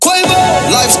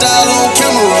Lifestyle on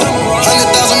camera, $100,000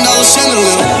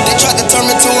 chandelier. They tried to turn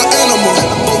me to an animal,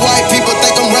 but white people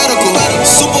think I'm radical.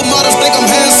 Supermodels think I'm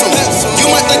handsome.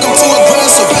 You might think I'm too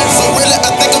aggressive, but really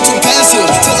I think I'm too passive.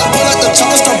 Till I pull out the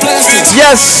truck and start blasting.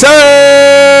 Yes,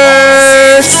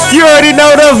 sir. You already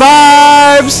know the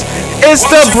vibes. It's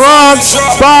the Bronx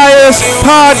Bias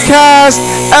Podcast,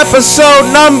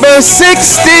 episode number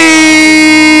 60.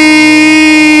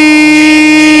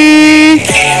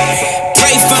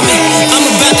 Pray for me, I'm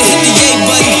about to hit the yay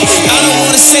button. I don't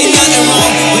wanna say nothing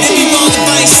wrong, but it be wrong if I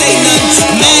ain't say nothing.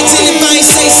 Imagine if I ain't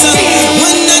say something,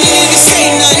 when none of niggas say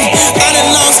nothing. I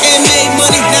done lost and made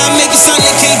money, now I'm making something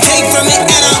they can't take from me.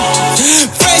 And I'm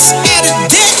fresh out of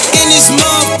debt in this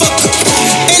motherfucker,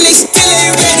 and they still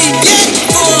ain't ready yet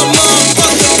for a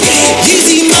motherfucker.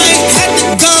 Yeezy might have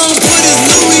to go and put his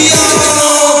Louis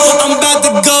on. I'm about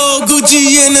to go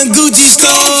Gucci in a Gucci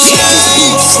store.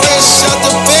 Fresh out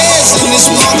the beds in this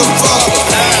motherfucker,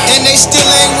 and they still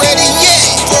ain't ready yet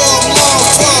for a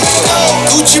motherfucker.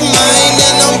 Gucci mine,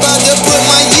 and I'm about to put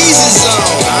my Yeezys on.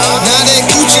 Now that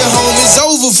Gucci home is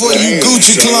over for you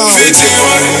Gucci clones.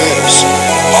 1500s,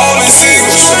 all these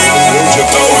singles,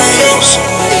 throw it up,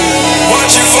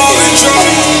 watch it fall and drop,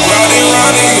 round and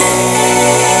round and go,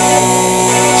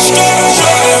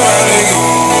 round and round and go.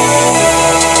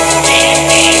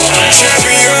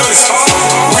 Champions,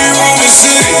 we run the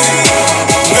city,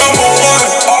 number one,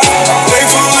 they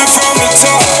falling from the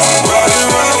top, round and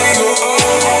round and go,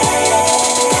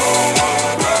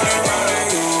 round and round and go.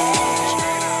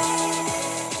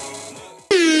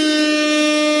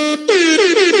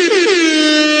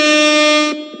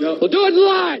 Well, do it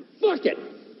live. Fuck it.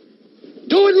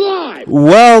 Do it live.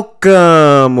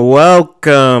 Welcome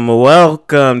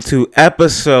to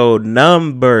episode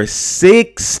number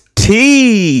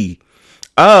 60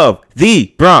 of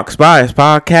the Bronx Bias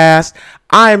Podcast.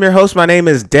 I am your host. My name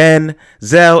is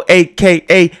Denzel,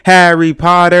 aka Harry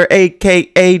Potter,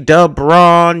 aka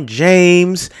LeBron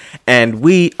James, and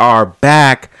we are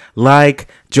back like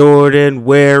Jordan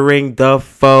wearing the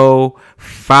faux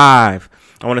 5.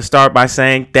 I want to start by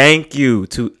saying thank you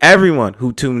to everyone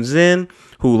who tunes in,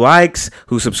 who likes,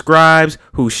 who subscribes,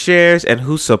 who shares, and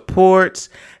who supports.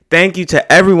 Thank you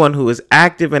to everyone who is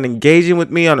active and engaging with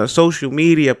me on the social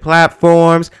media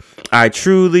platforms. I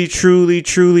truly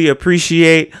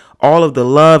appreciate all of the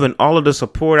love and all of the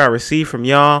support I receive from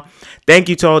y'all. Thank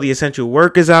you to all the essential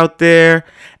workers out there.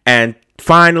 And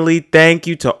finally, thank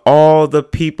you to all the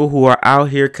people who are out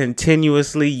here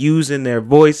continuously using their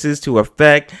voices to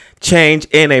affect change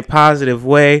in a positive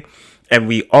way. And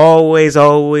we always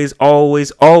have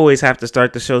to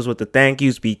start the shows with the thank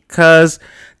yous, because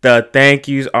the thank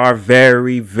yous are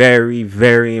very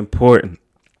important.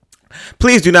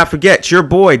 Please do not forget, your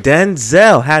boy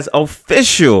Denzel has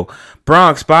official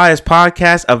Bronx Bias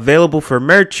Podcast available for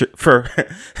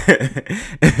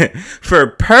for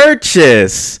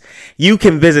purchase. You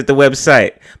can visit the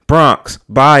website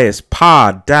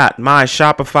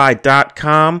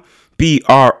bronxbiaspod.myshopify.com,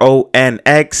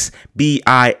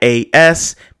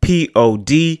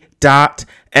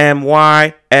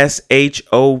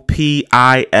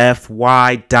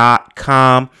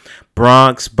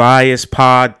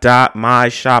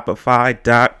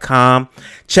 bronxbiaspod.myshopify.com.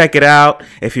 Check it out.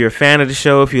 If you're a fan of the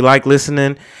show, if you like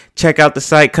listening, check out the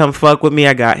site. Come fuck with me.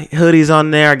 I got hoodies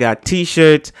on there. I got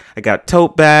t-shirts. I got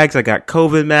tote bags. I got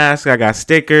COVID masks. I got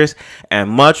stickers, and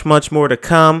much more to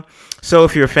come. So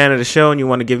if you're a fan of the show and you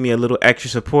want to give me a little extra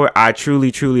support, I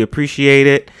truly appreciate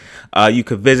it. You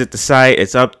could visit the site.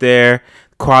 It's up there.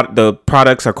 The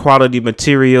products are quality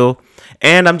material.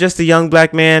 And I'm just a young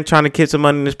black man trying to keep some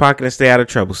money in his pocket and stay out of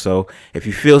trouble. So if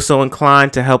you feel so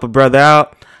inclined to help a brother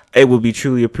out, it will be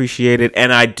truly appreciated.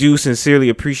 And I do sincerely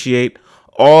appreciate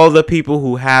all the people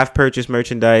who have purchased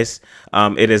merchandise.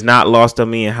 It is not lost on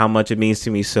me and how much it means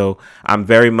to me. So I'm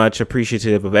very much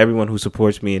appreciative of everyone who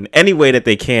supports me in any way that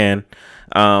they can.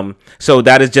 So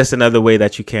that is just another way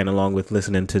that you can, along with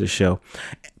listening to the show.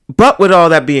 But with all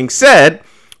that being said,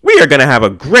 we are going to have a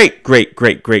great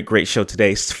show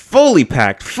today. It's fully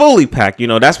packed. You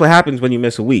know, that's what happens when you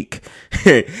miss a week.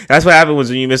 That's what happens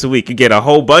when you miss a week. You get a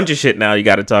whole bunch of shit now you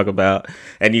got to talk about,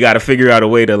 and you got to figure out a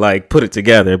way to like put it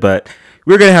together. But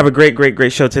we're going to have a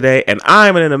great show today, and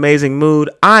I'm in an amazing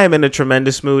mood. I am in a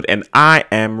tremendous mood, and I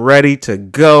am ready to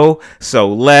go.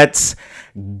 So let's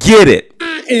get it.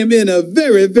 I am in a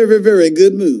very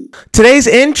good mood. Today's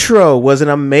intro was an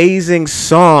amazing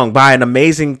song by an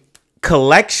amazing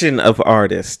collection of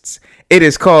artists. It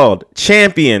is called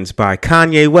Champions by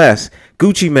Kanye West,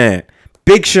 Gucci Mane,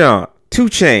 Big Sean, 2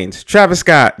 Chainz, Travis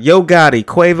Scott, Yo Gotti,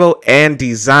 Quavo, and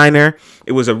Designer.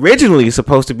 It was originally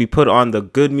supposed to be put on the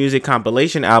Good Music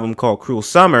compilation album called Cruel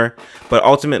Summer, but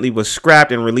ultimately was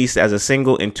scrapped and released as a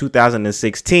single in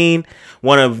 2016.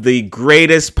 One of the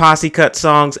greatest posse cut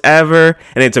songs ever,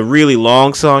 and it's a really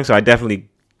long song, so I definitely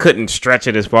couldn't stretch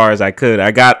it as far as I could.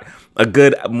 I got a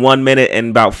good 1 minute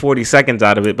and about 40 seconds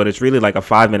out of it, but it's really like a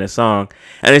 5-minute song.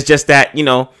 And it's just that,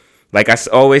 like I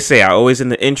always say, I always in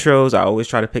the intros, I always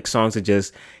try to pick songs that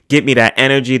just get me that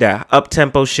energy, that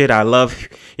up-tempo shit. I love,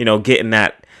 getting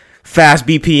that fast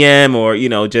BPM or,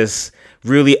 just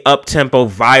really up-tempo,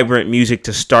 vibrant music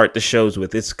to start the shows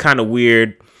with. It's kind of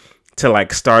weird to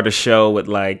like start a show with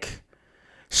like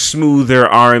smoother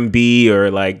R&B or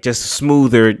like just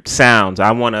smoother sounds.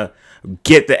 I want to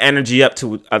get the energy up to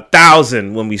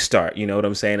 1,000 when we start, you know what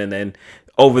I'm saying? And then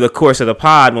over the course of the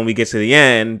pod, when we get to the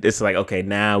end, it's like, okay,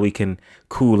 now we can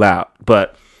cool out.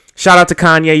 But shout out to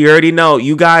Kanye. You already know.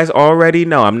 You guys already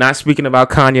know. I'm not speaking about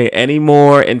Kanye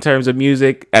anymore in terms of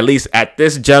music, at least at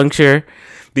this juncture,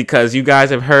 because you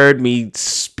guys have heard me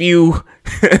spew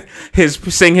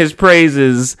sing his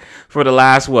praises for the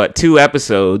last, 2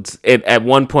 episodes at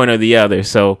one point or the other.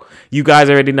 So you guys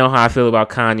already know how I feel about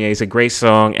Kanye. It's a great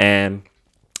song, and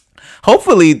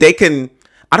hopefully they can...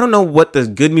 I don't know what the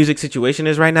good music situation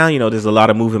is right now. There's a lot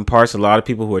of moving parts, a lot of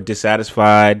people who are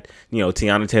dissatisfied.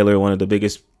 Tiana Taylor, one of the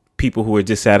biggest people who are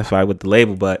dissatisfied with the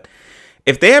label. But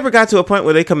if they ever got to a point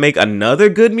where they can make another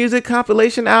good music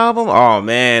compilation album, oh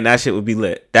man, that shit would be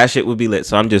lit. That shit would be lit.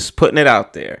 So I'm just putting it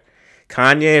out there.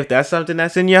 Kanye, if that's something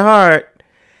that's in your heart,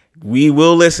 we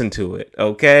will listen to it.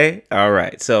 Okay? All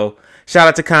right. So shout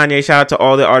out to Kanye. Shout out to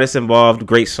all the artists involved.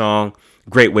 Great song.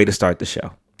 Great way to start the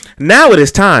show. Now it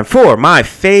is time for my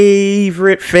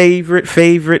favorite segment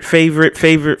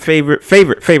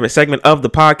of the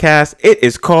podcast. It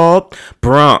is called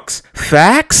Bronx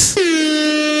Facts.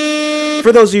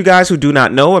 For those of you guys who do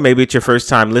not know, or maybe it's your first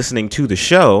time listening to the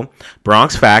show,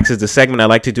 Bronx Facts is the segment I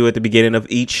like to do at the beginning of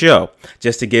each show,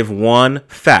 just to give one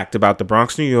fact about the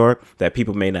Bronx, New York, that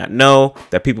people may not know,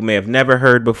 that people may have never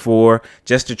heard before,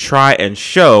 just to try and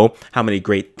show how many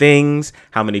great things,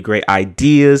 how many great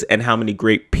ideas, and how many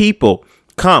great people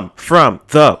come from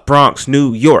the Bronx,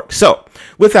 New York. So,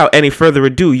 without any further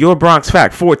ado, your Bronx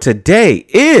Fact for today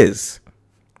is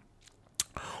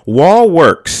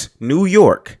Wallworks, New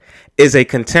York, is a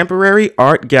contemporary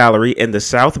art gallery in the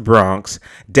South Bronx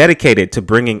dedicated to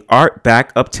bringing art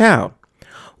back uptown.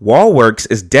 Wallworks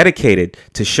is dedicated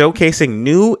to showcasing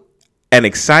new and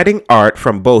exciting art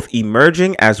from both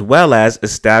emerging as well as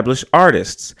established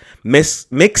artists,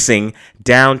 mixing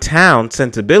downtown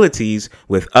sensibilities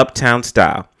with uptown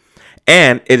style.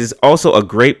 And it is also a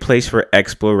great place for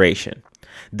exploration.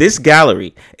 This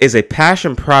gallery is a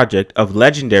passion project of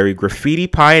legendary graffiti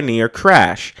pioneer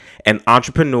Crash and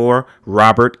entrepreneur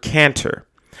Robert Cantor.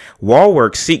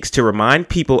 Wallworks seeks to remind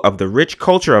people of the rich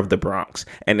culture of the Bronx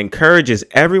and encourages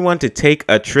everyone to take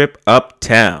a trip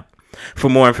uptown. For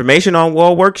more information on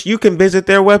Wallworks, you can visit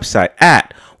their website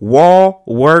at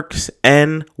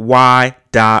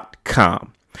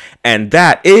wallworksny.com. And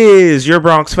that is your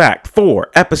Bronx Fact for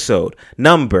episode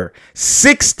number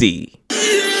 60.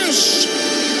 Yes!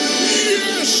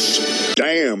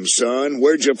 Damn, son,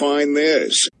 where'd you find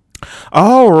this?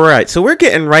 All right, so we're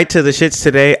getting right to the shits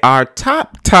today. Our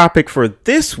top topic for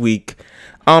this week,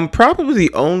 probably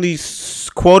the only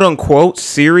quote unquote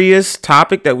serious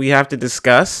topic that we have to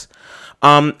discuss.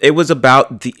 It was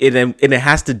about and it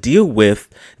has to deal with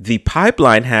the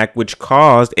pipeline hack which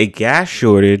caused a gas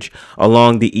shortage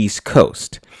along the East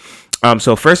Coast.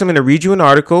 So first I'm going to read you an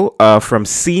article from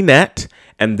CNET,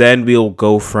 and then we'll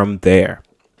go from there.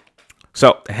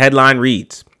 So the headline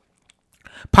reads,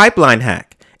 Pipeline hack.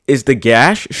 Is the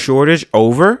gas shortage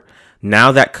over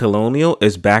now that Colonial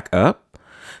is back up?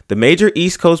 The major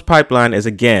East Coast pipeline is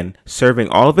again serving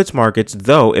all of its markets,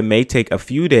 though it may take a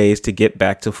few days to get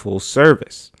back to full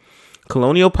service.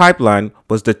 Colonial Pipeline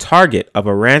was the target of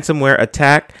a ransomware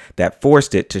attack that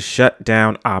forced it to shut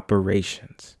down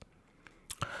operations.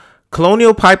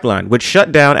 Colonial Pipeline, which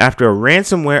shut down after a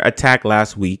ransomware attack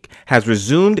last week, has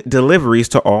resumed deliveries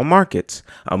to all markets,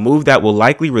 a move that will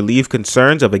likely relieve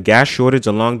concerns of a gas shortage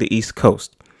along the East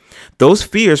Coast. Those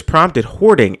fears prompted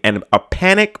hoarding and a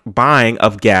panic buying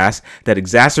of gas that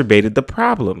exacerbated the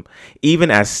problem, even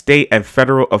as state and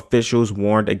federal officials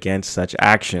warned against such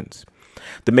actions.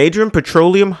 The major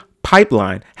petroleum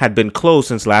pipeline had been closed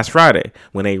since last Friday,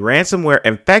 when a ransomware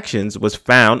infection was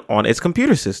found on its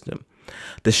computer system.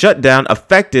 The shutdown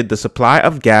affected the supply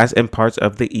of gas in parts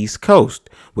of the East Coast,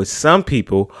 with some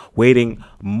people waiting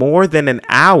more than an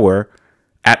hour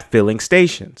at filling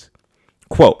stations.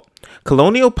 Quote,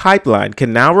 Colonial Pipeline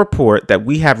can now report that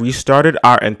we have restarted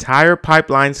our entire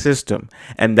pipeline system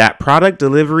and that product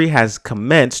delivery has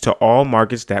commenced to all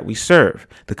markets that we serve,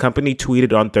 the company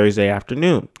tweeted on Thursday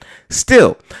afternoon.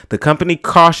 Still, the company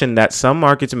cautioned that some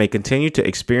markets may continue to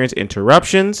experience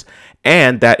interruptions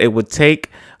and that it would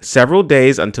take several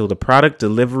days until the product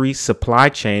delivery supply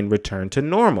chain returned to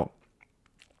normal.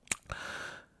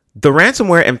 The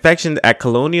ransomware infection at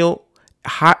Colonial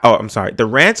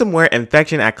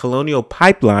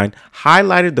Pipeline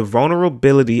highlighted the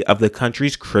vulnerability of the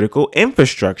country's critical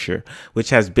infrastructure, which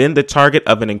has been the target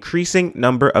of an increasing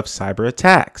number of cyber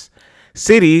attacks.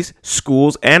 Cities,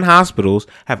 schools, and hospitals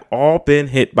have all been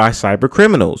hit by cyber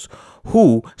criminals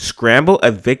who scramble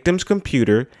a victim's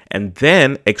computer and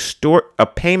then extort a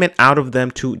payment out of them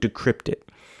to decrypt it.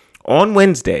 On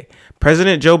Wednesday,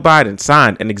 President Joe Biden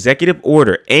signed an executive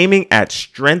order aiming at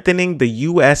strengthening the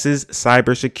U.S.'s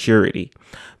cybersecurity.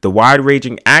 The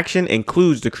wide-ranging action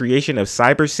includes the creation of a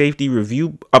cyber safety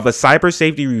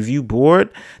review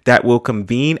board that will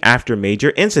convene after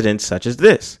major incidents such as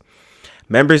this.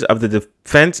 Members of the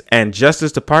Defense and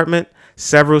Justice Department,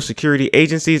 several security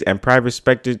agencies, and private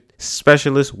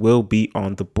specialists will be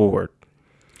on the board.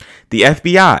 The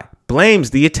FBI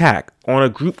blames the attack on a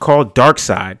group called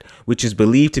DarkSide, which is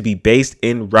believed to be based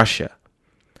in Russia.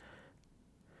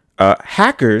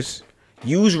 Hackers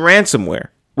use ransomware,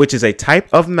 which is a type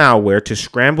of malware, to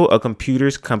scramble a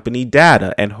computer's company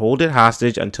data and hold it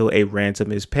hostage until a ransom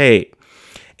is paid.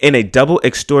 In a double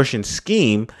extortion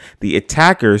scheme, the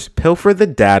attackers pilfer the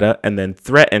data and then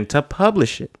threaten to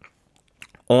publish it.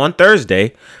 On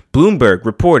Thursday, Bloomberg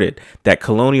reported that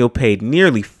Colonial paid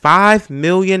nearly $5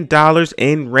 million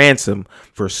in ransom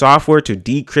for software to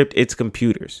decrypt its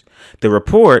computers. The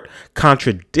report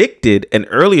contradicted an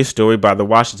earlier story by the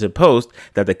Washington Post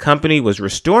that the company was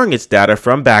restoring its data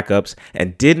from backups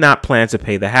and did not plan to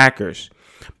pay the hackers.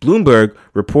 Bloomberg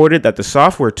reported that the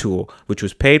software tool, which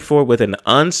was paid for with an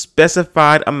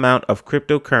unspecified amount of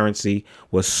cryptocurrency,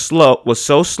 was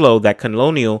so slow that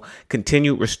Colonial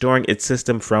continued restoring its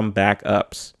system from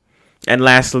backups. And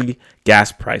lastly,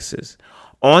 gas prices.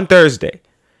 On Thursday,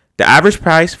 the average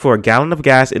price for a gallon of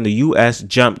gas in the U.S.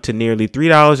 jumped to nearly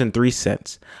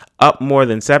 $3.03, up more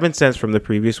than 7 cents from the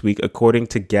previous week, according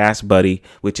to Gas Buddy,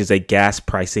 which is a gas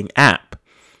pricing app.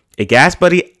 A Gas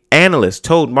Buddy analyst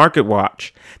told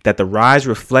MarketWatch that the rise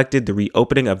reflected the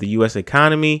reopening of the U.S.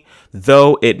 economy,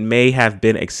 though it may have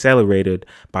been accelerated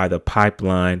by the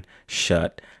pipeline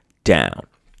shut down.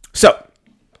 So,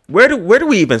 where do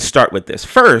we even start with this?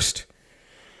 First,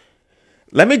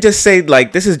 let me just say,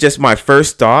 this is just my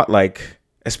first thought,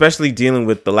 especially dealing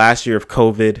with the last year of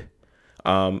COVID.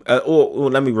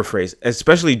 Let me rephrase,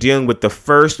 especially dealing with the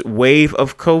first wave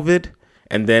of COVID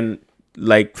and then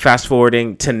fast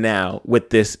forwarding to now with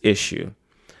this issue.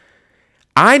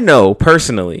 I know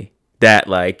personally that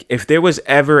if there was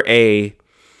ever a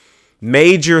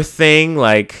major thing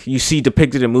you see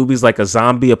depicted in movies like a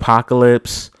zombie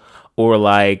apocalypse or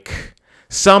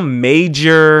some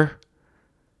major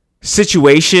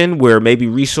situation where maybe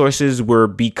resources will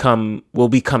become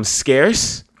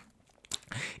scarce,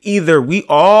 either we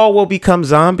all will become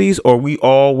zombies or we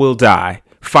all will die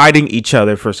fighting each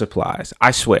other for supplies.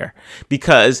 I swear.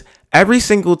 Because every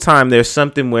single time there's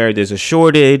something where there's a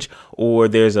shortage or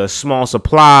there's a small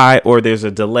supply or there's a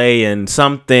delay in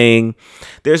something,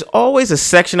 there's always a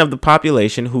section of the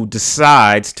population who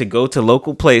decides to go to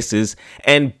local places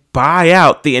and buy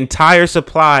out the entire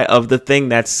supply of the thing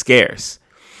that's scarce.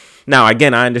 Now,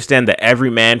 again, I understand the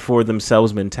every man for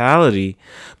themselves mentality,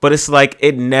 but it's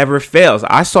it never fails.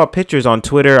 I saw pictures on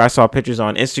Twitter. I saw pictures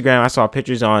on Instagram. I saw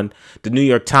pictures on the New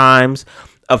York Times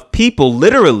of people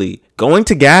literally going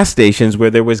to gas stations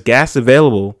where there was gas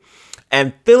available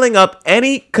and filling up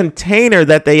any container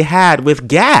that they had with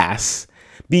gas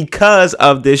because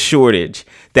of this shortage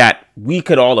that we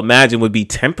could all imagine would be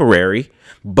temporary,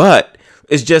 but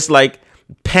it's just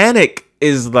panic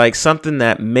is something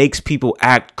that makes people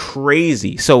act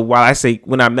crazy. So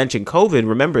when I mentioned COVID,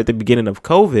 remember at the beginning of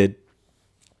COVID,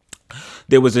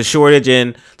 there was a shortage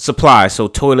in supplies. So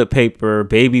toilet paper,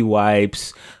 baby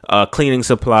wipes, cleaning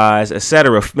supplies,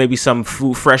 etc. Maybe some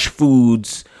fresh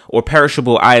foods or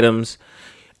perishable items.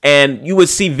 And you would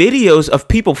see videos of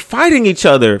people fighting each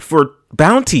other for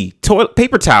Bounty toilet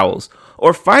paper towels,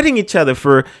 or fighting each other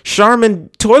for Charmin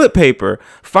toilet paper,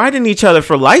 fighting each other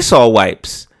for Lysol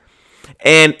wipes.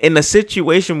 And in a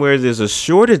situation where there's a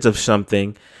shortage of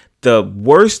something, the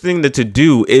worst thing to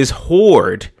do is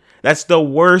hoard. That's the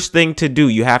worst thing to do.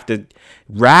 You have to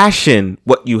ration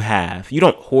what you have. You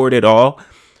don't hoard it all.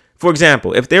 For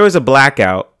example, if there was a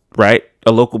blackout, right?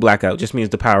 A local blackout just means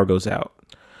the power goes out.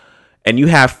 and you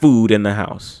have food in the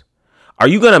house, are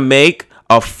you going to make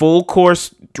a full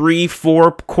course,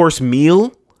 3-4 course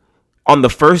meal on the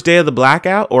first day of the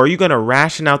blackout? Or are you going to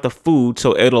ration out the food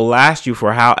so it'll last you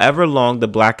for however long the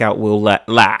blackout will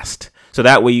last? So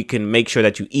that way you can make sure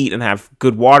that you eat and have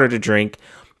good water to drink.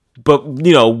 But,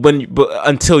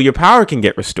 until your power can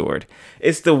get restored.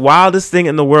 It's the wildest thing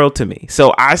in the world to me.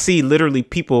 So I see literally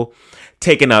people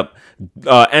taking up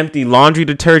empty laundry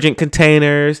detergent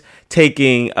containers,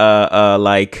 taking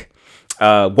water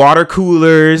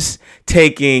coolers,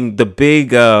 taking the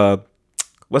big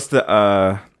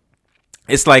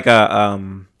it's like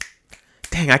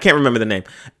I can't remember the name.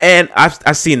 And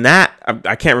I've seen that.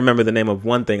 I can't remember the name of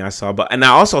one thing I saw, and I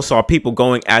also saw people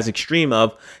going as extreme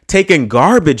of taking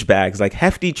garbage bags, like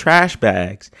hefty trash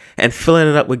bags, and filling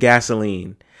it up with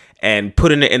gasoline and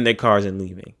putting it in their cars and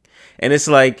leaving. And it's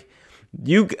like,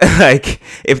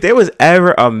 if there was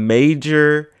ever a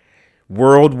major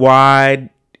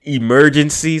worldwide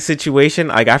emergency situation,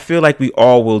 I feel like we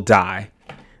all will die.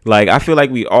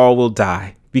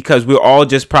 Because we're all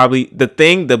just probably,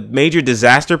 the major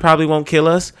disaster probably won't kill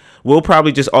us. We'll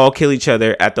probably just all kill each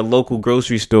other at the local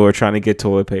grocery store trying to get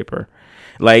toilet paper.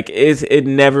 It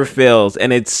never fails.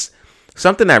 And it's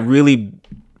something that really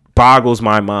boggles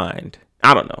my mind.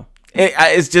 I don't know.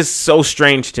 It's just so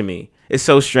strange to me. It's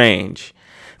so strange.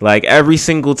 Every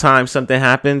single time something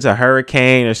happens, a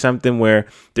hurricane or something where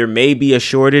there may be a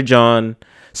shortage on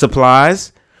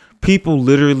supplies, people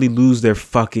literally lose their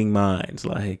fucking minds.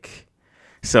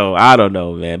 So I don't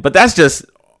know, man. But that's just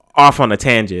off on a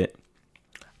tangent.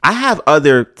 I have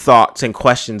other thoughts and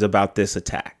questions about this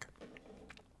attack.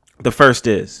 The first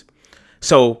is,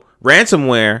 so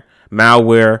ransomware,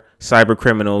 malware, cyber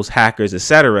criminals, hackers,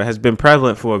 etc. has been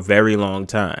prevalent for a very long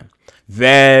time.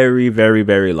 Very, very,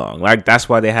 very long. That's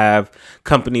why they have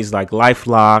companies like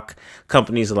LifeLock,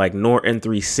 companies like Norton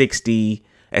 360,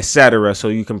 etc. So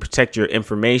you can protect your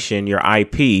information, your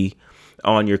IP,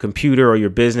 on your computer or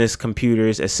your business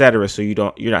computers, etc. So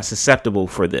you're not susceptible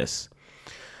for this.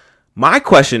 My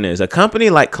question is, a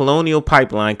company like Colonial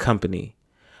Pipeline Company,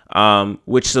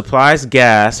 which supplies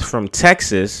gas from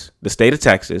Texas, the state of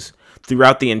Texas,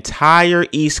 throughout the entire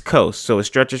East Coast. So it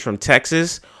stretches from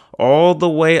Texas all the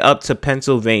way up to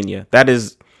Pennsylvania. That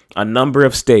is a number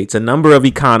of states, a number of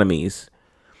economies.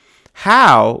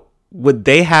 How would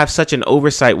they have such an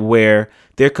oversight where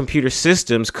their computer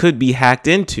systems could be hacked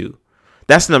into?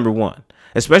 That's number one,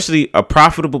 especially a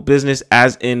profitable business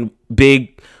as in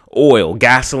big oil,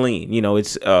 gasoline.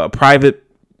 It's a private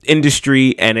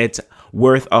industry and it's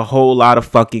worth a whole lot of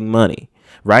fucking money,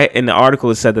 right? In the article,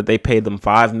 it said that they paid them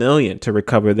 $5 million to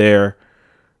recover their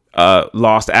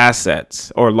lost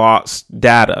assets or lost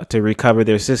data, to recover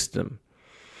their system.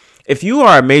 If you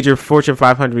are a major Fortune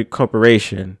 500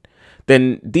 corporation,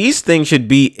 then these things should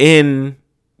be in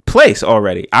place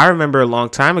already. I remember a long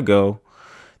time ago,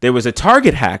 there was a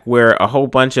Target hack where a whole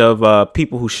bunch of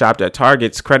people who shopped at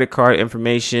Target's credit card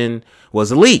information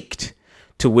was leaked,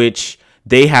 to which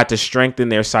they had to strengthen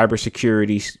their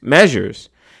cybersecurity measures.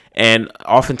 And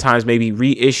oftentimes maybe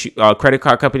reissue, credit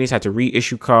card companies had to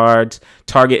reissue cards.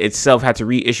 Target itself had to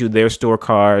reissue their store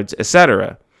cards,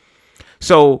 etc.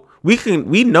 So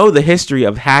we know the history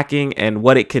of hacking and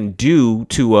what it can do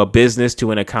to a business,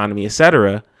 to an economy,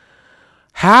 etc.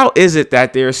 How is it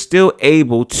that they're still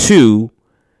able to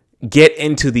get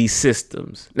into these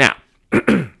systems? Now,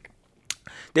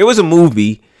 there was a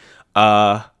movie,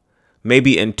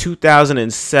 maybe in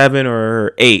 2007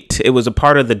 or 8. It was a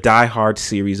part of the Die Hard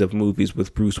series of movies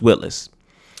with Bruce Willis.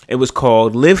 It was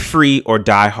called Live Free or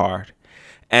Die Hard.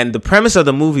 And the premise of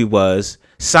the movie was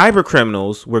cyber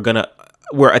criminals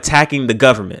were attacking the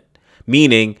government,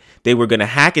 meaning they were going to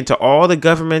hack into all the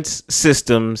government's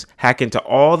systems, hack into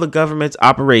all the government's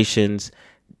operations,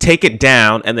 take it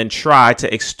down, and then try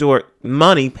to extort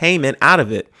money payment out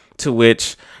of it, to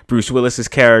which Bruce Willis's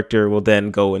character will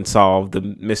then go and solve the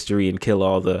mystery and kill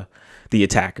all the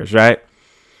attackers, right?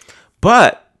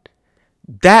 But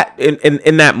that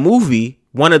in that movie,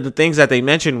 one of the things that they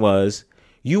mentioned was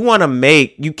you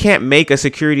can't make a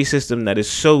security system that is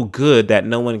so good that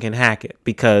no one can hack it,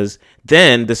 because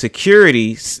then the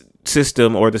security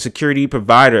system or the security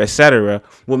provider, etc.,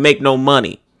 will make no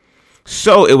money.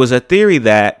 So it was a theory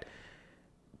that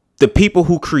the people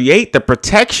who create the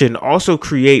protection also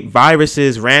create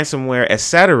viruses, ransomware,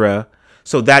 etc.,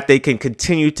 so that they can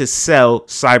continue to sell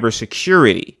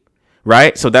cybersecurity,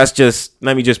 right? So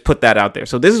let me just put that out there.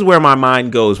 So this is where my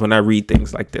mind goes when I read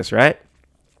things like this, right?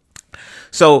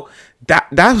 So that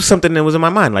was something that was in my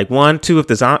mind. Like, 1, 2, if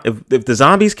the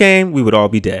zombies came, we would all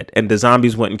be dead, and the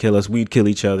zombies wouldn't kill us. We'd kill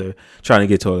each other trying to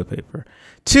get toilet paper.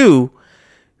 2,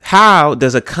 how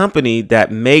does a company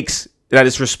that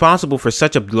is responsible for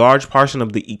such a large portion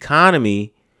of the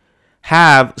economy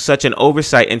have such an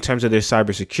oversight in terms of their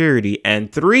cybersecurity?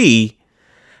 And 3,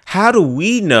 how do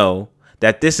we know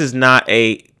that this is not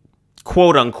a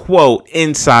quote unquote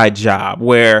inside job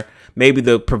where maybe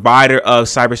the provider of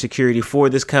cybersecurity for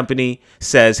this company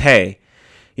says, hey,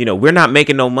 we're not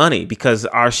making no money because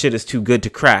our shit is too good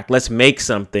to crack. Let's make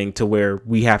something to where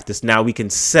we have this. Now we can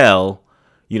sell,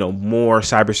 more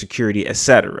cybersecurity,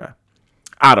 etc.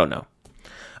 I don't know.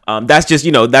 That's just,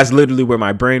 that's literally where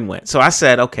my brain went. So I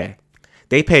said, okay,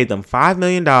 they paid them $5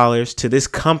 million to this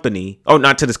company. Oh,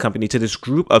 not to this company, to this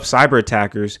group of cyber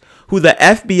attackers who the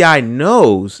FBI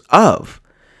knows of.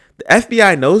 The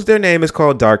FBI knows their name is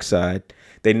called DarkSide.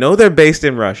 They know they're based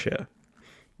in Russia.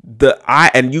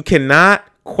 And you cannot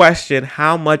question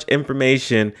how much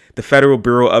information the Federal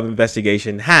Bureau of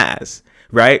Investigation has,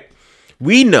 right?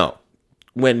 We know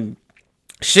when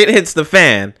shit hits the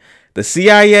fan, the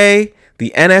CIA,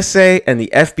 the NSA, and the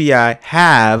FBI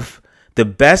have the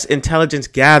best intelligence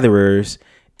gatherers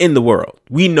in the world.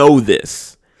 We know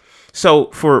this. So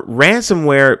for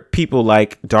ransomware people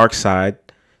like DarkSide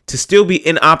to still be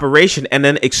in operation and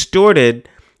then extorted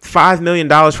 $5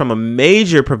 million from a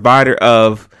major provider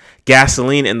of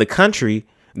gasoline in the country,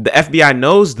 the FBI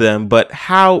knows them, but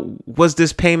how was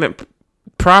this payment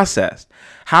processed?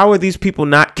 How are these people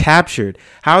not captured?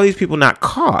 How are these people not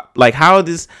caught? Like, how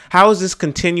is this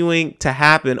continuing to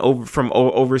happen from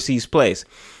overseas place?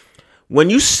 When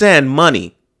you send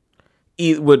money,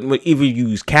 either you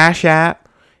use Cash App,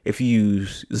 if you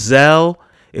use Zelle,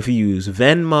 if you use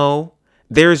Venmo,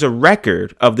 there's a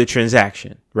record of the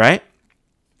transaction, right?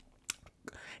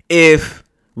 If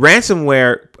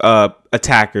ransomware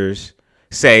attackers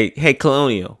say, hey,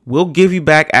 Colonial, we'll give you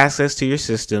back access to your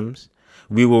systems.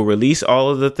 We will release all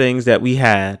of the things that we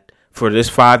had for this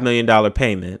 $5 million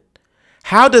payment.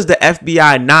 How does the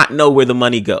FBI not know where the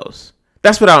money goes?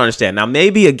 That's what I don't understand. Now,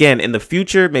 maybe, again, in the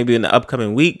future, maybe in the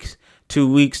upcoming weeks,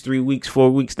 2 weeks, 3 weeks, 4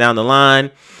 weeks down the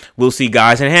line, we'll see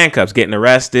guys in handcuffs getting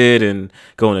arrested and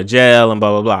going to jail and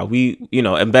blah, blah,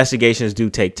 blah. Investigations do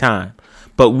take time.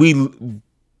 But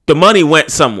the money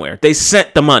went somewhere. They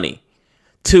sent the money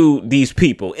to these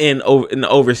people in the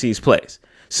overseas place.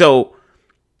 So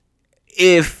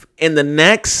if in the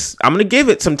next, I'm going to give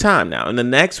it some time now, in the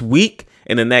next week,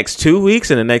 in the next 2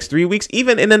 weeks, in the next 3 weeks,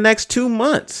 even in the next 2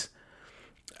 months,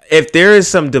 if there is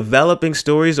some developing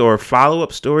stories or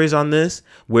follow-up stories on this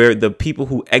where the people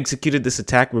who executed this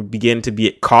attack will begin to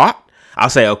be caught, I'll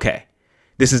say, okay,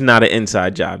 this is not an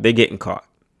inside job. They're getting caught.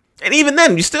 And even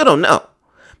then, you still don't know.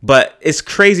 But it's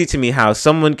crazy to me how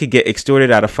someone could get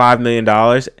extorted out of $5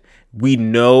 million. We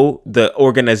know the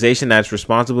organization that's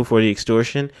responsible for the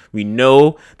extortion. We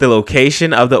know the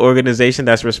location of the organization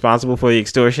that's responsible for the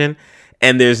extortion.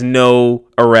 And there's no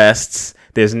arrests.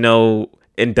 There's no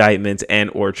indictments and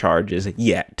or charges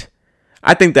yet.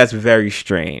 I think that's very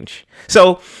strange.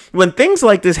 So when things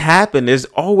like this happen, there's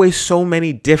always so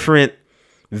many different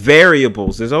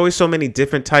variables. There's always so many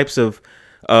different types of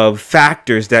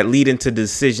factors that lead into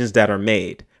decisions that are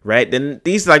made, right? And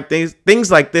things like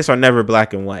this are never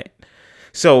black and white.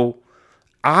 So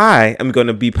I am going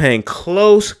to be paying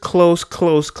close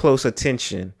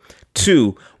attention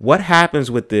to what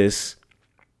happens with this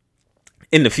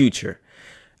in the future.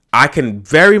 I can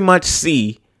very much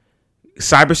see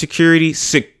cybersecurity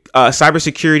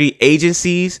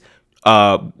agencies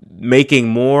making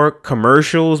more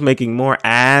commercials, making more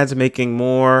ads, making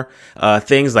more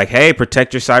things like, hey,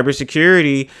 protect your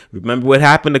cybersecurity. Remember what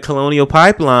happened to Colonial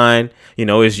Pipeline?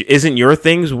 Isn't your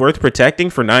things worth protecting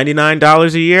for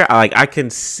 $99 a year? I can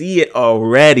see it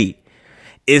already.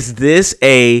 Is this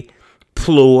a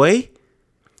ploy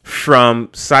from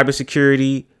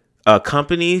cybersecurity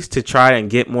companies to try and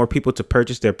get more people to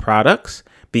purchase their products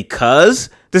because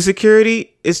the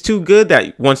security is too good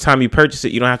that once time you purchase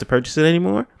it, you don't have to purchase it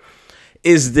anymore?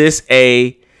 Is this just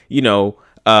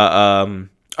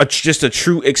a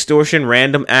true extortion,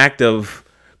 random act of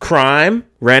crime,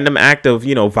 random act of,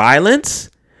 violence?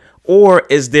 Or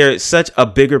is there such a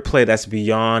bigger play that's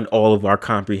beyond all of our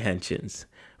comprehensions,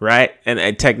 right?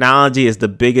 And technology is the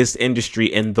biggest industry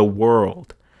in the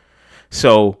world.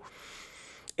 So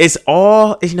it's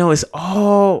all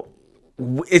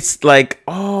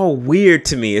weird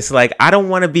to me. It's like, I don't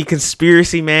want to be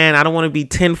conspiracy man. I don't want to be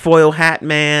tinfoil hat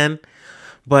man.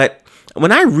 But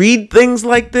when I read things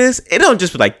like this, it don't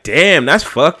just be like, damn, that's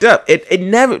fucked up.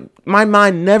 My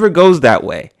mind never goes that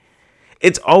way.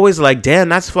 It's always like, damn,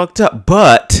 that's fucked up.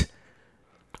 But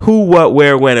who, what,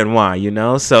 where, when, and why,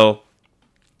 So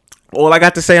all I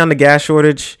got to say on the gas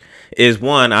shortage is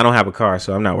one, I don't have a car,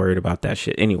 so I'm not worried about that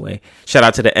shit anyway. Shout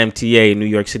out to the MTA, New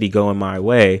York City going my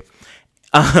way.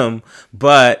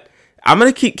 But I'm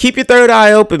gonna keep your third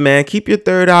eye open, man. Keep your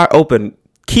third eye open.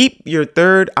 Keep your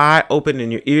third eye open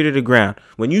and your ear to the ground.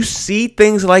 When you see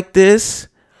things like this,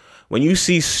 when you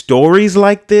see stories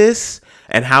like this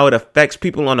and how it affects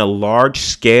people on a large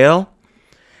scale,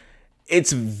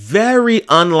 it's very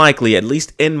unlikely, at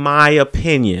least in my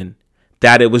opinion,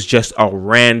 that it was just a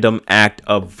random act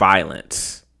of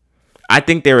violence. I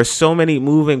think there are so many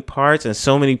moving parts and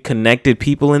so many connected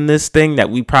people in this thing that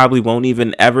we probably won't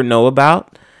even ever know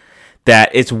about,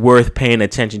 that it's worth paying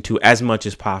attention to as much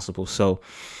as possible. So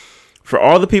for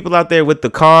all the people out there with the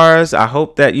cars, I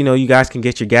hope that, you guys can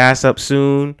get your gas up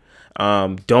soon.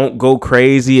 Don't go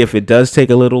crazy if it does take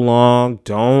a little long.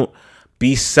 Don't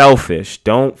be selfish.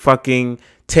 Don't fucking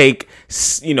take,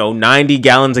 90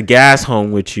 gallons of gas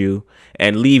home with you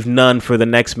and leave none for the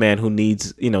next man who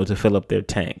needs, to fill up their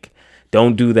tank.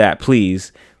 Don't do that,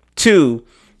 please. 2,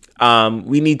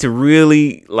 we need to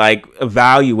really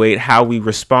evaluate how we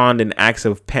respond in acts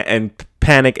of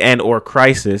panic and or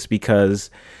crisis, because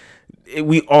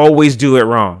we always do it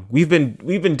wrong. We've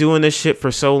been doing this shit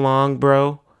for so long,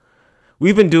 bro.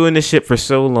 We've been doing this shit for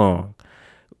so long.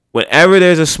 Whenever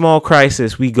there's a small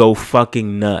crisis, we go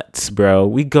fucking nuts, bro.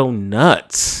 We go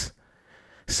nuts.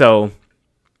 So,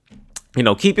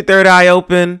 keep your third eye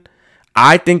open.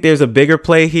 I think there's a bigger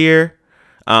play here,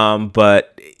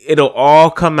 but it'll all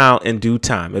come out in due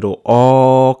time. It'll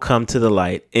all come to the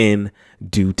light in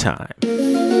due time.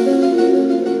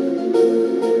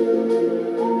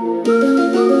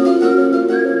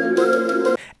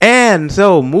 And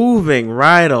so moving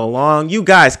right along, you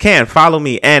guys can follow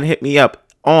me and hit me up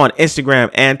on Instagram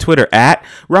and Twitter at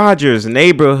Rogers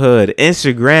Neighborhood.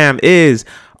 Instagram is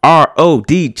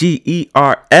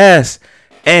RODGERS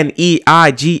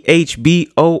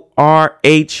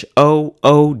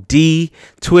NEIGHBORHOOD.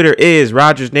 Twitter is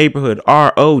Rogers Neighborhood,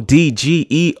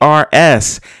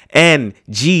 RODGERS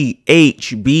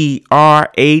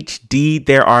NGHBRHD.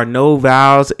 There are no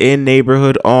vowels in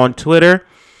neighborhood on Twitter.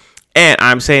 And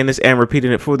I'm saying this and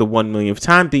repeating it for the 1 millionth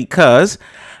time because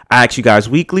I ask you guys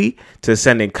weekly to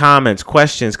send in comments,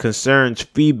 questions, concerns,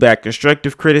 feedback,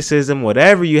 constructive criticism,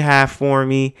 whatever you have for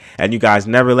me. And you guys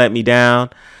never let me down.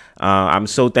 I'm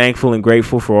so thankful and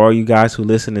grateful for all you guys who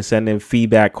listen and send in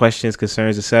feedback, questions,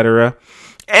 concerns, etc.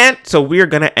 And so we are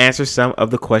going to answer some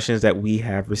of the questions that we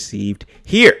have received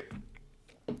here.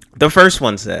 The first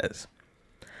one says,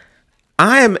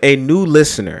 I am a new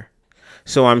listener,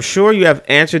 so I'm sure you have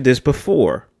answered this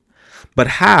before, but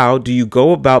how do you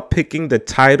go about picking the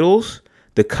titles,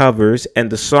 the covers,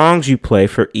 and the songs you play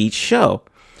for each show?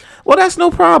 Well, that's no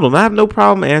problem. I have no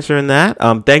problem answering that.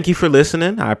 Thank you for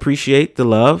listening. I appreciate the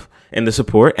love and the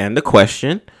support and the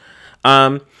question.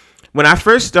 When I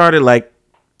first started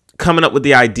coming up with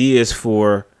the ideas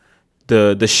for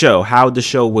the show, how the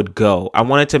show would go, I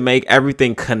wanted to make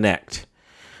everything connect.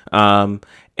 And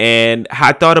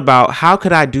I thought about how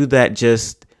could I do that?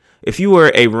 Just if you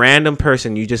were a random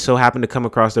person, you just so happened to come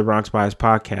across the Bronx Bias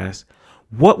podcast,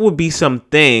 what would be some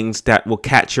things that will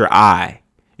catch your eye?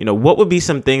 What would be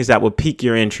some things that would pique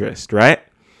your interest, right?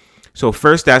 So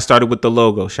first that started with the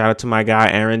logo. Shout out to my guy,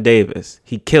 Aaron Davis.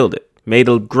 He killed it. Made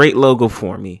a great logo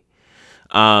for me.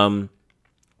 And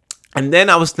then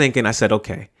I was thinking, I said,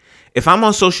 okay, if I'm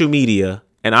on social media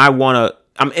and I'm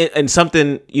in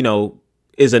something,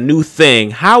 is a new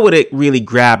thing, how would it really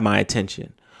grab my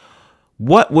attention?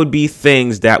 What would be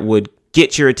things that would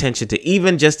get your attention to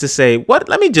even just to say,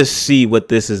 let me just see what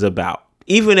this is about.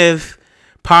 Even if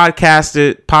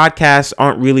podcasts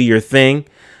aren't really your thing,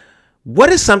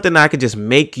 what is something that I could just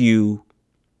make you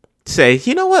say,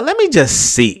 you know what, let me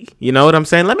just see, you know what I'm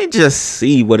saying? Let me just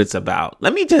see what it's about.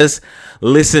 Let me just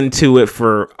listen to it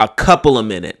for a couple of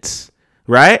minutes,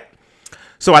 right?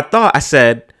 So I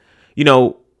said,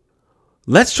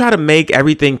 let's try to make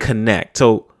everything connect.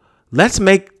 So let's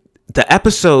make the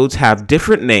episodes have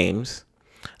different names.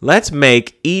 Let's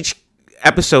make each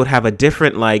episode have a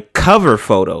different cover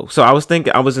photo. So I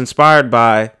was inspired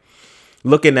by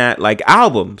looking at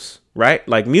albums, right?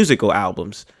 Like musical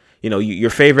albums.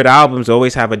 Your favorite albums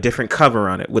always have a different cover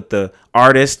on it with the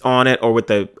artist on it, or with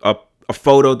a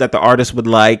photo that the artist would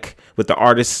like with the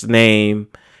artist's name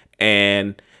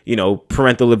and,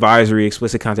 parental advisory,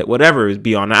 explicit content, whatever is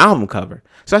be on the album cover.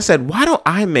 So I said, why don't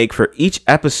I make for each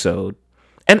episode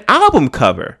an album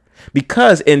cover?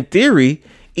 Because in theory,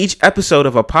 each episode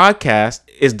of a podcast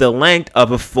is the length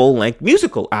of a full-length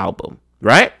musical album,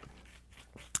 right?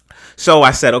 So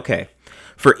I said, okay,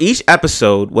 for each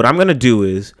episode, what I'm going to do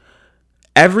is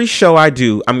every show I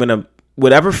do, I'm going to,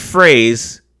 whatever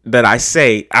phrase that I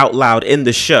say out loud in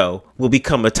the show will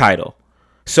become a title.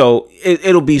 So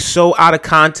it'll be so out of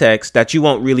context that you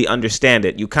won't really understand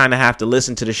it. You kind of have to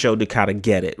listen to the show to kind of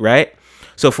get it, right?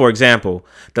 So, for example,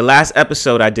 the last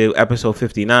episode I did, episode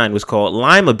 59, was called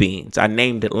Lima Beans. I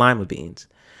named it Lima Beans.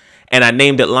 And I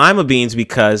named it Lima Beans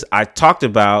because I talked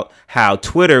about how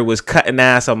Twitter was cutting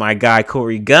ass on my guy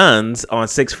Corey Guns on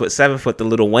 6 Foot, 7 Foot, the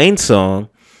Lil Wayne song,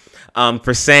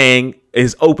 for saying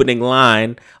his opening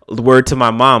line, word to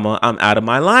my mama, I'm out of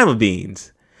my lima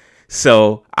beans.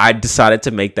 So I decided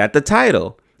to make that the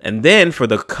title. And then for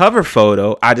the cover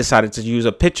photo, I decided to use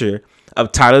a picture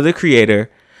of Tyler, the Creator,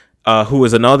 who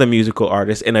is another musical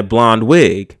artist, in a blonde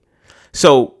wig.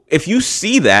 So if you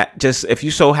see that, just if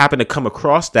you so happen to come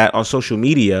across that on social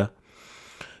media,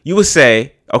 you would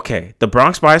say, okay, the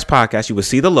Bronx Bias Podcast, you would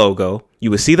see the logo,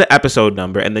 you would see the episode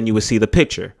number, and then you would see the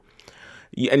picture.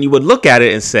 And you would look at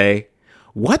it and say,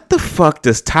 what the fuck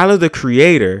does Tyler, the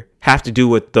Creator, have to do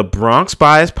with the Bronx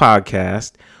Bias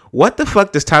Podcast? What the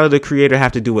fuck does Tyler, the Creator,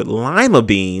 have to do with lima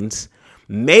beans?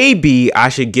 Maybe I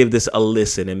should give this a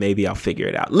listen and maybe I'll figure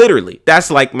it out. Literally, that's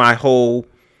like my whole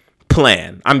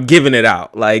plan. I'm giving it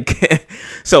out. Like,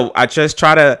 so I just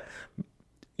try to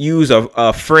use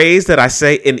a phrase that I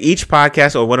say in each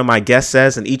podcast, or one of my guests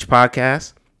says in each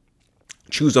podcast.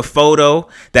 Choose a photo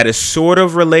that is sort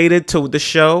of related to the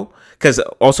show. Because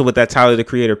also with that Tyler, the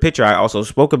Creator picture, I also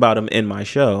spoke about him in my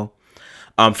show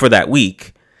for that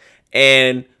week.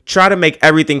 And try to make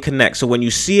everything connect. So when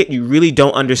you see it, you really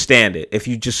don't understand it. If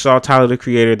you just saw Tyler, the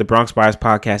Creator, the Bronx Bias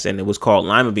Podcast, and it was called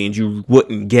Lima Beans, you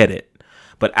wouldn't get it.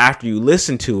 But after you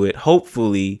listen to it,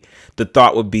 hopefully the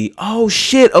thought would be, oh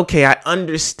shit, okay, I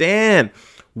understand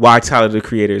why Tyler, the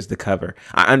Creator, is the cover.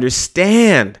 I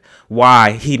understand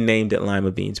why he named it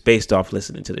Lima Beans based off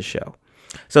listening to the show.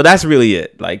 So that's really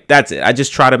it. Like, that's it. I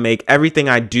just try to make everything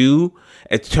I do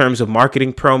in terms of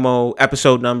marketing, promo,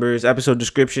 episode numbers, episode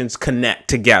descriptions connect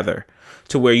together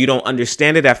to where you don't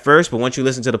understand it at first, but once you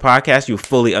listen to the podcast, you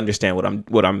fully understand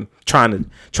what I'm trying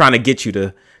to get you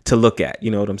to look at.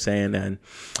 You know what I'm saying? And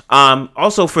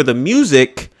also for the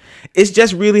music, it's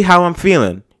just really how I'm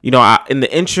feeling. You know, in the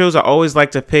intros, I always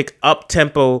like to pick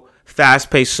up-tempo,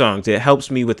 fast-paced songs. It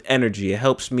helps me with energy. It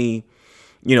helps me,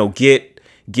 you know,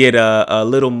 get a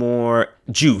little more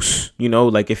juice. You know,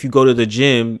 like if you go to the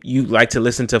gym, you like to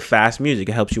listen to fast music.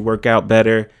 It helps you work out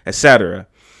better, etc.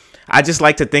 I just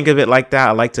like to think of it like that.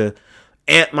 I like to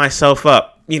amp myself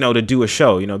up, you know, to do a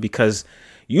show, you know, because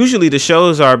usually the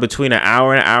shows are between an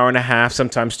hour and a half,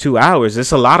 sometimes 2 hours.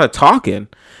 It's a lot of talking.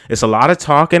 It's a lot of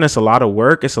talking. It's a lot of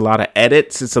work. It's a lot of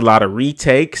edits. It's a lot of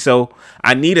retakes. So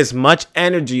I need as much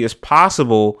energy as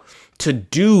possible to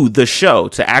do the show,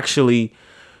 to actually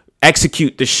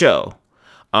execute the show.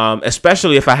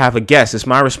 Especially if I have a guest. It's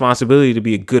my responsibility to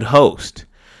be a good host.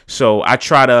 So I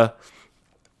try to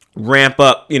ramp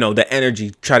up, you know, the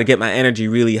energy, try to get my energy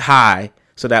really high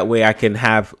so that way I can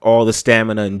have all the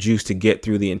stamina and juice to get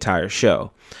through the entire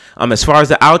show. As far as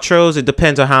the outros, it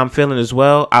depends on how I'm feeling as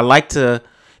well. I like to,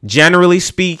 generally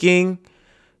speaking,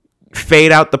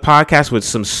 fade out the podcast with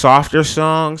some softer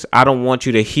songs. I don't want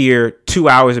you to hear 2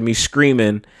 hours of me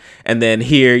screaming and then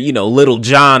hear, you know, Little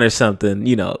John or something,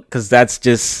 you know, because that's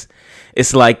just,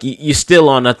 it's like you're still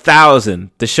on 1,000.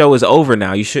 The show is over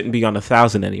now. You shouldn't be on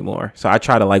 1,000 anymore. So I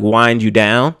try to like wind you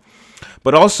down.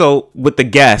 But also with the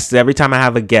guests, every time I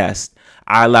have a guest,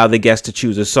 I allow the guest to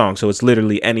choose a song. So it's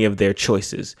literally any of their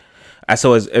choices.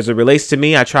 So as it relates to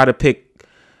me, I try to pick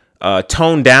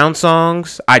toned down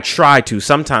songs. I try to.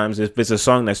 Sometimes if it's a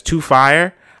song that's too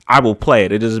fire, I will play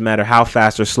it. It doesn't matter how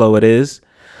fast or slow it is.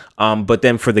 But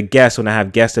then for the guests, when I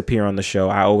have guests appear on the show,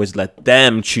 I always let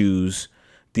them choose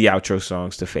the outro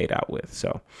songs to fade out with.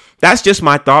 So that's just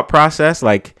my thought process.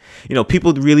 Like, you know,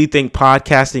 people really think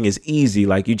podcasting is easy.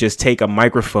 Like you just take a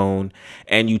microphone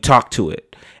and you talk to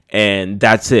it and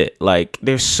that's it. Like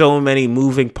there's so many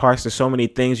moving parts. There's so many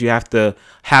things you have to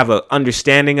have an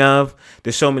understanding of.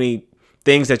 There's so many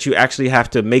things that you actually have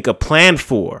to make a plan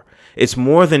for. It's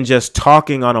more than just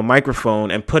talking on a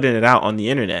microphone and putting it out on the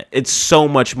internet. It's so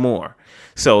much more.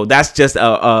 So that's just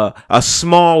a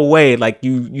small way, like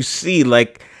you see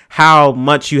like how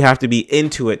much you have to be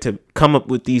into it to come up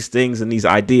with these things and these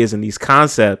ideas and these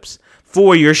concepts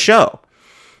for your show.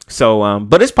 So,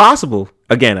 but it's possible.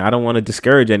 Again, I don't want to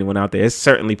discourage anyone out there. It's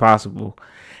certainly possible.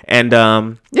 And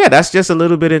yeah, that's just a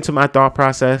little bit into my thought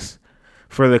process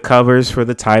for the covers, for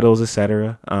the titles,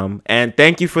 etc. And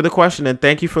thank you for the question and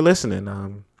thank you for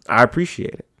listening. I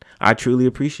appreciate it. I truly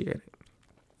appreciate it.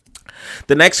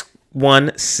 The next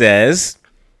one says,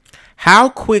 how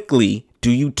quickly do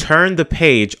you turn the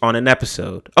page on an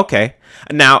episode? Okay.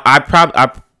 Now, I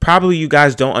probably you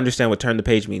guys don't understand what turn the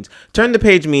page means. Turn the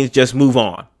page means just move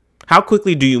on. How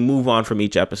quickly do you move on from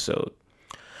each episode?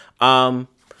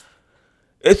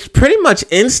 It's pretty much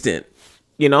instant.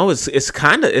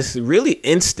 It's really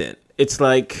instant. It's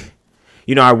like,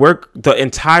 I work the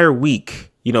entire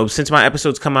week. Since my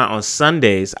episodes come out on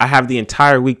Sundays, I have the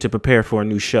entire week to prepare for a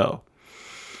new show.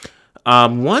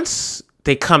 Once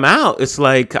they come out, it's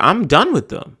like I'm done with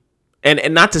them.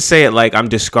 And not to say it like I'm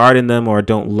discarding them or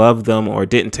don't love them or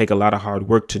didn't take a lot of hard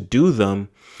work to do them.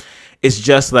 It's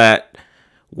just that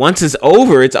once it's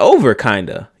over, kind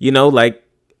of. Like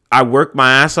I work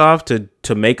my ass off to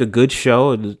make a good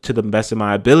show to the best of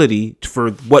my ability for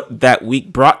what that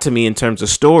week brought to me in terms of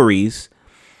stories.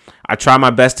 I try my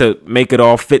best to make it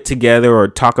all fit together or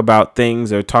talk about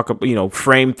things or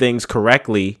frame things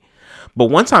correctly. But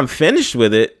once I'm finished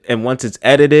with it and once it's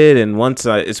edited and once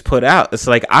it's put out, it's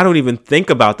like I don't even think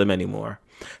about them anymore.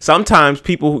 Sometimes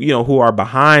people, who are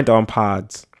behind on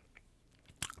pods,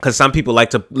 because some people like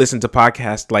to listen to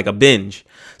podcasts like a binge.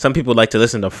 Some people like to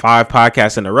listen to 5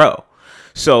 podcasts in a row.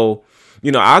 So,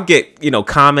 I'll get,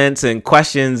 comments and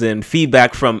questions and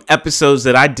feedback from episodes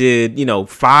that I did,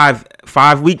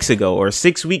 5 weeks ago or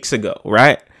 6 weeks ago,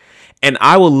 right? And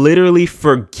I will literally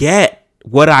forget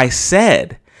what I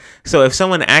said. So if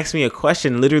someone asks me a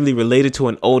question literally related to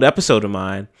an old episode of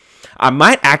mine, I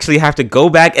might actually have to go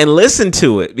back and listen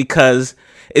to it because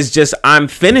it's just I'm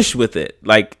finished with it.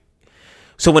 Like,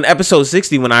 so when episode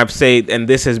 60, when I say, and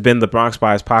this has been the Bronx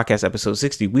Bias Podcast episode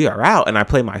 60, we are out, and I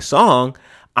play my song,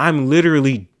 I'm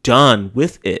literally done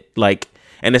with it. Like,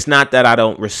 and it's not that I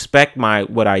don't respect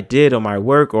what I did or my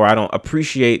work or I don't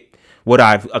appreciate what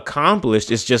I've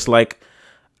accomplished. It's just like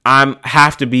I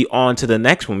have to be on to the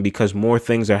next one because more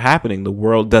things are happening. The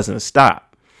world doesn't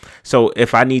stop. So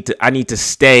if I need to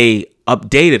stay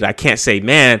updated. I can't say,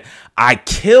 man, I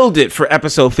killed it for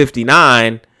episode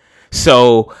 59.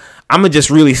 So I'm going to just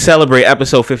really celebrate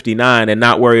episode 59 and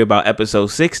not worry about episode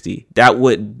 60. That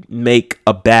would make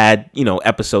a bad,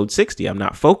 episode 60. I'm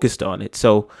not focused on it.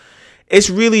 So it's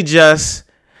really just,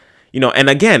 and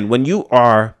again, when you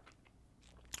are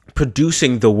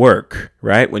producing the work,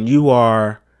 right? When you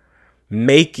are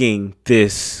making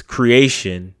this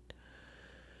creation,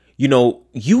 you're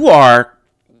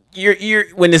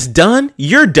when it's done,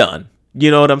 you're done. You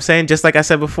know what I'm saying? Just like I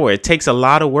said before, it takes a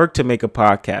lot of work to make a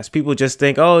podcast. People just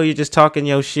think, oh, you're just talking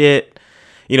your shit,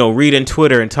 reading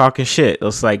Twitter and talking shit.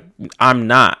 It's like, I'm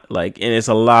not, and it's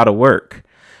a lot of work.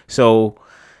 So,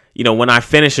 when I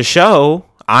finish a show,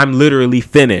 I'm literally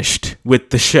finished with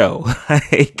the show,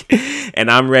 and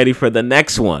I'm ready for the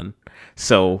next one.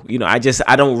 So, I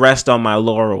don't rest on my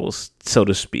laurels, so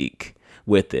to speak,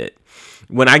 with it.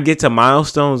 When I get to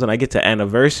milestones and I get to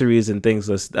anniversaries and things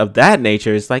of that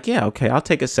nature, it's like, yeah, okay, I'll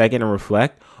take a second and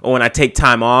reflect. Or when I take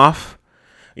time off,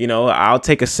 I'll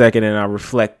take a second and I'll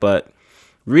reflect. But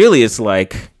really, it's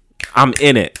like, I'm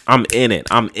in it.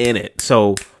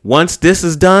 So once this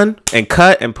is done and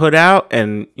cut and put out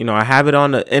and, I have it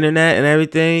on the internet and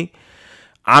everything,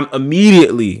 I'm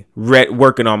immediately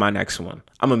working on my next one.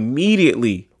 I'm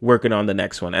immediately working on the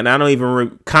next one. And I don't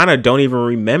even don't even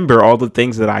remember all the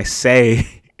things that I say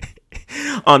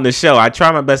on the show. I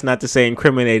try my best not to say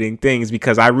incriminating things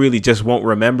because I really just won't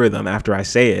remember them after I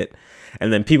say it.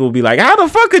 And then people will be like, how the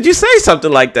fuck could you say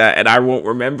something like that? And I won't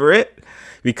remember it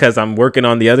because I'm working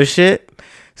on the other shit.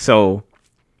 So,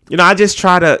 I just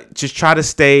try to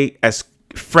stay as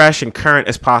fresh and current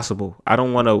as possible. I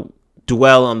don't want to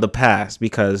dwell on the past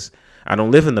because I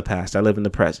don't live in the past. I live in the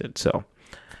present. So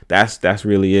that's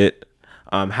really it.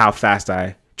 How fast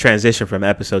I transition from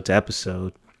episode to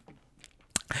episode.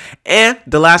 And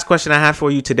the last question I have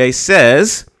for you today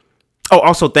says,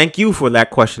 also thank you for that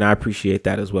question. I appreciate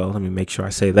that as well. Let me make sure I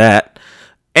say that.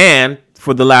 And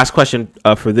for the last question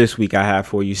for this week I have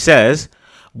for you says,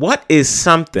 what is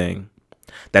something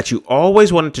that you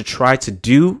always wanted to try to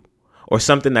do or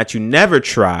something that you never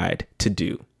tried to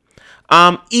do?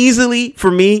 Easily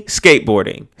for me,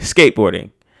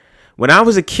 skateboarding. When I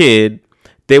was a kid,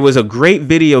 there was a great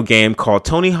video game called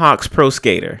Tony Hawk's Pro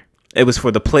Skater. It was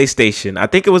for the PlayStation. I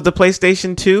think it was the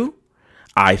PlayStation 2.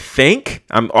 I think.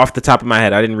 I'm off the top of my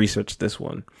head. I didn't research this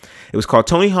one. It was called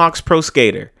Tony Hawk's Pro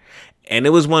Skater. And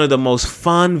it was one of the most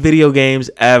fun video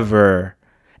games ever.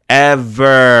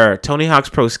 Tony Hawk's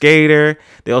Pro Skater.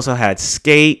 They also had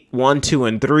Skate 1, 2,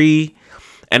 and 3.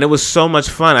 And it was so much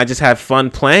fun. I just had fun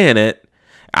playing it.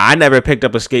 I never picked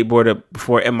up a skateboard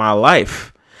before in my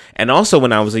life. And also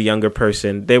when I was a younger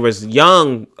person, there was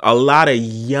a lot of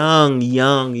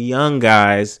young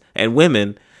guys and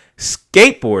women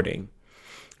skateboarding.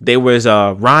 There was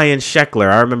Ryan Sheckler.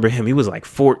 I remember him. He was like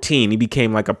 14. He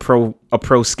became like a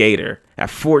pro skater at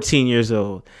 14 years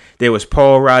old. There was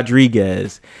Paul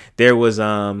Rodriguez. There was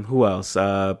who else?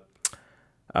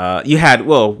 You had,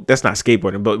 well, that's not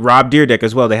skateboarding, but Rob Dyrdek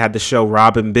as well. They had the show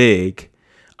Robbin' Big.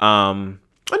 Oh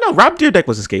no, Rob Dyrdek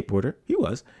was a skateboarder. He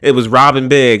was. It was Robbin'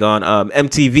 Big on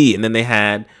MTV, and then they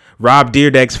had Rob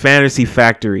Dyrdek's Fantasy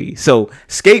Factory. So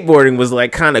skateboarding was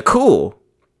like kind of cool.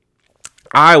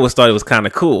 I always thought it was kind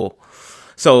of cool.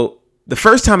 So the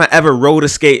first time I ever rode a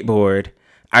skateboard,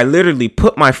 I literally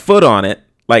put my foot on it,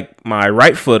 like my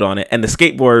right foot on it, and the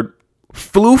skateboard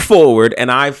flew forward, and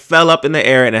I fell up in the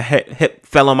air, and a hip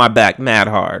fell on my back mad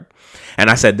hard. And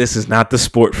I said, this is not the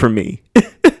sport for me.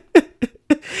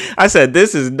 I said,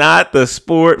 this is not the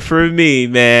sport for me,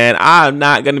 man. I'm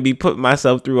not going to be putting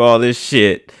myself through all this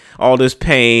shit, all this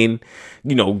pain,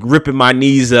 you know, ripping my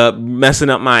knees up, messing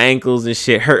up my ankles and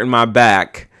shit, hurting my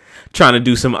back, trying to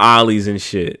do some ollies and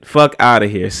shit. Fuck out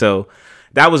of here. So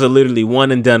that was a literally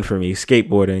one and done for me,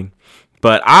 skateboarding.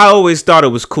 But I always thought it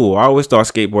was cool. I always thought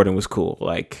skateboarding was cool.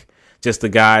 Like, just the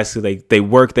guys who they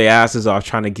work their asses off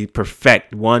trying to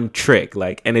perfect one trick.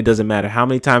 Like, and it doesn't matter how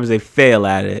many times they fail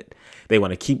at it. They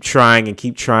want to keep trying and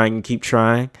keep trying and keep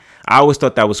trying. I always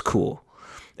thought that was cool.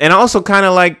 And I also kind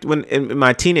of liked, when in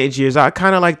my teenage years, I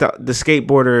kind of liked the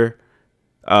skateboarder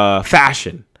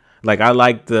fashion. Like, I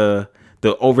liked the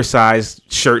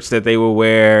oversized shirts that they would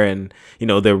wear, and, you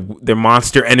know, their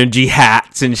Monster Energy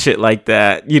hats and shit like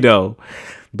that, you know.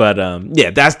 But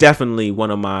yeah, that's definitely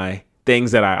one of my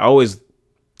things that I always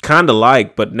kind of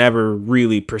liked but never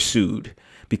really pursued,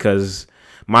 because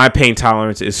my pain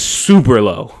tolerance is super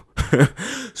low.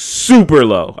 Super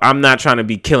low. I'm not trying to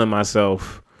be killing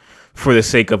myself for the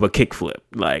sake of a kickflip.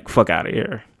 Like, fuck out of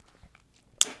here.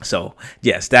 So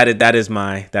yes, that is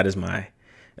my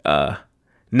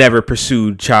never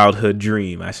pursued childhood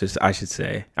dream. I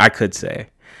could say.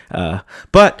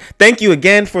 But thank you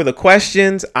again for the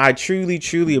questions. I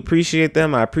truly appreciate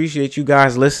them. I appreciate you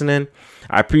guys listening.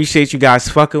 I appreciate you guys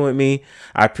fucking with me.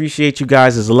 I appreciate you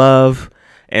guys' love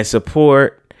and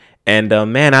support. And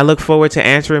man, I look forward to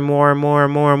answering more and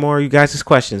more you guys'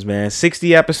 questions, man.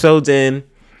 60 episodes in,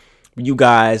 you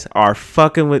guys are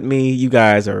fucking with me. You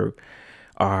guys are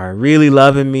really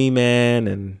loving me, man,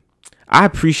 and I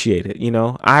appreciate it. You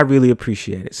know, I really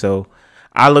appreciate it. So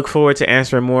I look forward to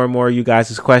answering more and more of you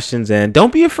guys' questions. And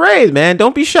don't be afraid, man.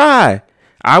 Don't be shy.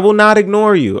 I will not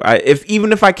ignore you.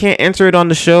 Even if I can't answer it on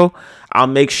the show, I'll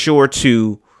make sure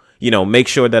to, make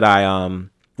sure that I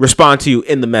respond to you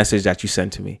in the message that you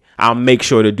send to me. I'll make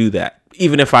sure to do that,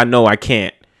 even if I know I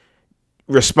can't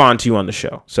respond to you on the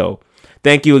show. So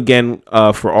thank you again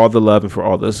for all the love and for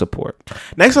all the support.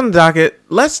 Next on the docket,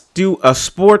 let's do a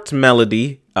sports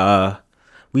melody.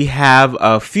 We have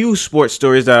a few sports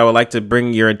stories that I would like to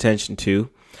bring your attention to.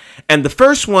 And the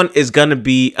first one is going to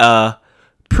be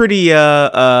pretty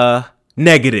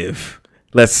negative.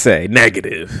 Let's say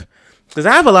negative. Because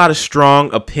I have a lot of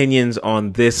strong opinions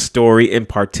on this story in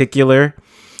particular.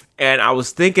 And I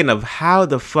was thinking of how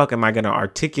the fuck am I going to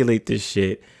articulate this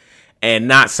shit and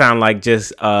not sound like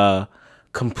just a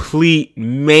complete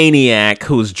maniac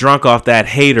who's drunk off that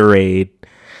Hater-ade.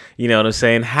 You know what I'm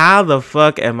saying? How the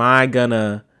fuck am I going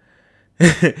to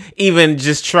even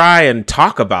just try and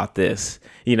talk about this,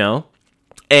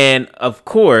 And of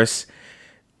course,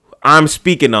 I'm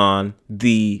speaking on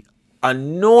the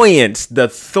annoyance, the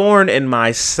thorn in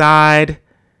my side,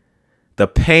 the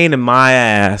pain in my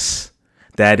ass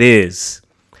that is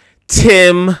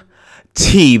Tim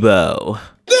Tebow.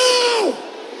 No!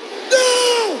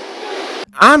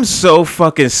 I'm so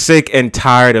fucking sick and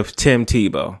tired of Tim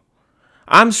Tebow.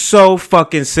 I'm sick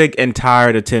and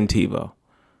tired of Tim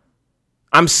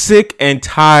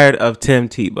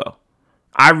Tebow.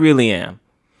 I really am.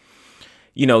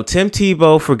 Tim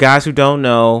Tebow, for guys who don't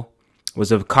know,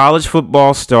 was a college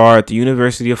football star at the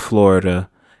University of Florida,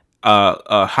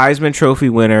 a Heisman Trophy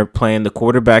winner playing the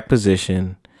quarterback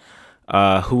position,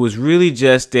 who was really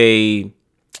just a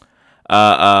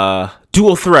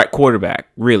dual threat quarterback,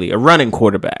 really, a running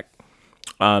quarterback.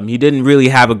 He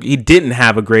didn't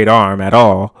have a great arm at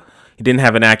all. He didn't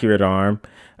have an accurate arm,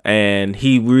 and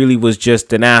he really was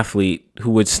just an athlete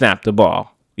who would snap the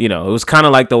ball. It was kind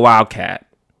of like the Wildcat,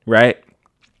 right?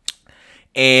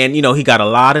 And, he got a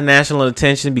lot of national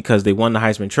attention because they won the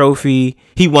Heisman Trophy.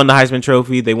 He won the Heisman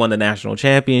Trophy. They won the national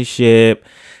championship.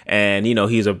 And,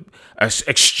 he's a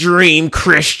extreme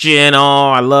Christian.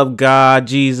 Oh, I love God,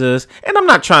 Jesus. And I'm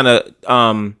not trying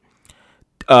to,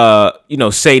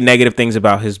 say negative things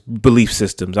about his belief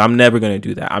systems. I'm never going to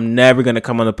do that. I'm never going to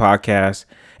come on the podcast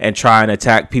and try and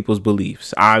attack people's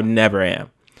beliefs. I never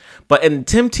am. But in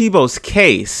Tim Tebow's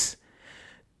case,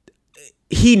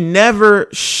 he never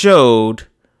showed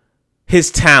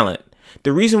his talent.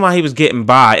 The reason why he was getting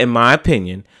by, in my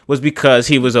opinion, was because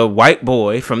he was a white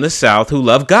boy from the South who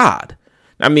loved God.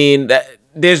 I mean,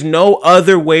 there's no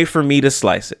other way for me to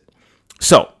slice it.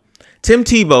 So, Tim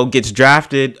Tebow gets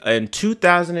drafted in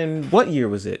 2000 and what year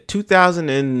was it?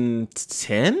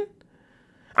 2010?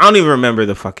 I don't even remember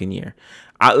the fucking year.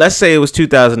 Let's say it was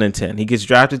 2010. He gets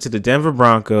drafted to the Denver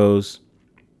Broncos,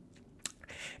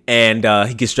 and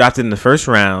he gets drafted in the first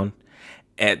round,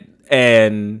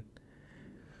 and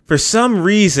for some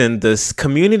reason, this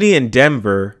community in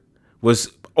Denver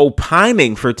was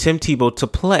opining for Tim Tebow to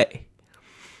play.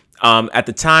 At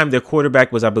the time, their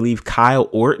quarterback was, I believe, Kyle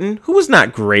Orton, who was not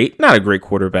a great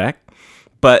quarterback,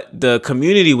 but the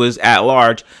community was at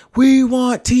large. We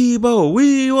want Tebow.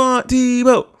 We want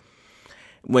Tebow.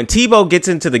 When Tebow gets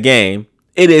into the game,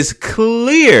 it is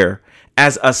clear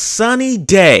as a sunny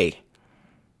day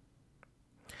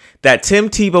that Tim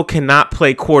Tebow cannot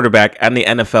play quarterback at the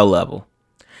NFL level.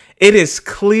 It is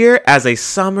clear as a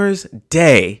summer's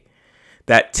day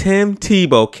that Tim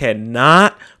Tebow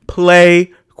cannot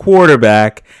play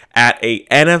quarterback at a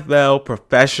NFL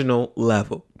professional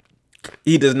level.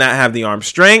 He does not have the arm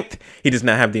strength. He does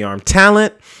not have the arm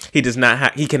talent. He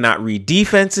cannot read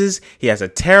defenses. He has a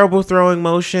terrible throwing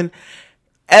motion.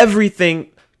 Everything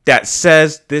that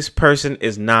says this person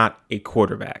is not a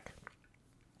quarterback.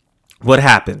 What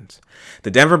happens? The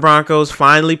Denver Broncos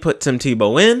finally put Tim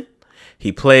Tebow in.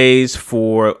 He plays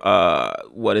for,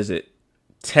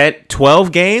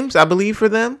 12 games, I believe, for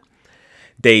them.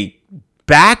 They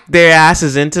back their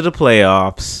asses into the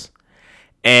playoffs,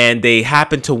 and they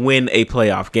happen to win a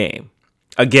playoff game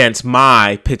against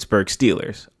my Pittsburgh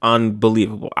Steelers.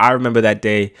 Unbelievable. I remember that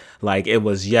day like it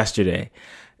was yesterday.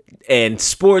 And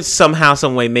sports somehow,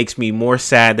 some way makes me more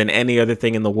sad than any other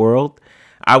thing in the world.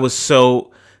 I was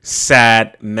so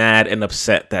sad, mad, and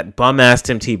upset that bum-ass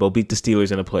Tim Tebow beat the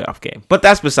Steelers in a playoff game. But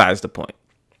that's besides the point.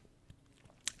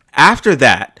 After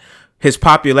that, his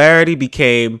popularity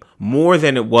became more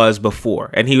than it was before,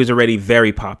 and he was already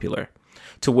very popular,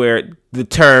 to where the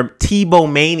term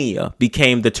Tebow-mania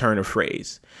became the turn of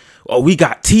phrase. Oh, we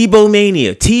got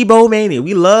Tebow-mania, Tebow-mania.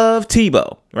 We love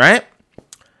Tebow, right?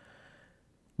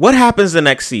 What happens the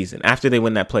next season after they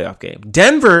win that playoff game?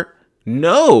 Denver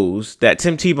knows that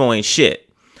Tim Tebow ain't shit.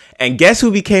 And guess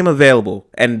who became available?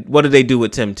 And what did they do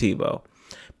with Tim Tebow?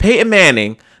 Peyton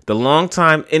Manning, the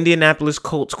longtime Indianapolis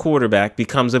Colts quarterback,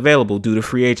 becomes available due to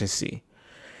free agency.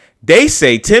 They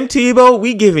say, Tim Tebow,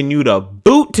 we giving you the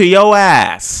boot to your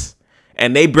ass.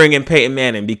 And they bring in Peyton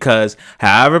Manning because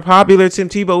however popular Tim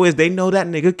Tebow is, they know that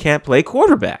nigga can't play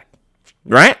quarterback.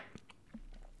 Right?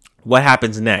 What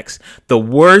happens next? The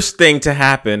worst thing to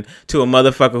happen to a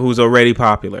motherfucker who's already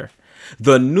popular.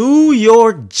 The New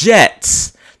York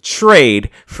Jets trade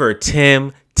for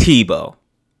Tim Tebow.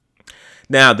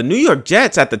 Now, the New York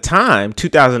Jets at the time,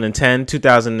 2009,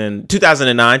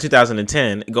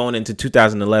 2010, going into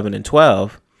 2011 and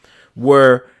 12,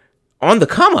 were on the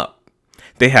come up.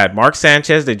 They had Mark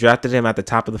Sanchez. They drafted him at the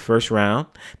top of the first round.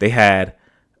 They had,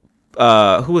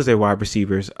 who was their wide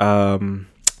receivers?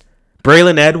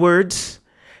 Braylon Edwards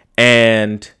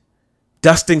and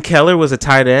Dustin Keller was a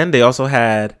tight end. They also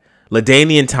had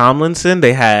LaDainian Tomlinson.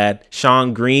 They had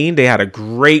Sean Green. They had a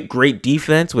great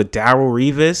defense with Darrelle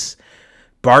Revis,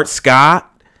 Bart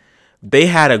Scott. They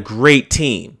had a great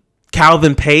team.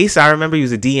 Calvin Pace, I remember he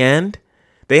was a D-end.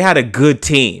 They had a good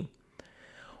team.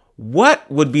 What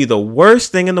would be the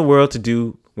worst thing in the world to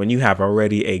do when you have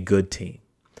already a good team?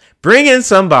 Bring in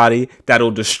somebody that'll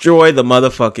destroy the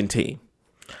motherfucking team.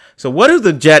 So what do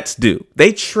the Jets do?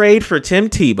 They trade for Tim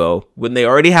Tebow when they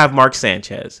already have Mark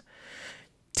Sanchez.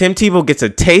 Tim Tebow gets a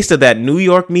taste of that New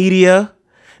York media.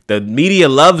 The media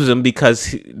loves him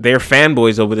because they're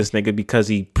fanboys over this nigga because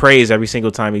he prays every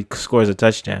single time he scores a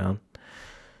touchdown.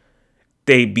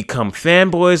 They become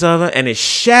fanboys of him, and it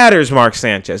shatters Mark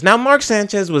Sanchez. Now, Mark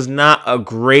Sanchez was not a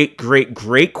great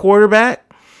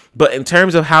quarterback, but in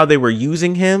terms of how they were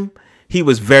using him, he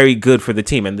was very good for the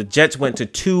team. And the Jets went to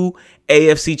 2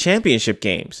 AFC championship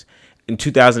games. In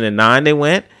 2009, they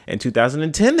went. In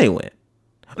 2010, they went.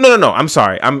 No. I'm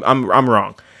sorry. I'm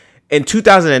wrong. In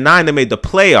 2009, they made the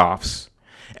playoffs.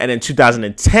 And in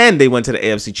 2010, they went to the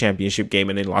AFC championship game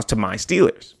and they lost to my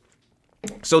Steelers.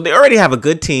 So they already have a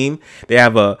good team. They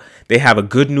have a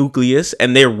good nucleus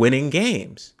and they're winning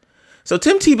games. So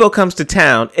Tim Tebow comes to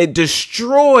town. It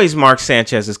destroys Mark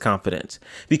Sanchez's confidence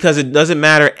because it doesn't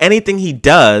matter anything he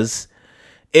does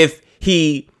if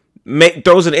he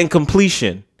throws an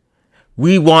incompletion.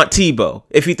 we want Tebow.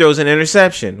 If he throws an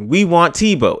interception, we want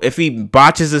Tebow. If he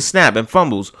botches a snap and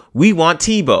fumbles, we want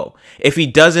Tebow. If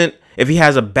he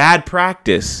has a bad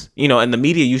practice, and the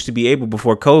media used to be able,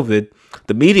 before COVID,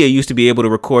 the media used to be able to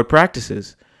record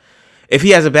practices. If he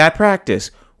has a bad practice,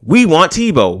 we want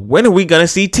Tebow. When are we going to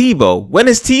see Tebow? When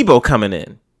is Tebow coming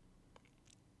in?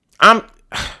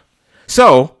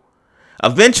 So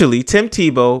eventually Tim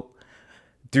Tebow,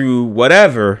 through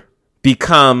whatever,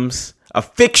 becomes a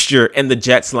fixture in the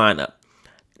Jets lineup.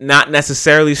 Not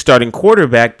necessarily starting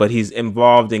quarterback, but he's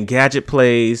involved in gadget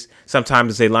plays.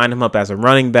 Sometimes they line him up as a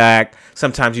running back.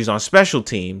 Sometimes he's on special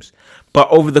teams. But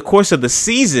over the course of the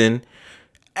season,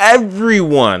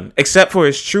 everyone, except for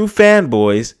his true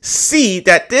fanboys, see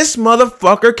that this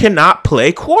motherfucker cannot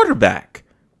play quarterback.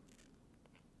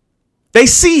 They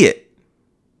see it.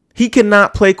 He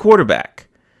cannot play quarterback.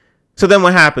 So then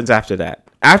what happens after that?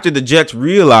 After the Jets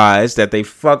realized that they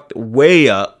fucked way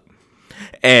up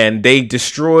and they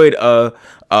destroyed a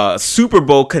Super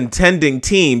Bowl contending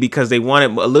team because they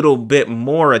wanted a little bit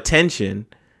more attention,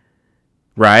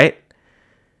 right?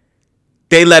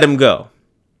 They let him go.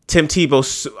 Tim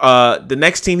Tebow, the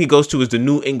next team he goes to is the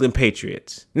New England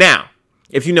Patriots. Now,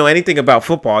 if you know anything about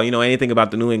football, you know anything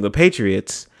about the New England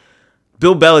Patriots,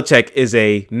 Bill Belichick is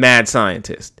a mad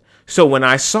scientist. So when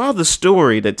I saw the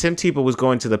story that Tim Tebow was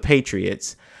going to the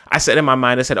Patriots, I said in my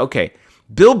mind, okay,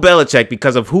 Bill Belichick,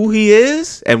 because of who he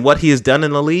is and what he has done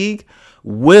in the league,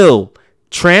 will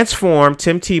transform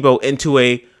Tim Tebow into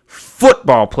a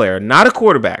football player, not a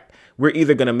quarterback. We're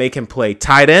either going to make him play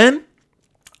tight end,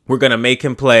 we're going to make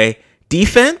him play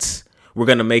defense, we're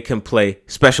going to make him play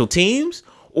special teams,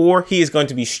 or he is going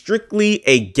to be strictly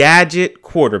a gadget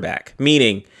quarterback,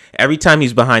 meaning every time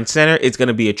he's behind center, it's going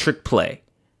to be a trick play.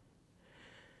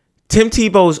 Tim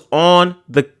Tebow's on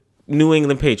the New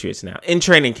England Patriots now in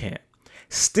training camp.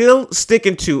 Still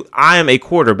sticking to, I am a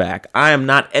quarterback. I am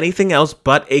not anything else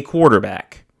but a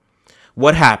quarterback.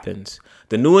 What happens?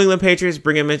 The New England Patriots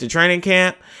bring him into training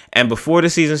camp, and before the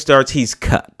season starts, he's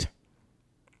cut.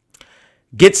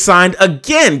 Gets signed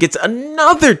again, gets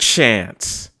another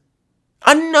chance.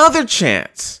 Another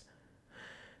chance.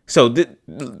 So think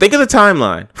of the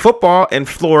timeline. Football in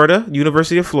Florida,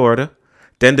 University of Florida.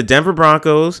 Then the Denver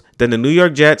Broncos, then the New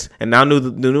York Jets, and now the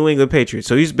New England Patriots.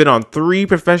 So he's been on 3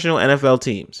 professional NFL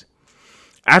teams.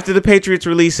 After the Patriots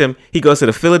release him, he goes to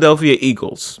the Philadelphia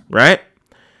Eagles, right?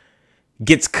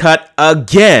 Gets cut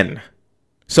again.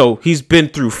 So he's been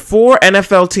through 4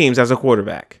 NFL teams as a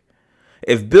quarterback.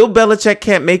 If Bill Belichick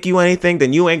can't make you anything,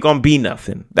 then you ain't going to be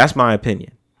nothing. That's my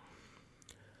opinion.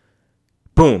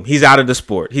 Boom. He's out of the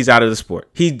sport.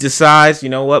 He decides, you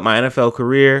know what, my NFL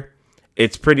career,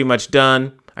 it's pretty much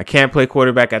done. I can't play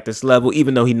quarterback at this level,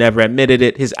 even though he never admitted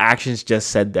it. His actions just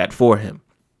said that for him.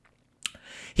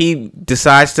 He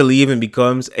decides to leave and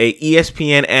becomes a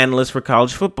ESPN analyst for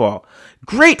college football.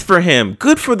 Great for him.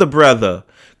 Good for the brother.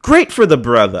 Great for the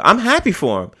brother. I'm happy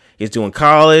for him. He's doing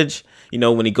college.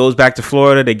 When he goes back to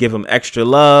Florida, they give him extra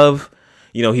love.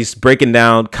 He's breaking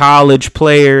down college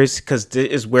players because this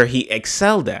is where he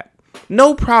excelled at.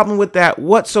 No problem with that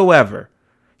whatsoever.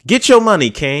 Get your money,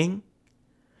 King.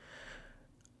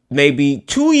 Maybe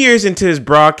 2 years into his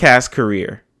broadcast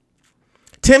career,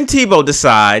 Tim Tebow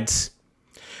decides,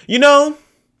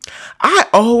 I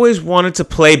always wanted to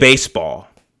play baseball.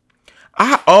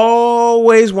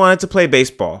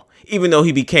 Even though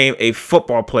he became a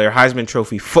football player, Heisman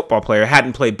Trophy football player,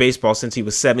 hadn't played baseball since he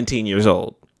was 17 years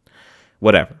old.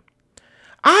 Whatever.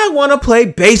 I want to play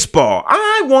baseball.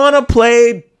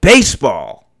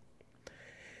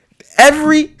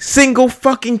 Every single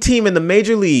fucking team in the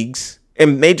major leagues,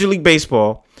 in Major League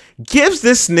Baseball, gives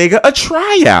this nigga a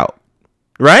tryout,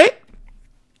 right?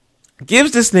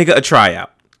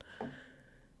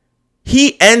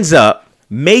 He ends up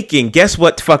making, guess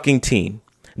what fucking team?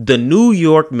 The New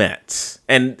York Mets.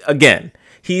 And again,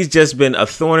 he's just been a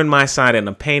thorn in my side and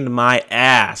a pain in my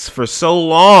ass for so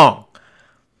long.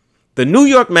 The New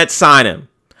York Mets sign him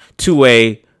to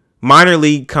a minor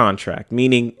league contract,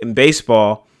 meaning in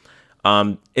baseball,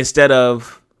 instead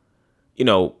of,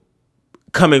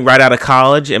 coming right out of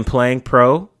college and playing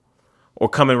pro, or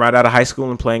coming right out of high school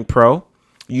and playing pro,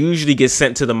 you usually get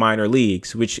sent to the minor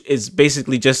leagues, which is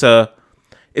basically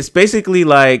it's basically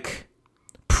like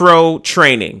pro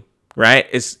training, right?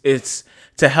 It's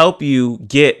to help you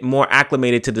get more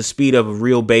acclimated to the speed of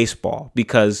real baseball,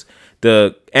 because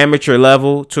the amateur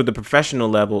level to the professional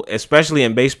level, especially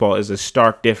in baseball, is a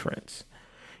stark difference.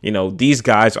 These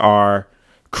guys are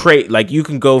like, you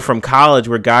can go from college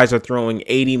where guys are throwing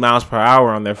 80 miles per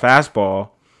hour on their fastball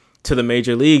to the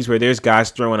major leagues where there's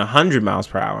guys throwing 100 miles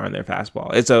per hour on their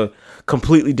fastball. It's a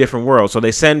completely different world. So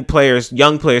they send players,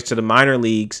 young players, to the minor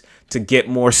leagues to get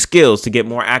more skills, to get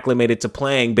more acclimated to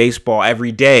playing baseball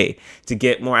every day, to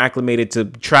get more acclimated to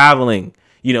traveling,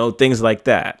 things like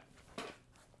that.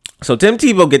 So Tim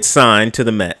Tebow gets signed to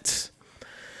the Mets.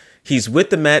 He's with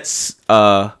the Mets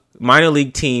minor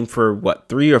league team for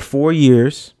 3 or 4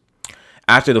 years.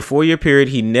 After the 4-year period,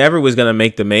 he never was going to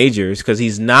make the majors because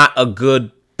he's not a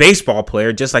good baseball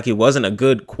player, just like he wasn't a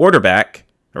good quarterback,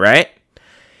 right?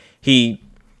 He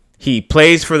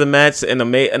plays for the Mets and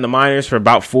the minors for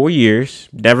about 4 years.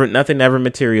 Nothing ever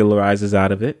materializes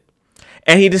out of it.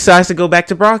 And he decides to go back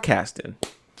to broadcasting.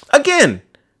 Again,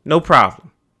 no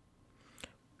problem.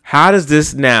 How does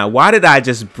this now? Why did I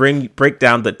just break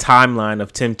down the timeline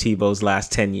of Tim Tebow's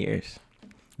last 10 years?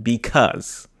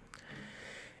 Because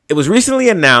it was recently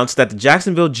announced that the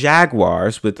Jacksonville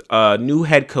Jaguars, with new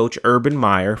head coach Urban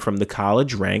Meyer from the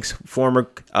college ranks, former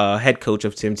head coach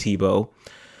of Tim Tebow,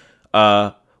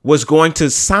 was going to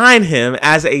sign him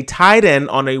as a tight end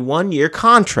on a 1-year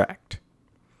contract.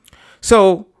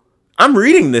 So I'm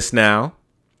reading this now,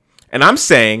 and I'm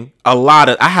saying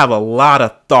I have a lot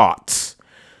of thoughts.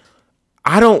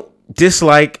 I don't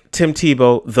dislike Tim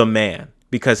Tebow, the man,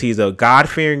 because he's a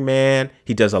God-fearing man.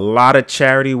 He does a lot of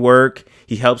charity work.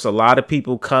 He helps a lot of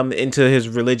people come into his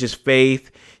religious faith.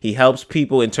 He helps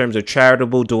people in terms of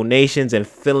charitable donations and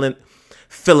philanthropy.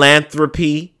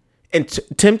 And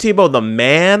Tim Tebow, the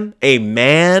man,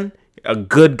 a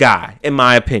good guy, in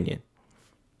my opinion.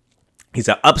 He's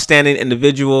an upstanding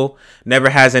individual, never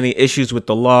has any issues with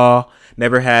the law,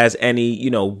 never has any,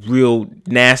 real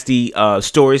nasty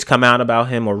stories come out about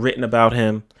him or written about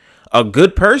him. A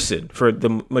good person for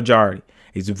the majority.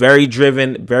 He's very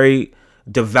driven, very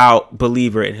devout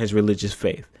believer in his religious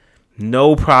faith.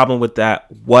 No problem with that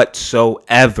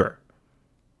whatsoever.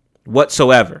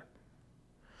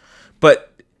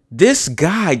 But this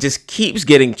guy just keeps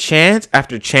getting chance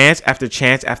after chance after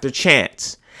chance after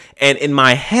chance. And in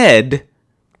my head,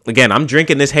 again, I'm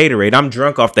drinking this Hater-ade. I'm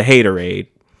drunk off the Hater-ade.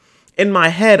 In my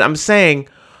head, I'm saying,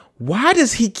 why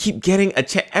does he keep getting a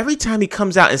chance? Every time he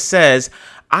comes out and says,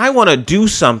 I want to do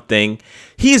something,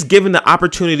 he is given the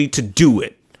opportunity to do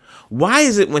it. Why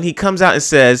is it when he comes out and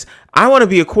says, I want to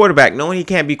be a quarterback, knowing he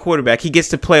can't be quarterback, he gets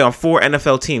to play on 4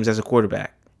 NFL teams as a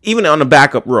quarterback, even on a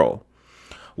backup role?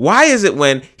 Why is it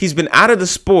when he's been out of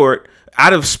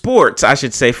sports, I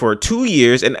should say, for 2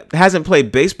 years and hasn't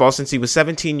played baseball since he was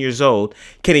 17 years old,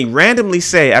 can he randomly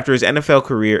say after his NFL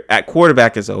career at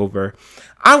quarterback is over,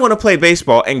 I want to play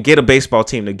baseball, and get a baseball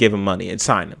team to give him money and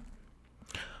sign him?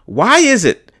 Why is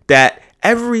it that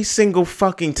every single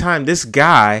fucking time this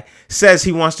guy says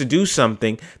he wants to do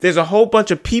something, there's a whole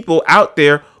bunch of people out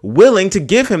there willing to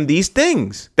give him these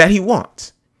things that he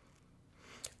wants?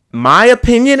 My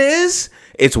opinion is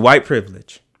it's white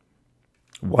privilege.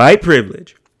 White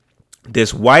privilege.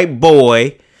 This white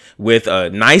boy with a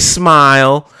nice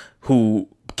smile who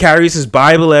carries his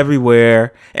Bible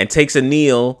everywhere and takes a knee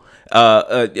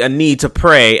to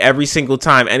pray every single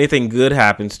time anything good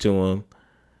happens to him,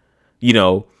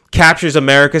 captures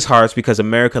America's hearts because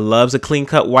America loves a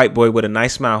clean-cut white boy with a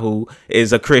nice smile who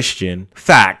is a Christian.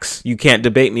 Facts. You can't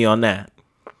debate me on that.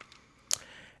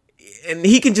 And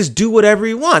he can just do whatever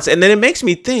he wants. And then it makes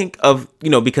me think of,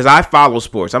 because I follow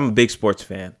sports. I'm a big sports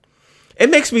fan.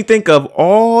 It makes me think of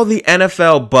all the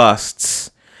NFL busts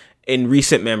in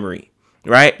recent memory,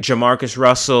 right? Jamarcus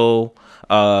Russell,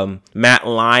 Matt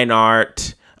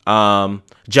Leinart,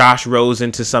 Josh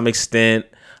Rosen to some extent.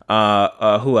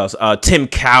 Who else? Tim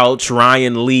Couch,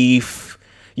 Ryan Leaf,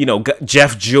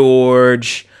 Jeff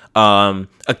George,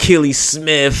 Achilles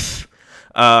Smith.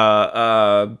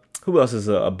 Who else is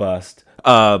a bust?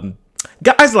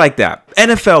 Guys like that.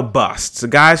 NFL busts.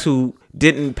 Guys who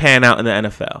didn't pan out in the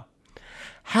NFL.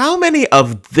 How many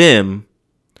of them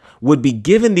would be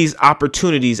given these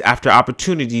opportunities after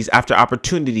opportunities after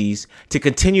opportunities to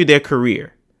continue their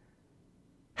career?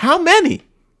 How many?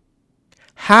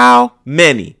 How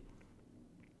many?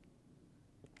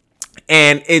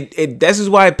 And this is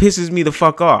why it pisses me the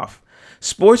fuck off.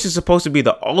 Sports is supposed to be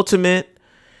the ultimate.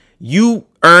 You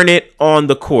earn it on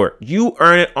the court. You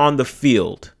earn it on the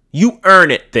field. You earn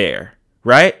it there,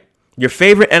 right? Your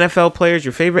favorite NFL players,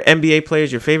 your favorite NBA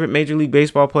players, your favorite Major League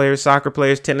Baseball players, soccer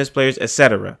players, tennis players,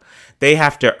 etc. They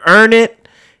have to earn it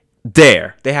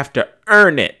there. They have to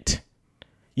earn it.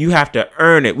 You have to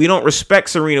earn it. We don't respect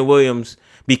Serena Williams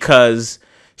because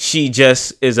she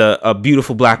just is a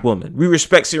beautiful black woman. We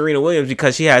respect Serena Williams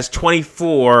because she has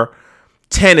 24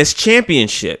 tennis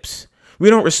championships. We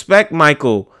don't respect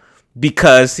Michael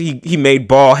because he made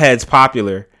bald heads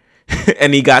popular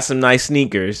and he got some nice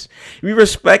sneakers. We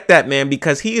respect that man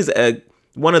because he is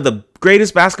one of the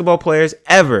greatest basketball players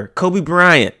ever. Kobe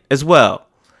Bryant as well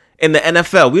in the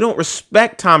NFL. We don't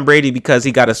respect Tom Brady because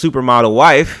he got a supermodel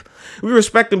wife. We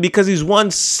respect him because he's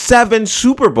won 7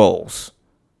 Super Bowls.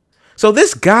 So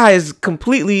this guy is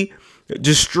completely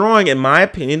destroying, in my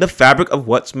opinion, the fabric of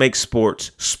what makes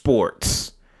sports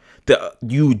sports.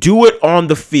 You do it on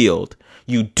the field.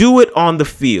 You do it on the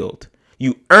field.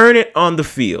 You earn it on the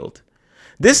field.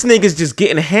 This nigga's just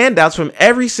getting handouts from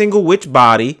every single witch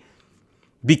body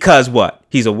because what?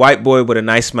 He's a white boy with a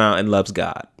nice smile and loves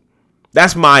God.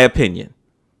 That's my opinion.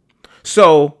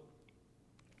 So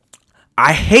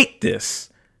I hate this.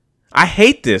 I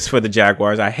hate this for the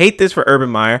Jaguars. I hate this for Urban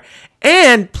Meyer.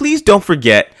 And please don't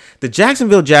forget, the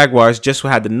Jacksonville Jaguars just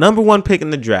had the number 1 pick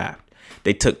in the draft.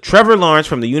 They took Trevor Lawrence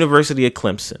from the University of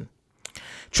Clemson.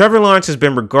 Trevor Lawrence has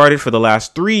been regarded for the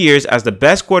last 3 years as the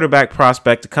best quarterback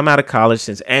prospect to come out of college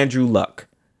since Andrew Luck.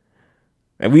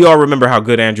 And we all remember how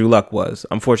good Andrew Luck was.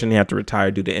 Unfortunately, he had to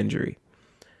retire due to injury.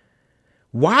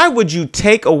 Why would you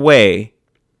take away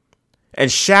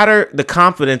and shatter the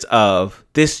confidence of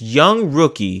this young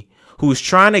rookie who's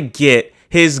trying to get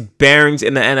his bearings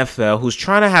in the NFL, who's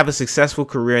trying to have a successful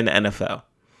career in the NFL?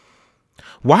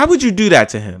 Why would you do that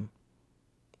to him?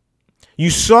 You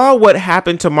saw what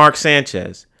happened to Mark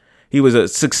Sanchez. He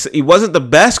wasn't the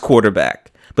best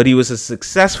quarterback, but he was a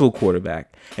successful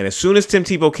quarterback. And as soon as Tim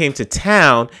Tebow came to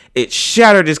town, it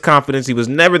shattered his confidence. He was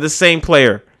never the same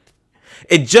player.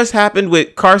 It just happened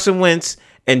with Carson Wentz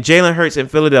and Jalen Hurts in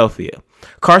Philadelphia.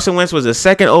 Carson Wentz was the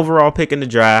 2nd overall pick in the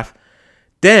draft.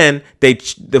 Then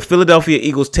the Philadelphia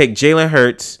Eagles take Jalen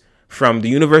Hurts from the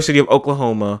University of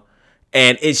Oklahoma,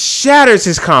 and it shatters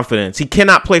his confidence. He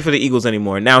cannot play for the Eagles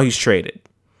anymore. Now he's traded.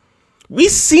 We've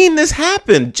seen this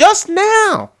happen just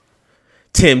now.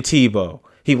 Tim Tebow,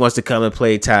 he wants to come and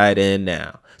play tight end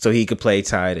now so he could play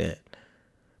tight end.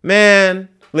 Man,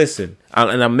 listen,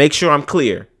 and I'll make sure I'm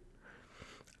clear.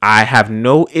 I have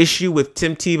no issue with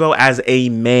Tim Tebow as a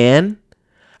man.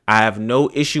 I have no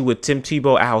issue with Tim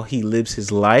Tebow, how he lives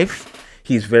his life.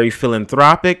 He's very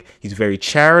philanthropic. He's very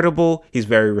charitable. He's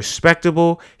very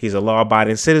respectable. He's a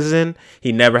law-abiding citizen.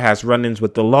 He never has run-ins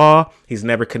with the law. He's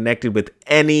never connected with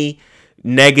any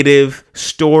negative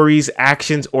stories,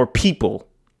 actions, or people.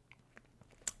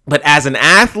 But as an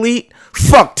athlete,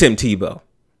 fuck Tim Tebow.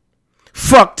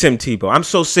 Fuck Tim Tebow. I'm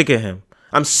so sick of him.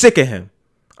 I'm sick of him.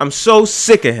 I'm so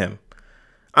sick of him.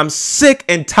 I'm sick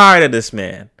and tired of this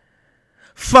man.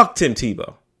 Fuck Tim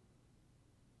Tebow.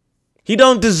 He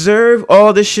don't deserve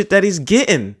all the shit that he's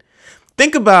getting.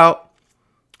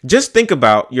 Just think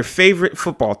about your favorite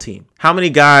football team. How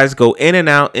many guys go in and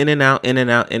out, in and out, in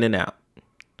and out, in and out?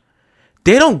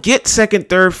 They don't get 2nd,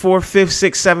 3rd, 4th, 5th,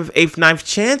 6th, 7th, 8th, 9th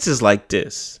chances like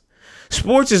this.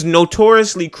 Sports is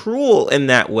notoriously cruel in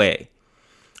that way.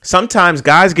 Sometimes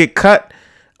guys get cut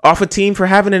off a team for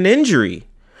having an injury.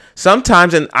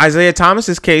 Sometimes, in Isaiah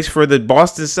Thomas's case for the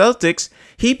Boston Celtics,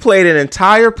 he played an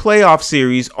entire playoff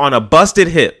series on a busted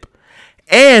hip.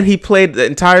 And he played the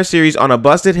entire series on a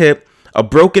busted hip, a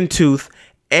broken tooth,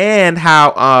 and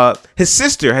how his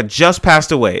sister had just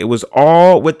passed away. It was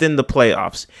all within the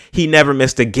playoffs. He never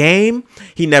missed a game.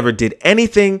 He never did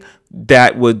anything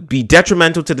that would be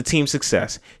detrimental to the team's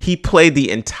success. He played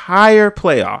the entire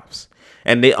playoffs,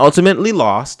 and they ultimately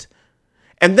lost.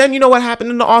 And then you know what happened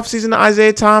in the offseason to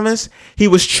Isaiah Thomas? He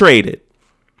was traded.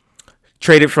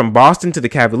 Traded from Boston to the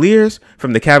Cavaliers,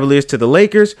 from the Cavaliers to the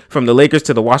Lakers, from the Lakers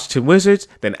to the Washington Wizards,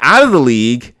 then out of the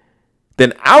league,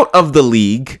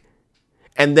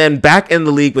 and then back in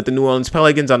the league with the New Orleans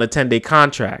Pelicans on a 10-day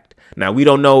contract. Now, we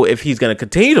don't know if he's going to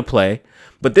continue to play,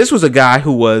 but this was a guy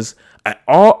who was an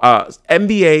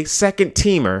NBA second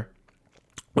teamer,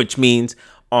 which means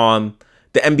the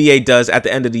NBA does at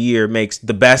the end of the year makes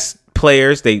the best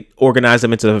players. They organize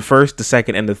them into the first, the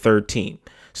second, and the third team.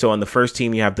 So on the first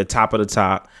team, you have the top of the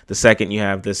top. The second, you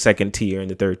have the second tier, and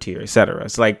the third tier, etc.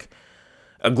 It's like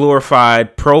a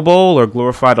glorified Pro Bowl or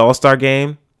glorified All-Star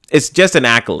game. It's just an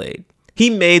accolade. He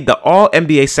made the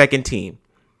All-NBA second team.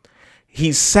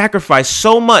 He sacrificed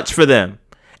so much for them,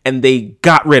 and they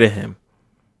got rid of him.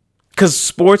 Because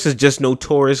sports is just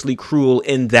notoriously cruel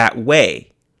in that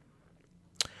way.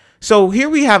 So here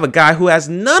we have a guy who has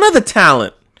none of the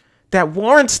talent that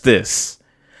warrants this.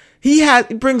 He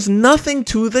brings nothing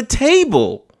to the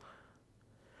table.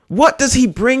 What does he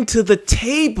bring to the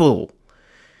table?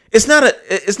 It's not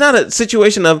a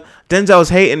situation of Denzel's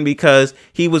hating because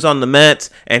he was on the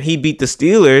Mets and he beat the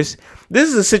Steelers. This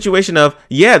is a situation of,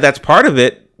 yeah, that's part of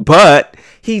it, but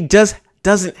he just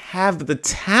doesn't have the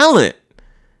talent.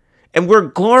 And we're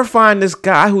glorifying this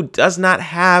guy who does not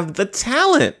have the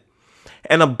talent.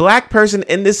 And a black person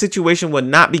in this situation would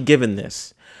not be given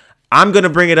this. I'm going to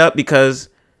bring it up because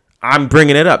I'm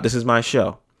bringing it up. This is my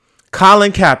show.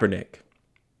 Colin Kaepernick.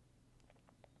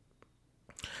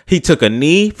 He took a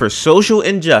knee for social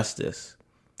injustice.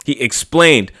 He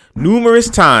explained numerous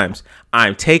times,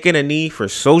 I'm taking a knee for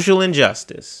social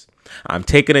injustice. I'm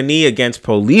taking a knee against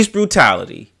police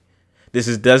brutality.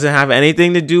 This doesn't have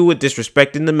anything to do with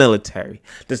disrespecting the military.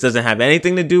 This doesn't have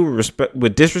anything to do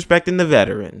with disrespecting the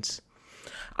veterans.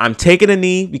 I'm taking a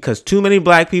knee because too many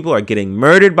black people are getting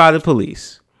murdered by the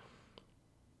police.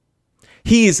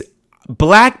 He's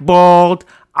blackballed,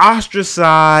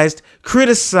 ostracized,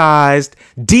 criticized,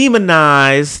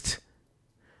 demonized.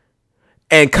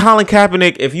 And Colin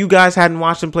Kaepernick, if you guys hadn't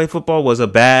watched him play football, was a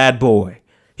bad boy.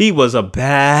 He was a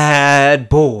bad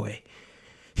boy.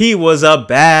 He was a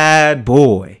bad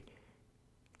boy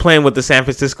playing with the San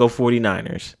Francisco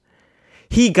 49ers.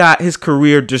 He got his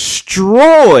career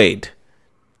destroyed.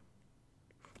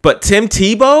 But Tim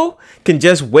Tebow can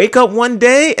just wake up one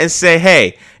day and say,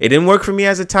 hey, it didn't work for me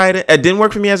as a tight end. It didn't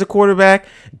work for me as a quarterback.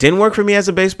 Didn't work for me as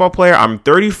a baseball player. I'm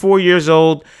 34 years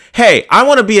old. Hey, I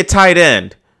want to be a tight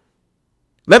end.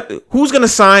 Who's going to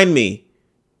sign me?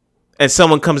 And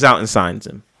someone comes out and signs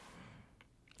him.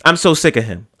 I'm so sick of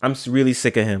him. I'm really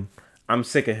sick of him. I'm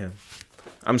sick of him.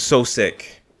 I'm so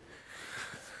sick.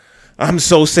 I'm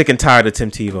so sick and tired of Tim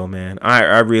Tebow, man.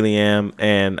 I really am.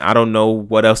 And I don't know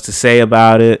what else to say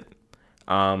about it.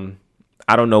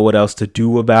 I don't know what else to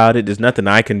do about it. There's nothing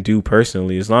I can do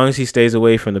personally. As long as he stays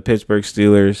away from the Pittsburgh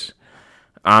Steelers,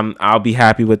 I'll be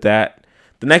happy with that.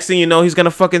 The next thing you know, he's going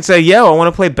to fucking say, yo, I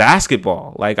want to play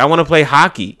basketball. Like, I want to play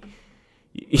hockey.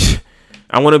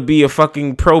 I want to be a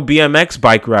fucking pro BMX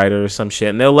bike rider or some shit.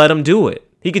 And they'll let him do it.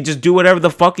 He could just do whatever the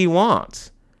fuck he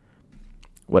wants.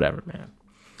 Whatever, man.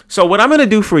 So what I'm going to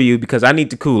do for you, because I need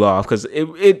to cool off, because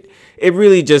it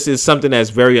really just is something that's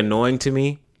very annoying to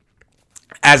me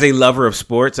as a lover of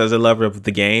sports, as a lover of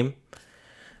the game.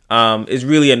 It's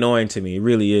really annoying to me. It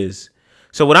really is.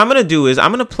 So what I'm going to do is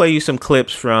I'm going to play you some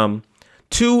clips from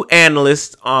two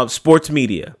analysts of sports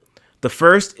media. The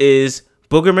first is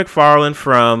Booger McFarland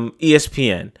from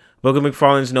ESPN. Booger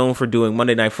McFarland's known for doing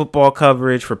Monday Night Football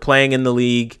coverage, for playing in the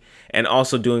league, and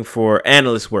also doing for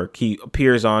analyst work. He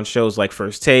appears on shows like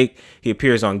First Take. He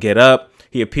appears on Get Up.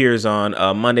 He appears on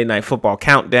Monday Night Football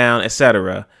Countdown,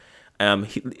 etc. I'm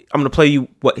going to play you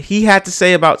what he had to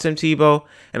say about Tim Tebow,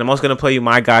 and I'm also going to play you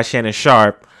my guy Shannon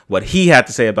Sharpe, what he had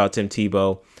to say about Tim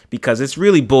Tebow, because it's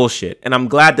really bullshit. And I'm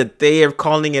glad that they are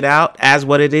calling it out as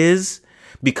what it is,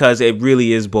 because it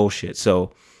really is bullshit.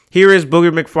 So here is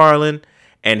Booger McFarland,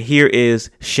 and here is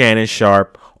Shannon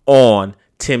Sharpe on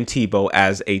Tim Tebow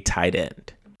as a tight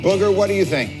end. Booger, what do you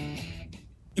think?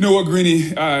 You know what,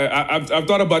 Greeny? I've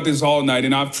thought about this all night,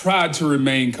 and I've tried to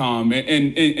remain calm.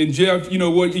 And Jeff, you know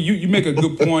what? You make a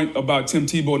good point about Tim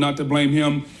Tebow, not to blame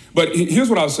him. But here's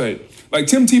what I'll say. Like,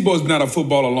 Tim Tebow's been out of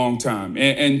football a long time.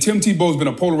 And Tim Tebow's been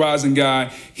a polarizing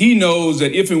guy. He knows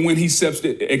that if and when he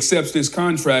accepts this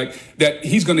contract, that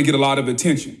he's going to get a lot of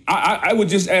attention. I would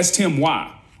just ask Tim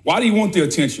why. Why do you want the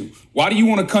attention? Why do you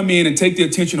want to come in and take the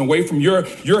attention away from your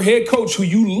head coach who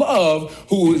you love,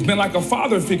 who has been like a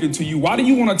father figure to you? Why do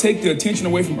you want to take the attention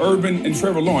away from Urban and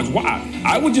Trevor Lawrence? Why?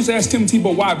 I would just ask Tim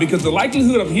Tebow why, because the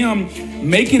likelihood of him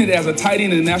making it as a tight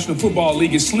end in the National Football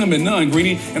League is slim and none,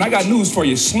 Greeny. And I got news for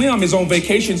you. Slim is on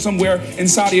vacation somewhere in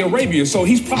Saudi Arabia, so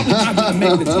he's probably not going to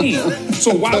make the team.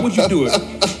 So why would you do it?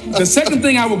 The second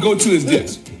thing I would go to is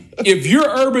this. If you're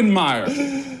Urban Meyer,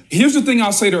 here's the thing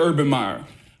I'll say to Urban Meyer.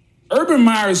 Urban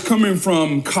Meyer is coming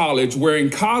from college, where in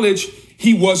college,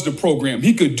 he was the program.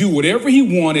 He could do whatever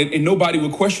he wanted and nobody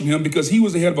would question him because he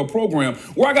was the head of a program.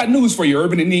 Well, I got news for you,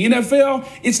 Urban. In the NFL,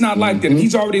 it's not like that.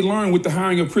 He's already learned with the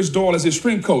hiring of Chris Doyle as his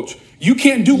strength coach. You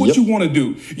can't do what you want to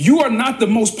do. You are not the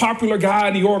most popular guy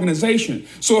in the organization.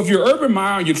 So if you're Urban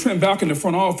Meyer and you're Trent Balk in the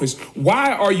front office,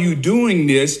 why are you doing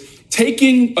this?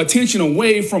 Taking attention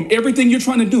away from everything you're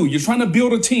trying to do. You're trying to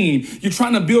build a team. You're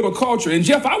trying to build a culture. And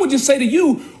Jeff, I would just say to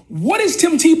you, what is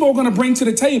Tim Tebow going to bring to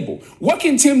the table? What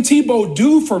can Tim Tebow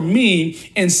do for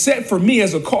me and set for me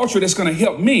as a culture that's going to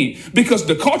help me? Because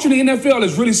the culture in the NFL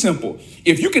is really simple.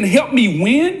 If you can help me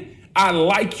win, I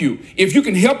like you. If you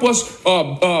can help us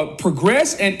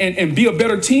progress and be a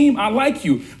better team, I like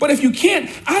you. But if you can't,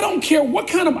 I don't care what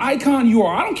kind of icon you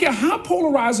are. I don't care how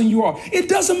polarizing you are. It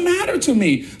doesn't matter to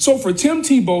me. So for Tim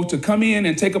Tebow to come in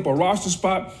and take up a roster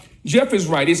spot, Jeff is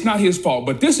right. It's not his fault.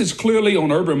 But this is clearly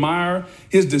on Urban Meyer,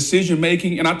 his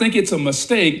decision-making. And I think it's a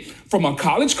mistake from a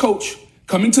college coach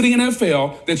coming to the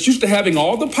NFL that's used to having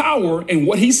all the power and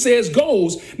what he says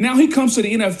goes. Now he comes to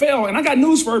the NFL, and I got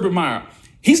news for Urban Meyer.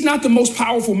 He's not the most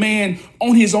powerful man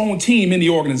on his own team in the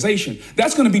organization.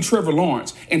 That's going to be Trevor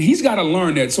Lawrence, and he's got to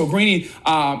learn that. So, Greeny,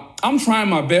 I'm trying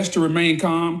my best to remain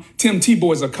calm. Tim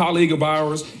Tebow is a colleague of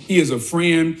ours. He is a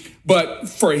friend. But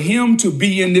for him to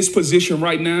be in this position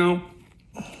right now,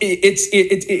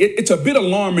 it's a bit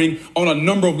alarming on a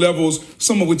number of levels,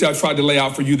 some of which I tried to lay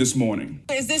out for you this morning.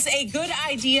 Is this a good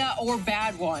idea or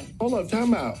bad one? Hold up,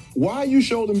 time out. Why are you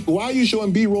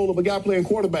showing B-roll of a guy playing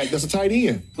quarterback that's a tight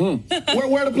end?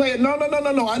 Where to play it?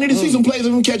 No. I need to see some plays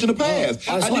of him catching the pass.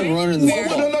 I like running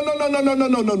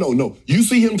the ball. No. You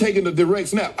see him taking the direct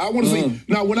snap. I want to see.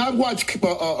 Now, when I watch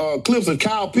clips of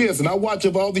Kyle Pitts and I watch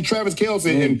of all the Travis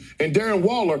Kelce and Darren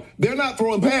Waller, they're not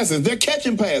throwing passes. They're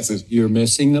catching passes. You're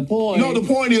missing the point. No, the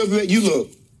point is that you look.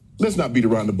 Let's not beat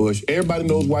around the bush. Everybody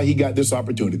knows why he got this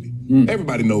opportunity.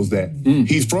 Everybody knows that.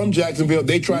 He's from Jacksonville.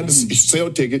 They trying to sell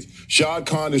tickets. Shad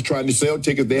Khan is trying to sell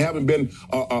tickets. They haven't been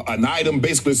an item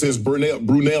basically since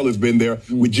Brunell has been there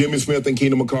with Jimmy Smith and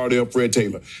Keenan McCardell, Fred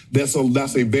Taylor. That's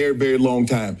a very, very long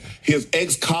time. His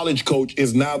ex-college coach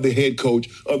is now the head coach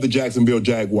of the Jacksonville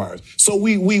Jaguars. So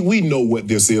we know what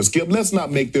this is, Skip. Let's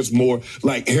not make this more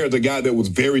like here's a guy that was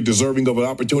very deserving of an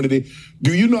opportunity.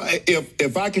 Do you know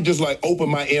if I could just like open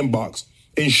my inbox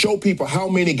and show people how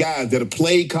many guys that have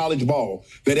played college ball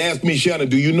that ask me, Shannon,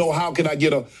 do you know how can I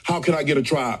get a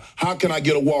trial? How can I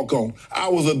get a walk-on? I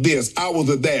was a this, I was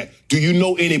a that. Do you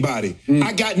know anybody?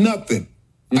 I got nothing.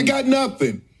 I got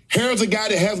nothing. Here's a guy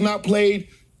that has not played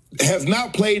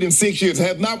in 6 years,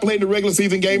 has not played the regular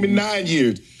season game in 9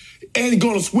 years, and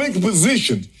going to switch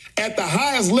positions at the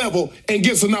highest level and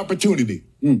gets an opportunity.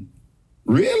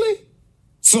 Really?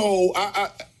 So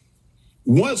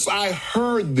once I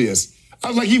heard this, I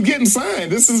was like, he's getting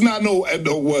signed. This is not no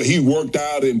he worked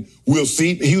out and we'll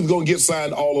see. He was going to get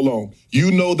signed all along.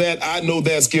 You know that. I know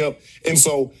that, Skip. And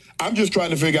so I'm just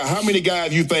trying to figure out how many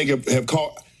guys you think have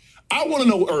caught. I want to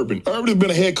know Urban. Urban has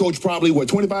been a head coach probably,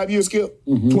 25 years, Skip?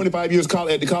 25 years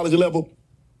at the college level.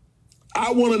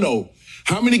 I want to know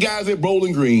how many guys at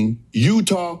Bowling Green,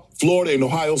 Utah, Florida, and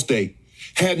Ohio State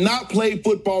had not played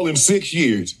football in 6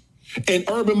 years. And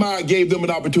Urban Meyer gave them an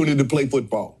opportunity to play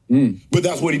football. But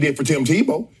that's what he did for Tim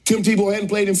Tebow. Tim Tebow hadn't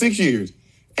played in 6 years.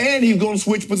 And he's going to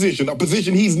switch position, a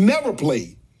position he's never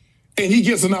played. And he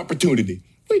gets an opportunity.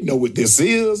 We know what this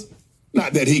is.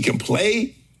 Not that he can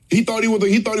play. He thought he was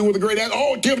a great athlete.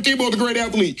 Oh, Tim Tebow is a great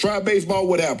athlete. Try baseball,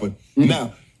 what happened?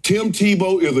 Now, Tim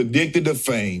Tebow is addicted to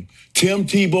fame. Tim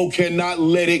Tebow cannot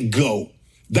let it go.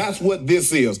 That's what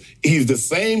this is. He's the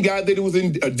same guy that was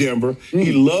in Denver.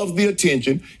 He loves the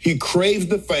attention. He craves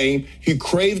the fame. He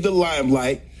craves the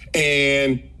limelight.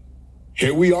 And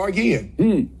here we are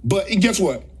again. But guess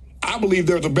what? I believe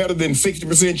there's a better than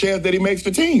 60% chance that he makes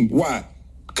the team. Why?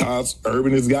 Because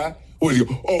Urban is guy.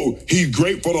 Oh, he's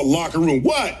great for the locker room.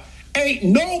 What? Ain't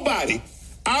nobody.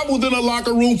 I was in a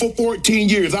locker room for 14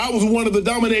 years. I was one of the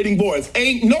dominating boys.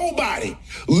 Ain't nobody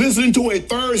listening to a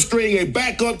third string, a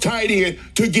backup tight end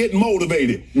to get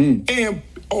motivated. And,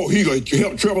 he's going to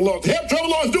help Trevor Lawrence. Help Trevor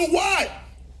Lawrence do what?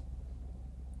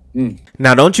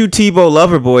 Now, don't you Tebow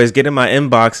lover boys get in my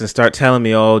inbox and start telling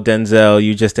me, oh, Denzel,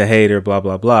 you just a hater, blah,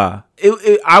 blah, blah.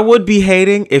 I would be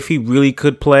hating if he really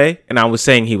could play and I was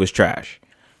saying he was trash.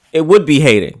 It would be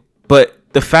hating. But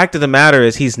the fact of the matter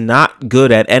is he's not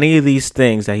good at any of these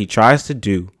things that he tries to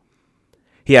do.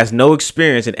 He has no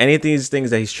experience in any of these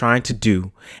things that he's trying to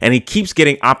do. And he keeps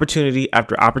getting opportunity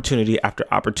after opportunity after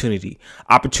opportunity.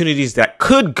 Opportunities that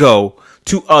could go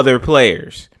to other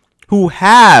players who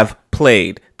have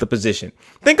played the position.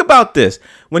 Think about this.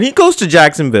 When he goes to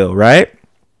Jacksonville, right?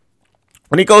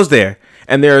 When he goes there,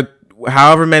 and there are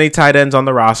however many tight ends on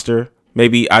the roster,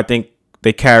 maybe I think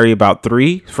they carry about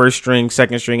 3, first string,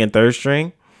 second string, and third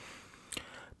string.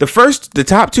 The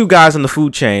top 2 guys on the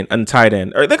food chain and tight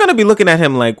end, they're going to be looking at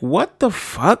him like, what the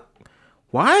fuck?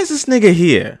 Why is this nigga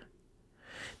here?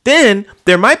 Then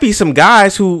there might be some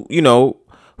guys who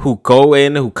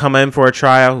come in for a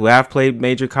tryout, who have played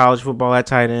major college football at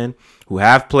tight end, who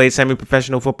have played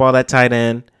semi-professional football at tight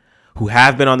end, who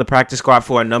have been on the practice squad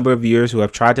for a number of years, who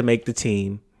have tried to make the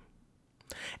team.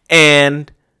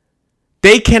 And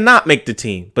they cannot make the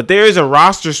team, but there is a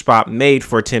roster spot made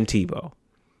for Tim Tebow.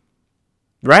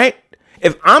 Right?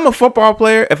 If I'm a football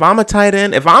player, if I'm a tight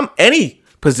end, if I'm any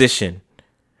position,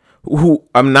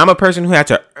 I'm a person who had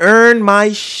to earn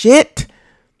my shit,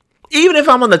 even if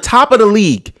I'm on the top of the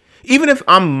league, even if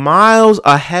I'm miles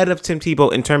ahead of Tim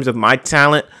Tebow in terms of my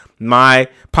talent, my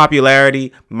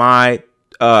popularity, my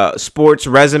sports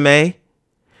resume.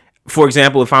 For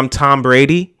example, if I'm Tom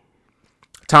Brady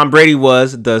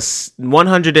was the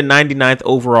 199th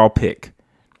overall pick.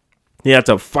 He had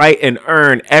to fight and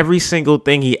earn every single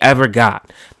thing he ever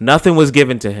got. Nothing was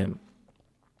given to him.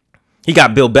 He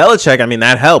got Bill Belichick. I mean,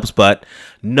 that helps, but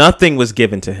nothing was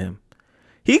given to him.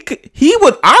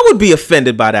 I would be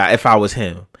offended by that if I was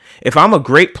him. If I'm a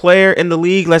great player in the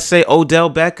league, let's say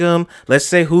Odell Beckham, let's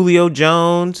say Julio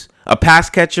Jones, a pass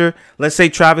catcher, let's say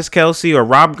Travis Kelce or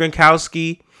Rob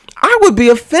Gronkowski, I would be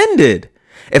offended.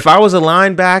 If I was a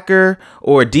linebacker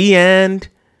or a D-end,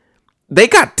 they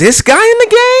got this guy in the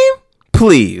game?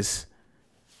 Please.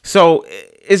 So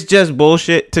it's just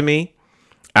bullshit to me.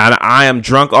 I am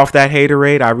drunk off that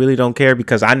haterade. I really don't care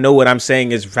because I know what I'm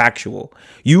saying is factual.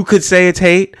 You could say it's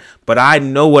hate, but I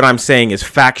know what I'm saying is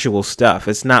factual stuff.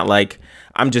 It's not like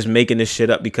I'm just making this shit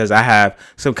up because I have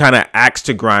some kind of axe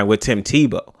to grind with Tim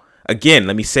Tebow. Again,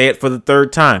 let me say it for the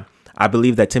third time. I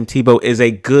believe that Tim Tebow is a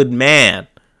good man.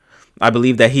 I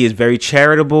believe that he is very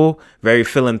charitable, very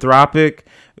philanthropic.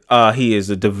 He is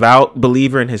a devout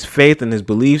believer in his faith and his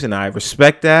beliefs, and I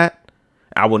respect that.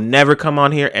 I will never come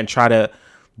on here and try to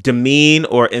demean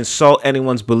or insult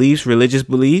anyone's beliefs, religious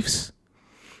beliefs.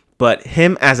 But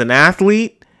him as an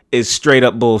athlete is straight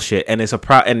up bullshit, and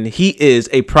and he is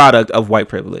a product of white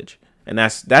privilege. And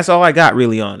that's all I got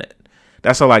really on it.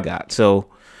 That's all I got. So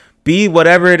be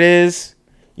whatever it is,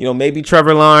 maybe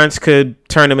Trevor Lawrence could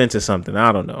turn him into something.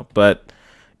 I don't know, but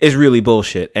it's really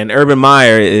bullshit. And Urban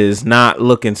Meyer is not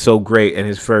looking so great in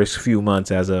his first few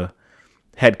months as a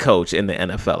head coach in the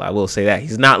NFL. I will say that.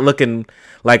 He's not looking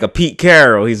like a Pete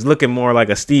Carroll. He's looking more like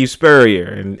a Steve Spurrier,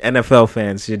 and NFL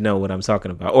fans should know what I'm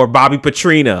talking about. Or Bobby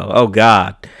Petrino. Oh,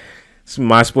 God.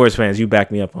 My sports fans, you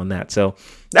back me up on that. So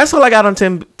that's all I got on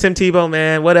Tim Tebow,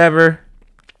 man. Whatever.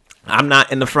 I'm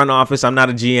not in the front office. I'm not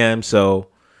a GM, so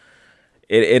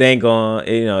it ain't going,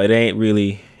 it ain't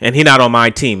really. And he's not on my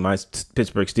team, my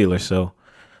Pittsburgh Steelers, so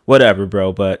whatever,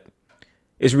 bro. But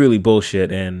it's really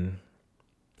bullshit, and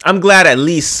I'm glad at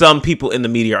least some people in the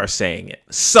media are saying it.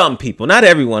 Some people, not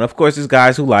everyone. Of course, there's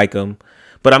guys who like him,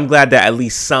 but I'm glad that at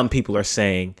least some people are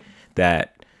saying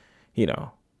that,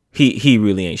 he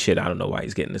really ain't shit. I don't know why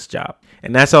he's getting this job.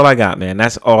 And that's all I got, man.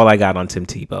 That's all I got on Tim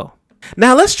Tebow.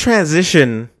 Now let's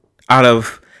transition out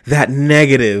of that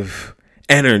negative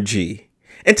energy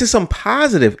into some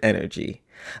positive energy.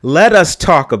 Let us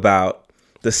talk about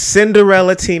the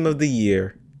Cinderella team of the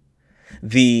year,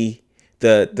 the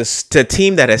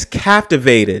team that has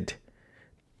captivated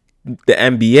the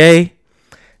NBA,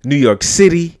 New York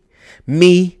City,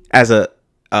 me as a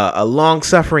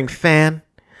long-suffering fan.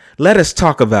 Let us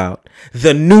talk about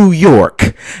the New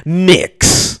York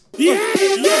Knicks.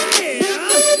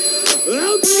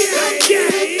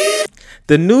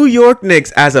 The New York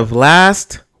Knicks, as of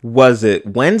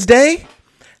Wednesday,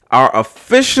 are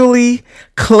officially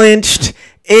clinched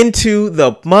into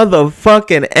the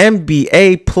motherfucking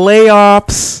NBA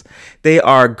playoffs. They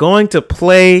are going to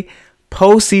play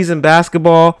postseason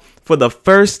basketball for the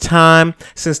first time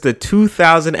since the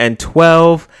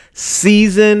 2012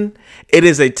 season. It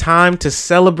is a time to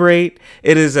celebrate.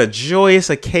 It is a joyous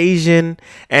occasion,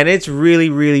 and it's really,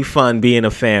 really fun being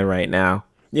a fan right now.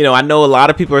 I know a lot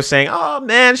of people are saying, oh,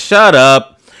 man, shut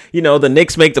up. The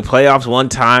Knicks make the playoffs one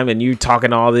time and you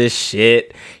talking all this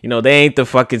shit. They ain't the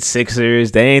fucking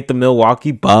Sixers. They ain't the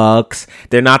Milwaukee Bucks.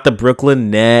 They're not the Brooklyn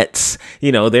Nets.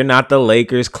 They're not the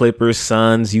Lakers, Clippers,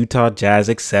 Suns, Utah Jazz,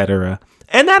 etc.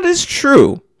 And that is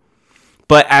true.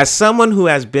 But as someone who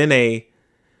has been a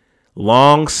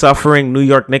long-suffering New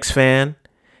York Knicks fan,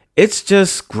 it's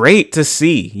just great to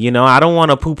see. I don't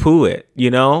want to poo-poo it,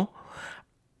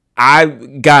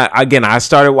 I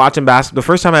started watching basketball. The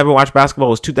first time I ever watched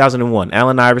basketball was 2001.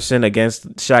 Allen Iverson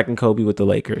against Shaq and Kobe with the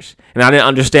Lakers. And I didn't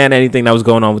understand anything that was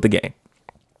going on with the game.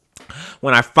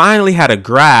 When I finally had a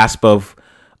grasp of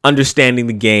understanding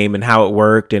the game and how it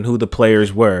worked and who the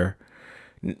players were,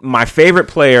 my favorite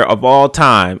player of all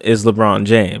time is LeBron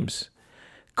James.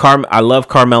 I love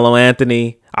Carmelo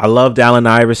Anthony. I loved Allen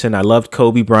Iverson. I loved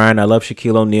Kobe Bryant. I love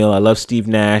Shaquille O'Neal. I love Steve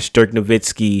Nash, Dirk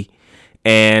Nowitzki.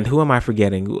 And who am I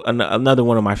forgetting? Another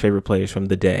one of my favorite players from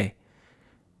the day.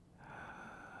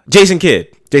 Jason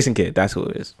Kidd. That's who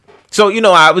it is. So,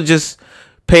 I would just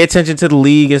pay attention to the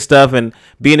league and stuff. And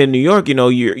being in New York,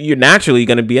 you're naturally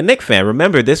going to be a Knicks fan.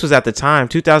 Remember, this was at the time,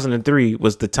 2003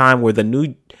 was the time where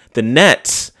the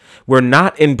Nets were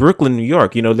not in Brooklyn, New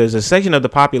York. There's a section of the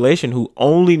population who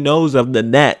only knows of the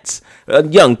Nets.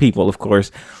 Young people, of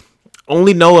course,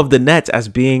 only know of the Nets as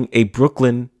being a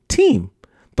Brooklyn team.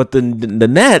 But the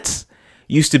Nets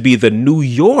used to be the New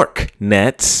York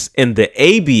Nets in the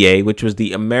ABA, which was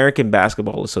the American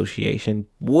Basketball Association,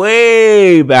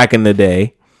 way back in the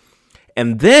day.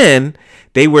 And then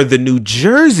they were the New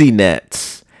Jersey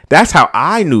Nets. That's how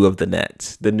I knew of the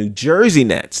Nets, the New Jersey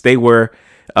Nets. They were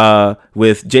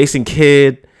with Jason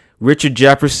Kidd, Richard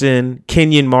Jefferson,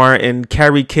 Kenyon Martin,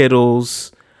 Kerry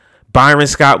Kittles, Byron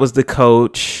Scott was the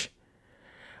coach.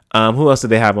 Who else did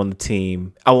they have on the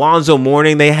team? Alonzo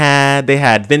Mourning they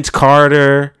had Vince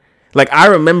Carter. Like, I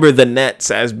remember the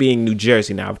Nets as being New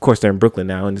Jersey. Now, of course, they're in Brooklyn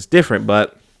now, and it's different.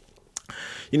 But,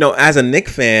 you know, as a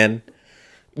Knicks fan,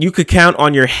 you could count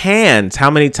on your hands how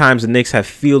many times the Knicks have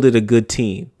fielded a good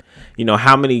team. You know,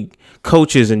 how many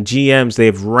coaches and GMs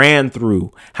they've ran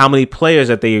through. How many players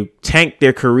that they tanked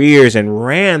their careers and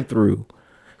ran through.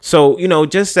 So, you know,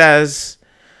 just as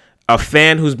a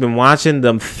fan who's been watching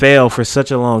them fail for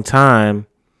such a long time,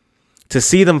 to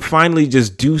see them finally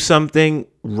just do something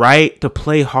right, to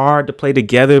play hard, to play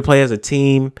together, to play as a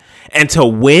team, and to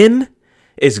win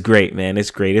is great, man.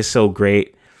 It's great. It's so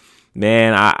great.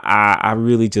 Man, I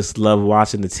really just love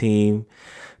watching the team.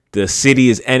 The city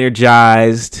is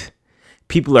energized.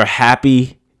 People are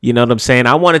happy. You know what I'm saying?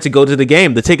 I wanted to go to the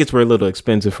game. The tickets were a little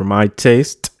expensive for my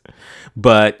taste.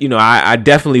 But, you know, I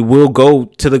definitely will go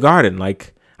to the Garden.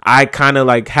 Like, I kind of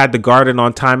like had the Garden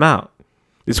on timeout.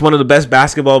 It's one of the best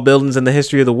basketball buildings in the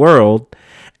history of the world.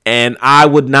 And I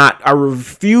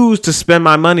refuse to spend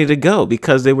my money to go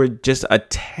because they were just a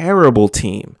terrible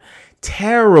team.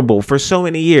 Terrible for so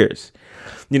many years.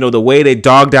 You know, the way they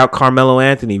dogged out Carmelo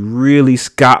Anthony really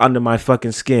got under my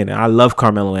fucking skin. And I love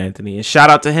Carmelo Anthony. And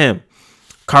shout out to him.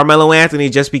 Carmelo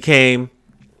Anthony just became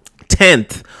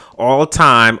 10th all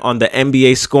time on the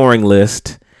NBA scoring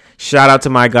list. Shout out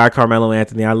to my guy, Carmelo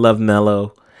Anthony. I love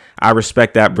Melo. I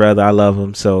respect that brother. I love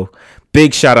him. So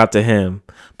big shout out to him.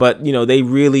 But, you know, they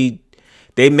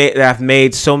have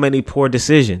made so many poor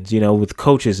decisions, you know, with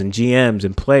coaches and GMs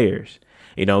and players.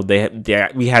 You know,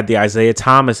 we had the Isaiah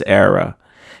Thomas era.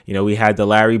 You know, we had the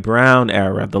Larry Brown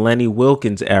era, the Lenny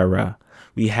Wilkins era.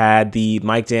 We had the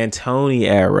Mike D'Antoni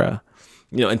era,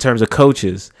 you know, in terms of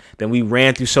coaches. Then we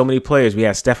ran through so many players. We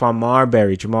had Stephon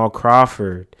Marbury, Jamal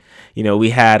Crawford. You know,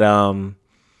 we had Marcus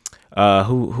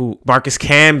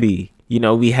Camby. You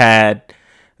know, we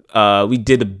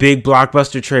did a big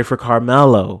blockbuster trade for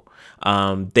Carmelo.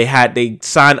 They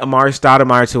signed Amari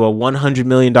Stoudemire to a $100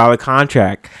 million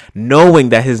contract, knowing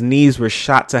that his knees were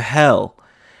shot to hell.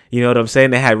 You know what I'm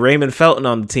saying? They had Raymond Felton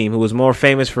on the team, who was more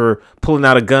famous for pulling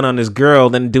out a gun on his girl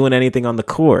than doing anything on the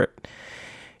court.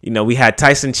 You know, we had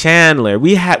Tyson Chandler.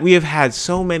 We have had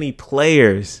so many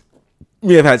players.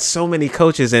 We have had so many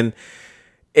coaches, and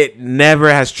it never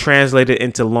has translated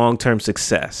into long-term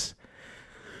success.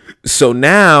 So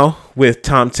now, with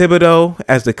Tom Thibodeau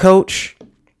as the coach,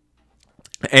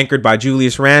 anchored by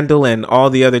Julius Randle and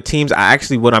all the other teams,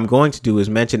 what I'm going to do is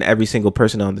mention every single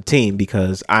person on the team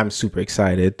because I'm super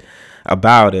excited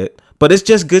about it. But it's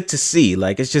just good to see.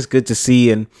 Like, it's just good to see.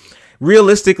 And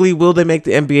realistically, will they make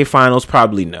the NBA Finals?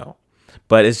 Probably no.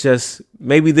 But it's just,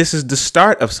 maybe this is the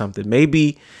start of something.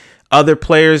 Maybe other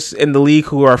players in the league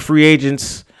who are free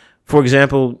agents, for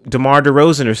example, DeMar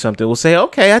DeRozan or something, will say,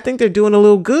 okay, I think they're doing a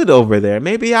little good over there.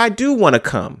 Maybe I do want to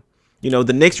come. You know,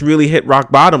 the Knicks really hit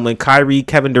rock bottom when Kyrie,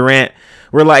 Kevin Durant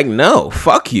were like, no,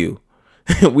 fuck you.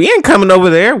 We ain't coming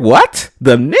over there. What?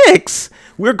 The Knicks?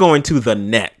 We're going to the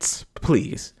Nets,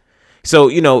 please. So,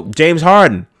 you know, James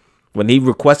Harden, when he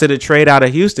requested a trade out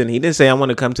of Houston, he didn't say, I want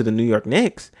to come to the New York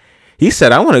Knicks. He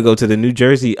said, I want to go to the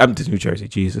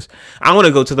I want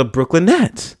to go to the Brooklyn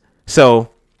Nets.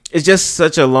 So it's just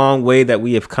such a long way that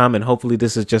we have come. And hopefully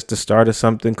this is just the start of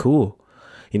something cool.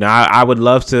 You know, I would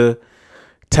love to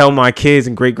tell my kids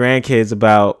and grandkids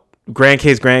about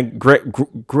grandkids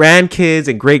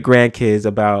and great grandkids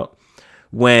about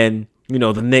when, you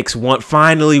know, the Knicks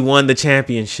finally won the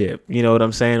championship. You know what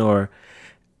I'm saying? Or,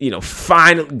 you know,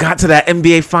 finally got to that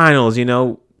NBA Finals, you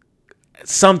know,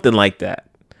 something like that.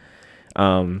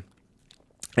 And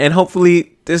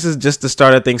hopefully this is just the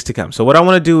start of things to come. So what I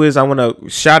want to do is I want to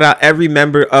shout out every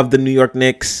member of the New York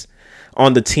Knicks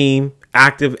on the team,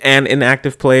 active and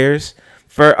inactive players.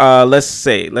 For let's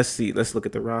look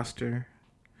at the roster.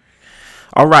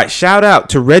 All right, shout out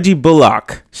to Reggie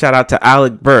Bullock, shout out to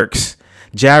Alec Burks,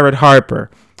 Jared Harper,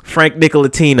 Frank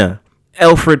Nicolatina,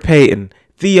 Elfrid Payton,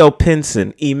 Theo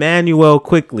Pinson, Emmanuel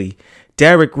Quickley,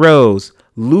 Derrick Rose,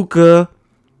 Luca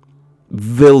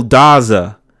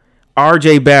Vildaza,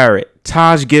 RJ Barrett,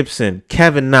 Taj Gibson,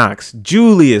 Kevin Knox,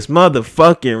 Julius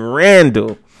motherfucking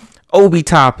Randle, Obi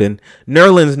Toppin,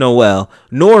 Nerlens Noel,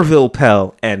 Norville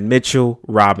Pell, and Mitchell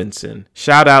Robinson.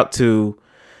 Shout out to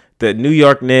the New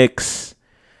York Knicks.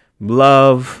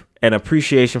 Love and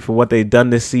appreciation for what they've done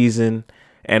this season.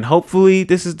 And hopefully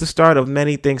this is the start of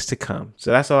many things to come. So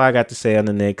that's all I got to say on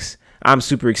the Knicks. I'm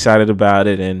super excited about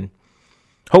it. And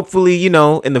hopefully, you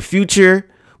know, in the future,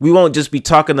 we won't just be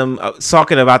talking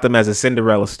about them as a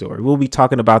Cinderella story. We'll be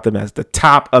talking about them as the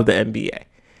top of the NBA.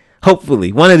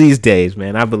 Hopefully, one of these days,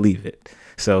 man. I believe it.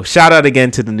 So shout out again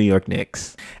to the New York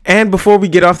Knicks. And before we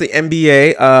get off the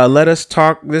NBA,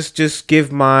 let's just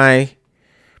give my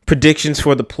predictions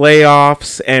for the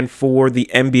playoffs and for the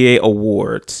NBA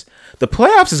awards. The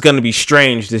playoffs is going to be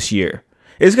strange this year.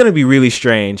 It's going to be really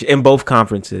strange in both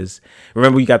conferences.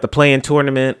 Remember, you got the play-in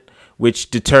tournament, which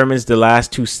determines the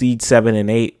last two seeds, 7 and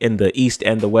 8, in the East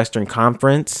and the Western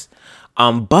Conference.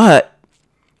 But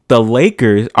the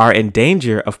Lakers are in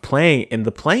danger of playing in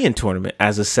the play-in tournament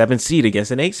as a 7 seed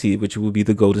against an 8 seed, which will be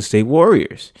the Golden State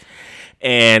Warriors.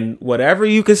 And whatever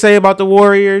you can say about the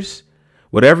Warriors,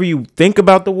 whatever you think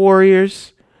about the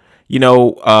Warriors,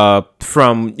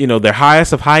 from, their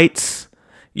highest of heights,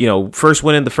 first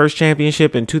winning the first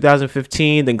championship in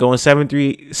 2015, then going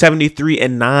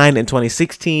 73-9 in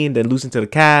 2016, then losing to the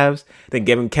Cavs, then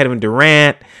giving Kevin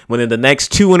Durant, winning the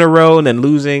next 2 in a row, and then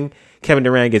losing. Kevin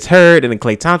Durant gets hurt, and then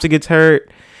Klay Thompson gets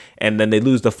hurt, and then they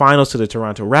lose the finals to the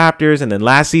Toronto Raptors, and then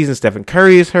last season Stephen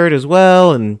Curry is hurt as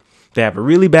well, and they have a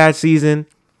really bad season.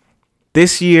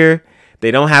 This year, they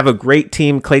don't have a great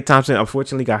team. Klay Thompson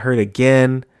unfortunately got hurt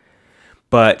again,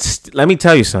 but let me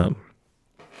tell you something.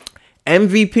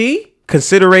 MVP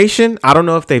consideration, I don't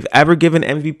know if they've ever given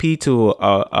MVP to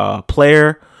a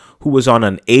player who was on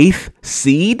an 8th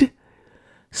seed.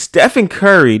 Stephen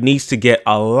Curry needs to get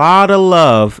a lot of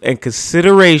love and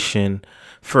consideration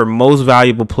for most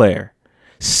valuable player.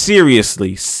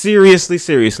 Seriously.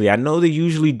 I know they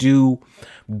usually do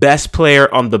best player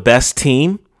on the best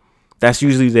team. That's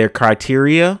usually their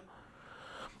criteria.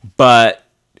 But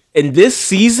in this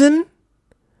season,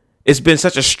 it's been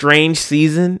such a strange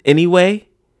season anyway.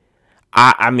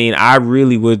 I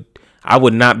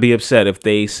would not be upset if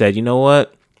they said, you know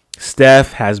what?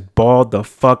 Steph has balled the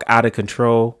fuck out of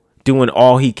control, doing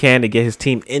all he can to get his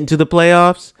team into the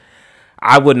playoffs.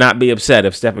 I would not be upset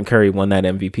if Stephen Curry won that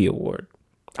MVP award.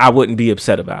 I wouldn't be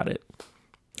upset about it.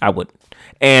 I wouldn't.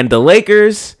 And the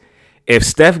Lakers, if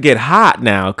Steph get hot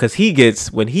now,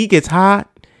 because when he gets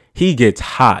hot, he gets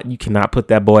hot. You cannot put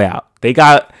that boy out.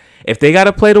 If they got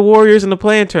to play the Warriors in the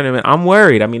play-in tournament, I'm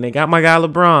worried. I mean, they got my guy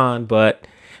LeBron, but,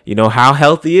 how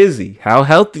healthy is he? How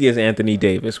healthy is Anthony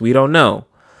Davis? We don't know.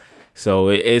 So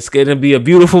it's going to be a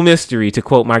beautiful mystery, to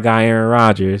quote my guy Aaron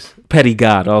Rodgers. Petty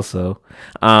God also.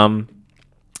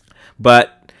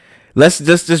 But let's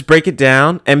just break it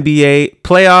down. NBA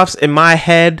playoffs, in my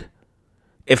head,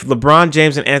 if LeBron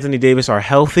James and Anthony Davis are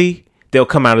healthy, they'll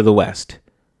come out of the West.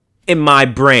 In my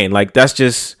brain, that's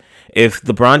just, if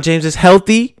LeBron James is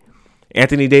healthy,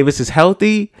 Anthony Davis is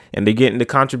healthy, and they're getting the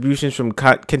contributions from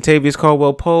Kentavious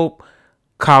Caldwell-Pope,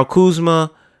 Kyle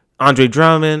Kuzma, Andre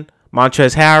Drummond,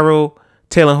 Montrezl Harrell,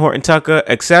 Taylor Horton-Tucker,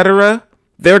 etc.,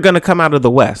 they're going to come out of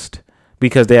the West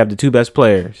because they have the 2 best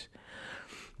players.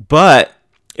 But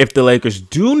if the Lakers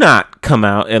do not come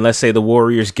out, and let's say the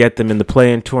Warriors get them in the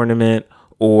play-in tournament,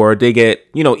 or they get,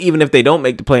 even if they don't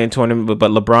make the play-in tournament,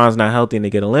 but LeBron's not healthy and they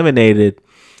get eliminated,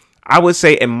 I would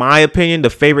say, in my opinion, the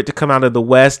favorite to come out of the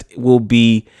West will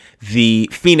be the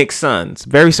Phoenix Suns.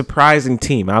 Very surprising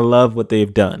team. I love what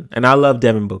they've done, and I love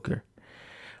Devin Booker.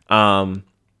 The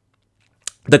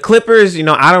Clippers,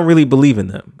 I don't really believe in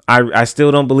them. I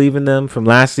still don't believe in them from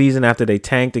last season after they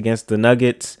tanked against the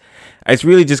Nuggets. It's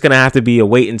really just going to have to be a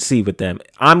wait and see with them.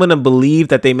 I'm going to believe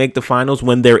that they make the finals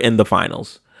when they're in the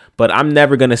finals. But I'm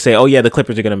never going to say, oh, yeah, the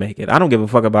Clippers are going to make it. I don't give a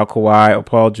fuck about Kawhi or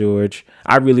Paul George.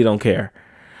 I really don't care.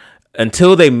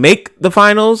 Until they make the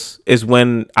finals is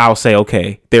when I'll say,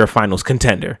 okay, they're a finals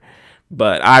contender.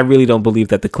 But I really don't believe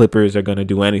that the Clippers are going to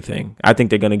do anything. I think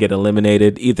they're going to get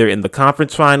eliminated either in the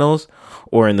conference finals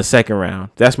or in the second round.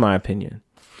 That's my opinion.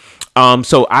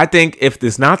 So I think if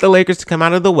it's not the Lakers to come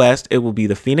out of the West, it will be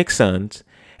the Phoenix Suns.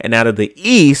 And out of the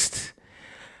East,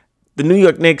 the New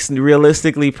York Knicks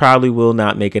realistically probably will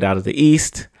not make it out of the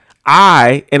East.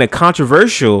 In a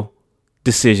controversial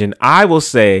decision, I will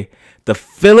say the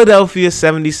Philadelphia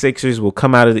 76ers will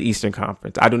come out of the Eastern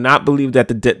Conference. I do not believe that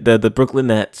the Brooklyn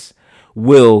Nets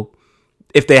will,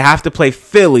 if they have to play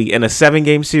Philly in a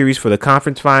 7-game series for the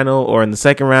conference final or in the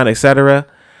second round, etc.,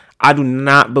 I do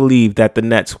not believe that the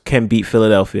Nets can beat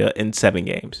Philadelphia in 7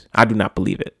 games. I do not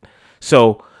believe it.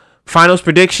 So, finals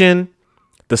prediction,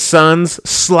 the Suns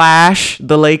 /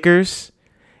 the Lakers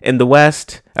in the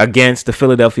West against the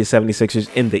Philadelphia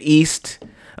 76ers in the East.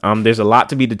 There's a lot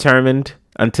to be determined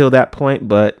until that point,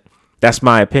 but that's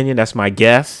my opinion. That's my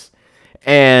guess.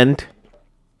 And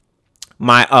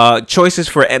my choices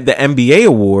for the NBA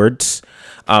awards,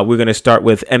 we're going to start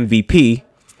with MVP.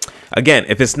 Again,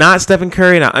 if it's not Stephen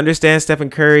Curry, and I understand Stephen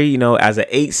Curry, you know, as an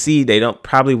 8 seed, they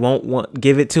probably won't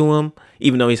give it to him,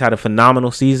 even though he's had a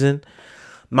phenomenal season.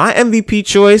 My MVP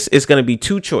choice is going to be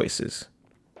 2 choices,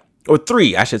 or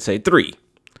 3, I should say 3.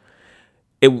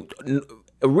 It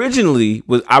originally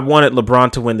was I wanted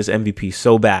LeBron to win this MVP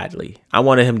so badly. I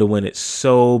wanted him to win it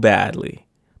so badly,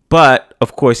 but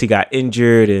of course he got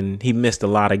injured and he missed a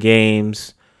lot of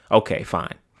games. Okay,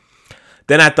 fine.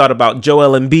 Then I thought about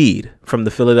Joel Embiid from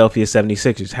the Philadelphia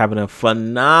 76ers having a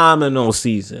phenomenal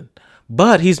season,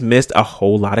 but he's missed a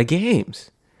whole lot of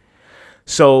games.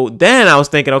 So then I was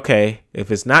thinking, okay,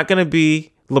 if it's not going to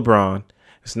be LeBron,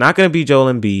 it's not going to be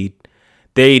Joel Embiid,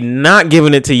 they not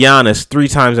giving it to Giannis 3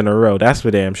 times in a row. That's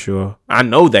for damn sure. I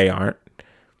know they aren't.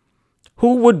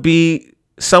 Who would be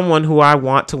someone who I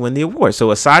want to win the award?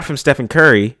 So aside from Stephen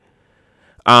Curry,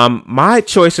 my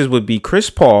choices would be Chris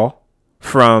Paul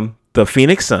from the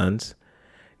Phoenix Suns,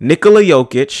 Nikola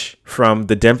Jokic from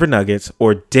the Denver Nuggets,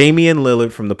 or Damian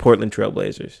Lillard from the Portland Trail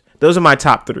Blazers. Those are my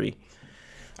top 3.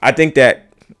 I think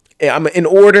that I'm in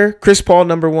order: Chris Paul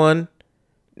number 1,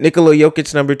 Nikola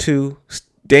Jokic number 2,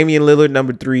 Damian Lillard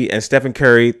number 3, and Stephen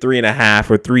Curry 3.5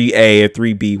 or 3A or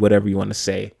 3B, whatever you want to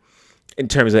say, in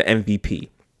terms of MVP.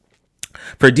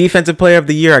 For Defensive Player of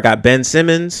the Year, I got Ben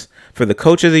Simmons. For the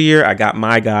Coach of the Year, I got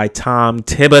my guy Tom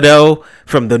Thibodeau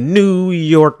from the New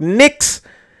York Knicks.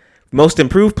 Most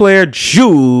Improved Player,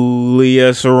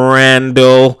 Julius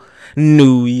Randle,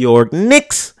 New York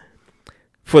Knicks.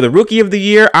 For the Rookie of the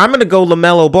Year, I'm going to go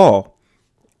LaMelo Ball.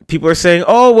 People are saying,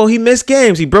 oh, well, he missed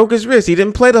games. He broke his wrist. He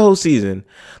didn't play the whole season.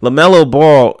 LaMelo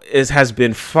Ball has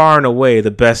been far and away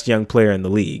the best young player in the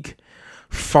league.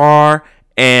 Far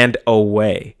and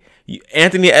away.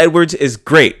 Anthony Edwards is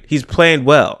great. He's playing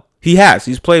well.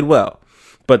 He's played well.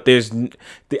 But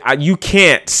you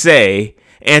can't say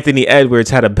Anthony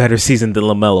Edwards had a better season than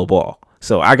LaMelo Ball.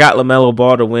 So I got LaMelo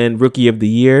Ball to win Rookie of the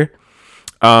Year.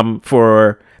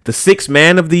 For the Sixth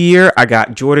Man of the Year, I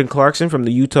got Jordan Clarkson from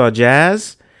the Utah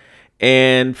Jazz.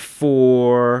 And is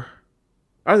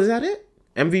that it?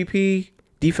 MVP,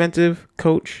 Defensive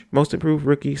Coach, Most Improved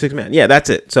Rookie, Sixth Man. Yeah, that's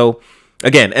it. So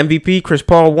again, MVP, Chris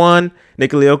Paul 1,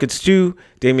 Nikola Jokic 2,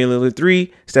 Damian Lillard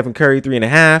 3, Stephen Curry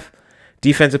 3.5.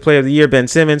 Defensive Player of the Year, Ben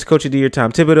Simmons. Coach of the Year,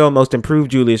 Tom Thibodeau. Most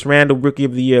Improved, Julius Randle. Rookie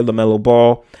of the Year, LaMelo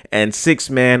Ball. And Sixth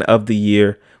Man of the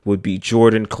Year would be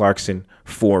Jordan Clarkson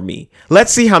for me.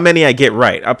 Let's see how many I get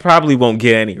right. I probably won't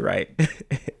get any right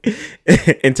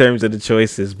in terms of the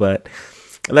choices, but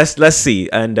let's see.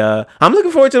 And I'm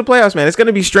looking forward to the playoffs, man. It's going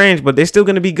to be strange, but they're still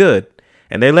going to be good.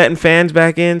 And they're letting fans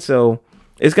back in, so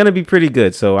it's going to be pretty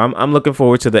good. So I'm looking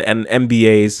forward to the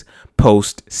NBA's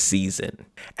postseason.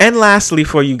 And lastly,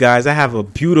 for you guys, I have a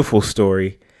beautiful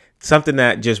story. Something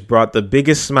that just brought the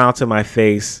biggest smile to my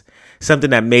face. Something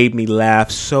that made me laugh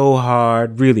so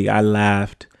hard. Really, I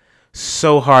laughed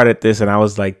so hard at this. And I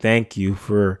was like, thank you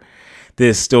for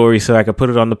this story so I could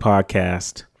put it on the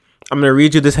podcast. I'm going to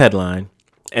read you this headline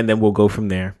and then we'll go from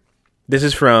there. This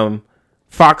is from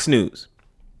Fox News.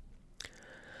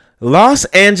 Los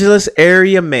Angeles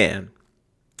area man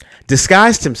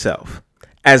disguised himself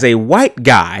as a white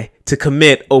guy to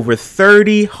commit over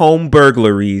 30 home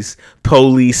burglaries,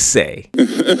 police say.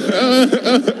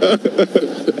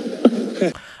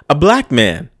 A black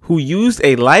man who used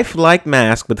a lifelike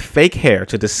mask with fake hair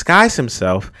to disguise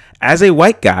himself as a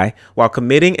white guy while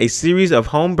committing a series of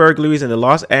home burglaries in the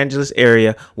Los Angeles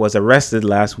area was arrested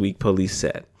last week, police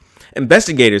said.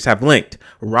 Investigators have linked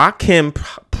Rakim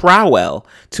Prowell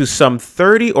to some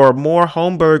 30 or more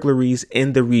home burglaries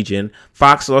in the region,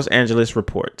 Fox Los Angeles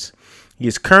reports. He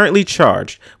is currently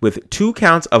charged with 2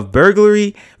 counts of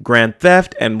burglary, grand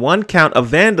theft, and 1 count of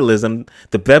vandalism,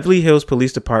 the Beverly Hills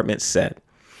Police Department said.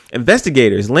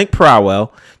 Investigators link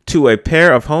Prowell to a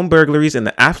pair of home burglaries in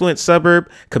the affluent suburb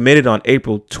committed on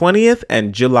April 20th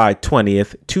and July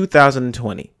 20th,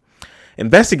 2020.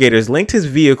 Investigators linked his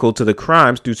vehicle to the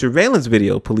crimes through surveillance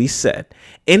video, police said.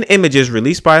 In images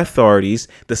released by authorities,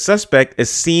 the suspect is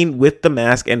seen with the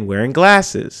mask and wearing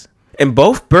glasses. In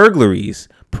both burglaries,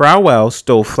 Prowell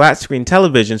stole flat-screen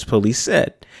televisions, police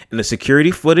said. In the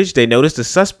security footage, they noticed the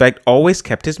suspect always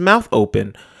kept his mouth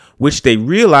open, which they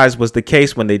realized was the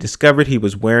case when they discovered he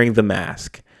was wearing the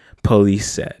mask,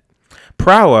 police said.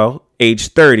 Prowell, age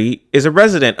 30, is a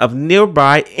resident of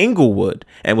nearby Inglewood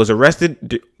and was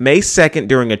arrested May 2nd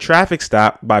during a traffic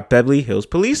stop by Beverly Hills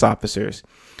police officers.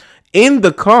 In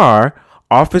the car,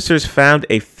 officers found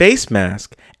a face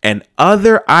mask and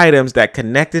other items that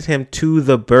connected him to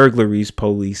the burglaries,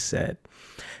 police said.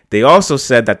 They also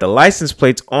said that the license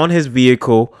plates on his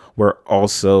vehicle were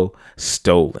also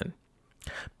stolen.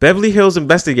 Beverly Hills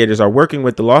investigators are working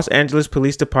with the Los Angeles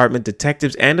Police Department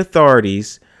detectives and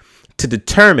authorities to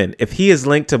determine if he is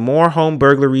linked to more home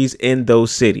burglaries in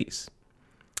those cities.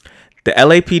 The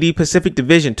LAPD Pacific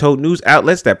Division told news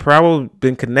outlets that Prowl has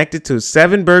been connected to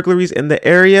 7 burglaries in the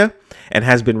area and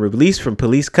has been released from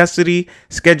police custody,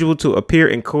 scheduled to appear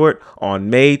in court on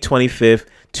May 25th,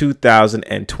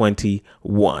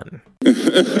 2021.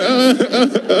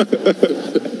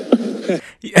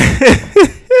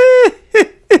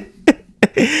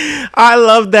 I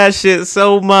love that shit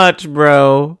so much,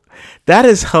 bro. That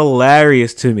is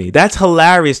hilarious to me. That's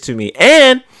hilarious to me.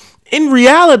 And in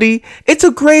reality, it's a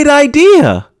great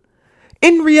idea.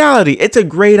 In reality, it's a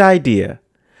great idea.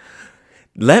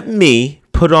 Let me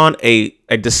put on a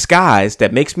disguise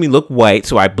that makes me look white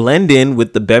so I blend in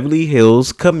with the Beverly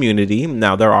Hills community.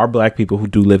 Now, there are black people who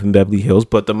do live in Beverly Hills,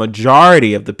 but the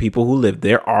majority of the people who live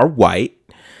there are white.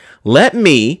 Let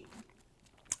me,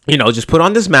 just put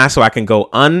on this mask so I can go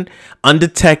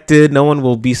undetected. No one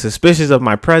will be suspicious of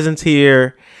my presence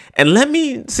here. And let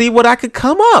me see what I could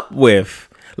come up with.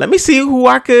 Let me see who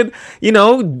I could,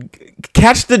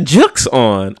 catch the jukes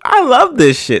on. I love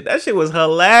this shit. That shit was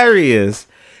hilarious.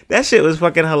 That shit was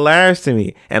fucking hilarious to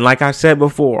me. And like I said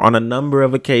before, on a number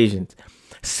of occasions,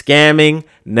 scamming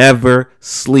never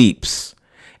sleeps.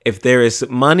 If there is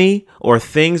money or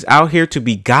things out here to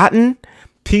be gotten,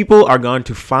 people are going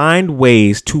to find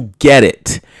ways to get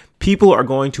it. People are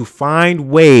going to find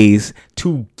ways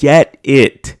to get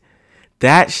it.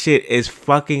 That shit is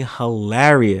fucking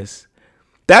hilarious.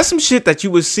 That's some shit that you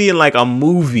would see in like a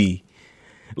movie.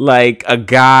 Like a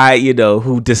guy,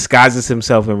 who disguises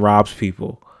himself and robs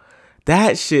people.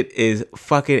 That shit is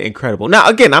fucking incredible. Now,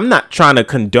 again, I'm not trying to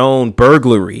condone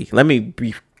burglary. Let me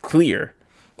be clear.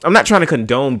 I'm not trying to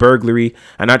condone burglary.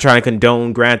 I'm not trying to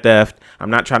condone grand theft.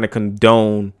 I'm not trying to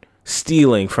condone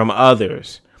stealing from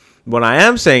others. What I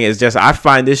am saying is just I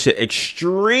find this shit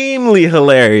extremely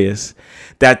hilarious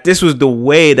that this was the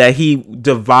way that he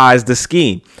devised the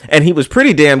scheme. And he was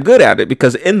pretty damn good at it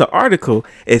because in the article,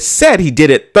 it said he did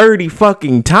it 30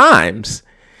 fucking times.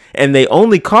 And they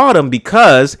only caught him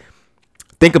because,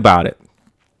 think about it.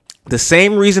 The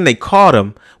same reason they caught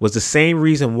him was the same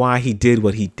reason why he did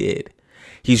what he did.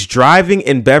 He's driving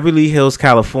in Beverly Hills,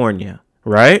 California,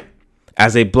 right?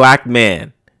 As a black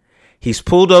man. He's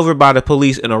pulled over by the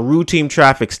police in a routine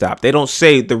traffic stop. They don't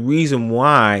say the reason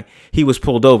why he was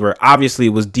pulled over. Obviously, it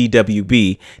was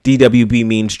DWB. DWB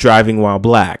means driving while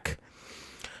black.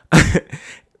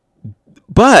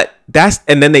 But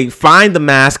and then they find the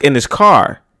mask in his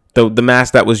car, the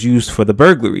mask that was used for the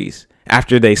burglaries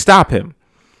after they stop him.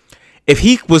 If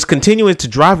he was continuing to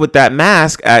drive with that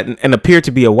mask and appeared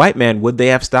to be a white man, would they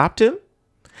have stopped him?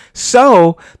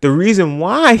 So the reason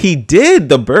why he did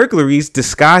the burglaries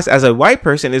disguised as a white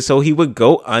person is so he would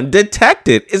go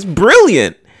undetected. It's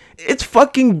brilliant. It's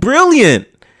fucking brilliant.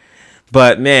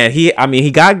 But man, he got,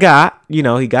 he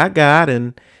got,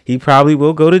 and he probably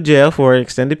will go to jail for an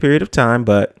extended period of time.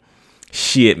 But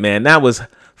shit, man, that was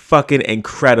fucking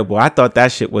incredible. I thought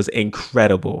that shit was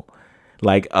incredible.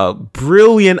 Like a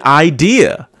brilliant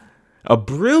idea. A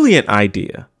brilliant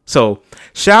idea. So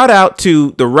shout out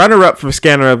to the runner-up for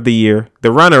Scammer of the Year.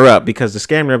 The runner-up, because the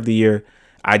Scammer of the Year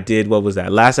I did, what was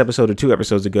that, last episode or 2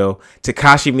 episodes ago,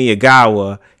 Takashi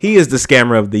Miyagawa. He is the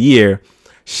Scammer of the Year.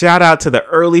 Shout out to the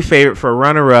early favorite for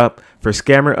runner-up for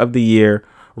Scammer of the Year,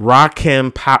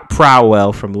 Rakim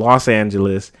Prowell from Los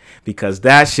Angeles, because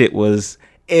that shit was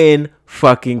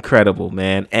fucking incredible,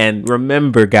 man. And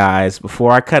remember, guys,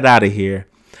 before I cut out of here,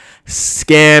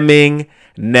 scamming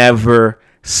never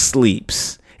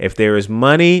sleeps. If there is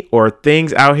money or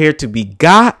things out here to be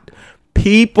got,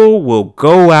 people will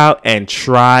go out and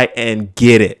try and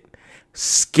get it.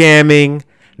 Scamming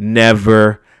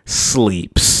never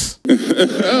sleeps.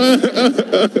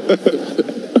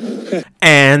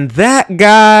 And that,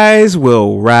 guys,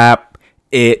 will wrap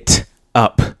it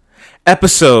up.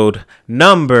 Episode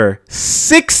number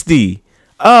 60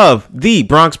 of the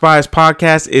Bronx Bias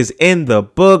Podcast is in the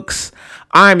books.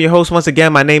 I'm your host once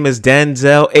again. My name is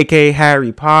Denzel, aka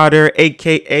Harry Potter,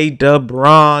 aka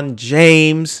LeBron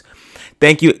James.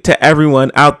 Thank you to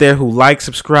everyone out there who likes,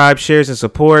 subscribes, shares, and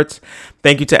supports.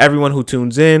 Thank you to everyone who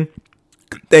tunes in.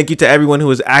 Thank you to everyone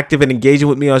who is active and engaging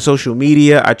with me on social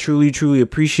media. I truly, truly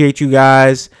appreciate you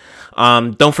guys.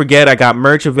 Don't forget, I got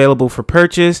merch available for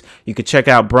purchase. You can check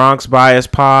out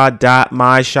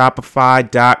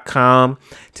bronxbiaspod.myshopify.com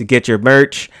to get your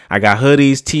merch. I got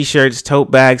hoodies, t-shirts,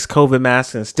 tote bags, COVID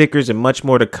masks, and stickers, and much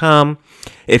more to come.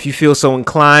 If you feel so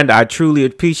inclined, I truly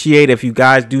appreciate if you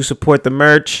guys do support the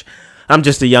merch. I'm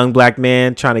just a young black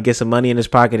man trying to get some money in his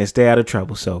pocket and stay out of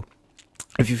trouble. So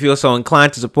If you feel so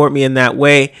inclined to support me in that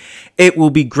way, it will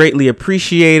be greatly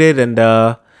appreciated. And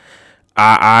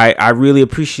I really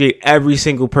appreciate every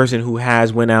single person who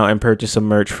has went out and purchased some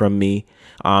merch from me.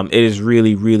 It is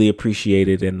really, really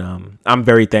appreciated, and I'm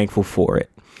very thankful for it.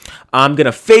 I'm going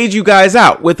to fade you guys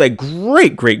out with a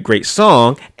great, great, great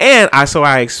song. And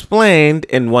I explained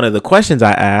in one of the questions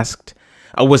I asked,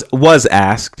 was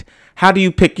asked, how do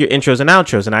you pick your intros and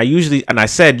outros? And I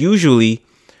said usually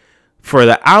for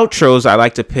the outros, I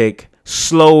like to pick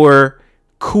slower,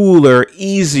 cooler,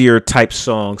 easier type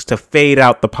songs to fade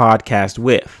out the podcast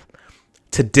with.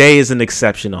 Today is an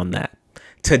exception on that.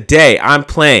 Today I'm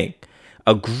playing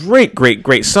a great, great,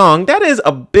 great song that is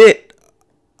a bit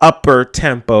upper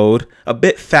tempoed, a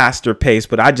bit faster paced,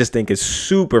 but I just think it's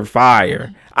super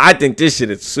fire. I think this shit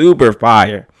is super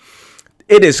fire.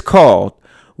 It is called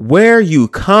Where You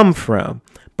Come From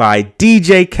by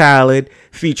DJ Khaled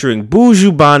featuring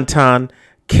Buju Banton,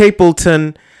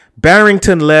 Capleton,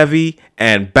 Barrington Levy,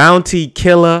 and Bounty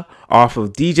Killer off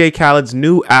of DJ Khaled's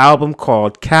new album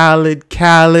called Khaled.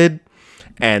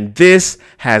 And this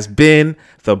has been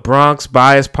the Bronx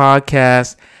Bias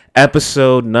Podcast,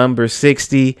 episode number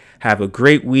 60. Have a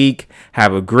great week.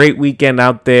 Have a great weekend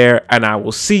out there. And I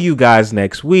will see you guys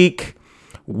next week.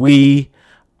 We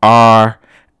are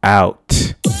out. We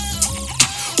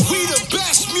the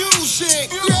best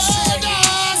music. We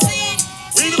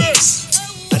the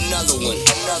best. Another one.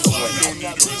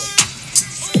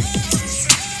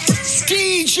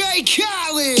 DJ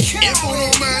Khaled. If you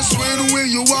don't mess with the way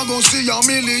you are gonna see a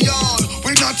million.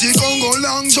 We not the Congo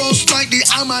long, just like the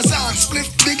Amazon. Split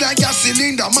big like a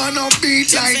cylinder, man a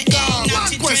beat like gong.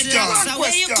 One question.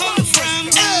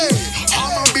 Hey,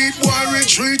 I'm a beat boy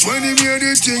retreat when he hear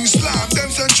the thing slap.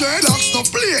 Them say dreadlocks no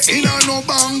play in a no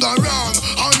bang around.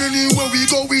 And anywhere we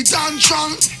go we dance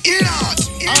strong. In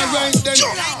art. Alright then,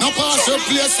 no pass your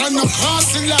place and no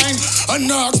crossing line. And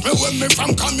no ask me where me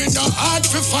from coming, no hard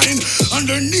to find.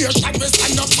 Underneath I me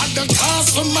stand up at the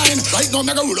cast for mine. Right now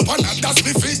me go roll up on that, that's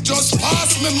me fit just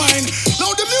pass me mind.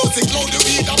 Now the music, now the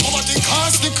weed, the poverty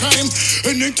cause the crime.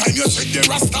 Anytime you see the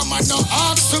Rasta man, no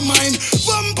ask for mine.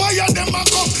 Vampire them a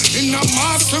come in a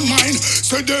mastermind.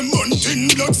 So them hunting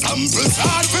blood samples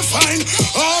hard to find.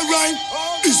 Alright,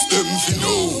 this them fi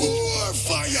know.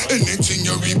 Anything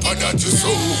you reap of that you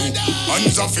sow.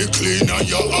 Hands off it clean and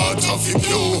your heart off it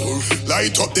pure.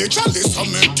 Light up the chalice and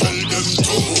me tell them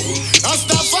to.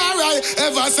 Rastafari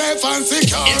ever safe and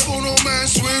secure. If you no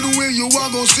mess with the way you are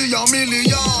gonna see a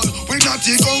million. We not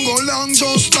the Congo long,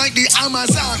 just like the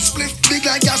Amazon. Split big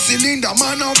like a cylinder,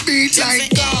 man a beat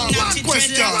like gong. One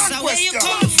question.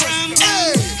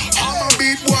 Hey, I'm a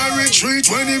beat boy retreat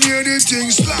when he hear the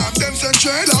thing slap. Them say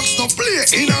dreadlocks no play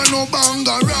in a no bang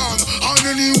around. And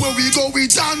anywhere we go we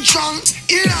dance strong.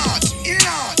 In art.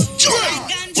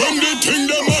 When they think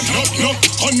them a knock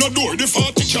on the door, the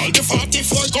 40 cal, the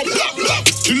 44 go blah.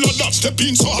 Killer that step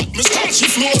in so hot, me start she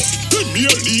floor. Premier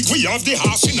League, we have the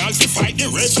arsenal to fight the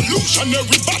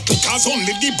revolutionary battle. Cause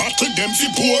only the battle them fi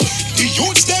poor. The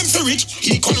youths them fi rich,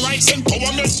 equal rights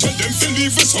empowerment. Tell them fi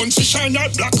leave the sun to shine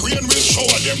out, black rain will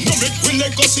shower them. No make we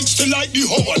let go 60 like the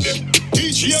whole of them.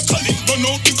 DJ Khaled burn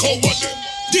out the cow of them.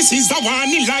 This is the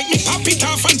one, he like me pop it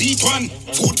off and beat one.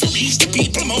 Food to reach the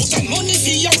people mouth and money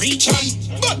for your reach on.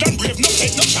 But I'm brave, no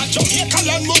take no shot, Jamaica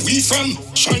land where we from.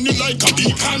 Shining like a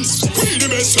beacon. We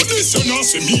the best, so this you not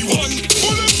see me one.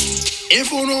 If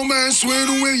you no mess with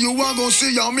the way you are gonna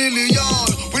see a million.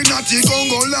 We not the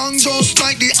Congo long, just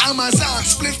like the Amazon.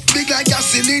 Split big like a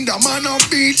cylinder, man a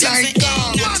beat like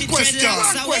gong. One question.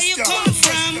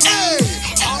 Hey,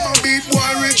 I'm a beat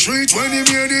boy retreat when he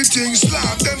hear the thing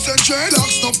slap. Them say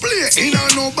dreadlocks no play in a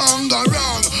no bang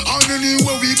around. And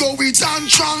anywhere we go we dance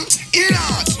strong. In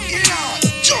art.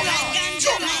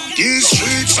 These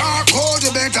streets are cold,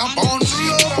 you better bounce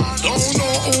up. Don't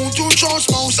know who to trust,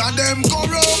 most of them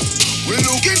corrupt. We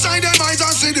look inside them eyes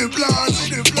and see the plan.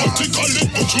 But we call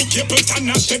it, but you keep it and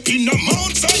not step in the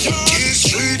Mount Zion. These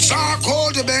streets are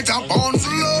cold, you better bounce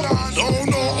up. Don't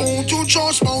know who to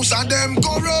trust, most of them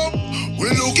corrupt. We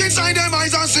look inside them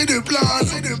eyes and see the plan.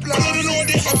 But I don't know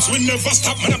the ups, we never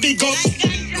stop, man, a big up.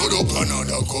 Load up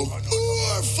another cup.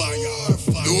 Fire.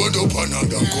 Load up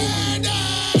another cup.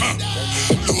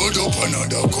 Load up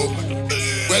another cup.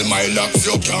 Well, my locks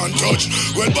you can't touch.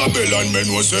 Well, Babylon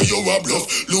men will say you a bluff.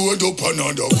 Load up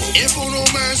another cup. If you no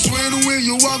mess with the way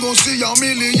you are gonna see a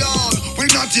million.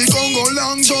 We not the Congo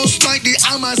long, just like the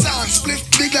Amazon. Split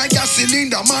big like a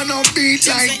cylinder, man a beat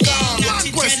like gong.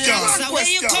 One question.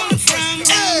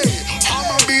 Hey, I'm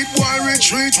a beat boy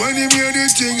retreat when he hear the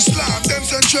thing slap. Them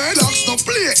say dreadlocks no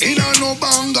play in a no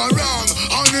bang around.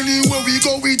 And anywhere we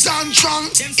go we dance strong.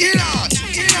 In art.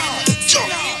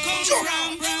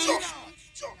 Jump.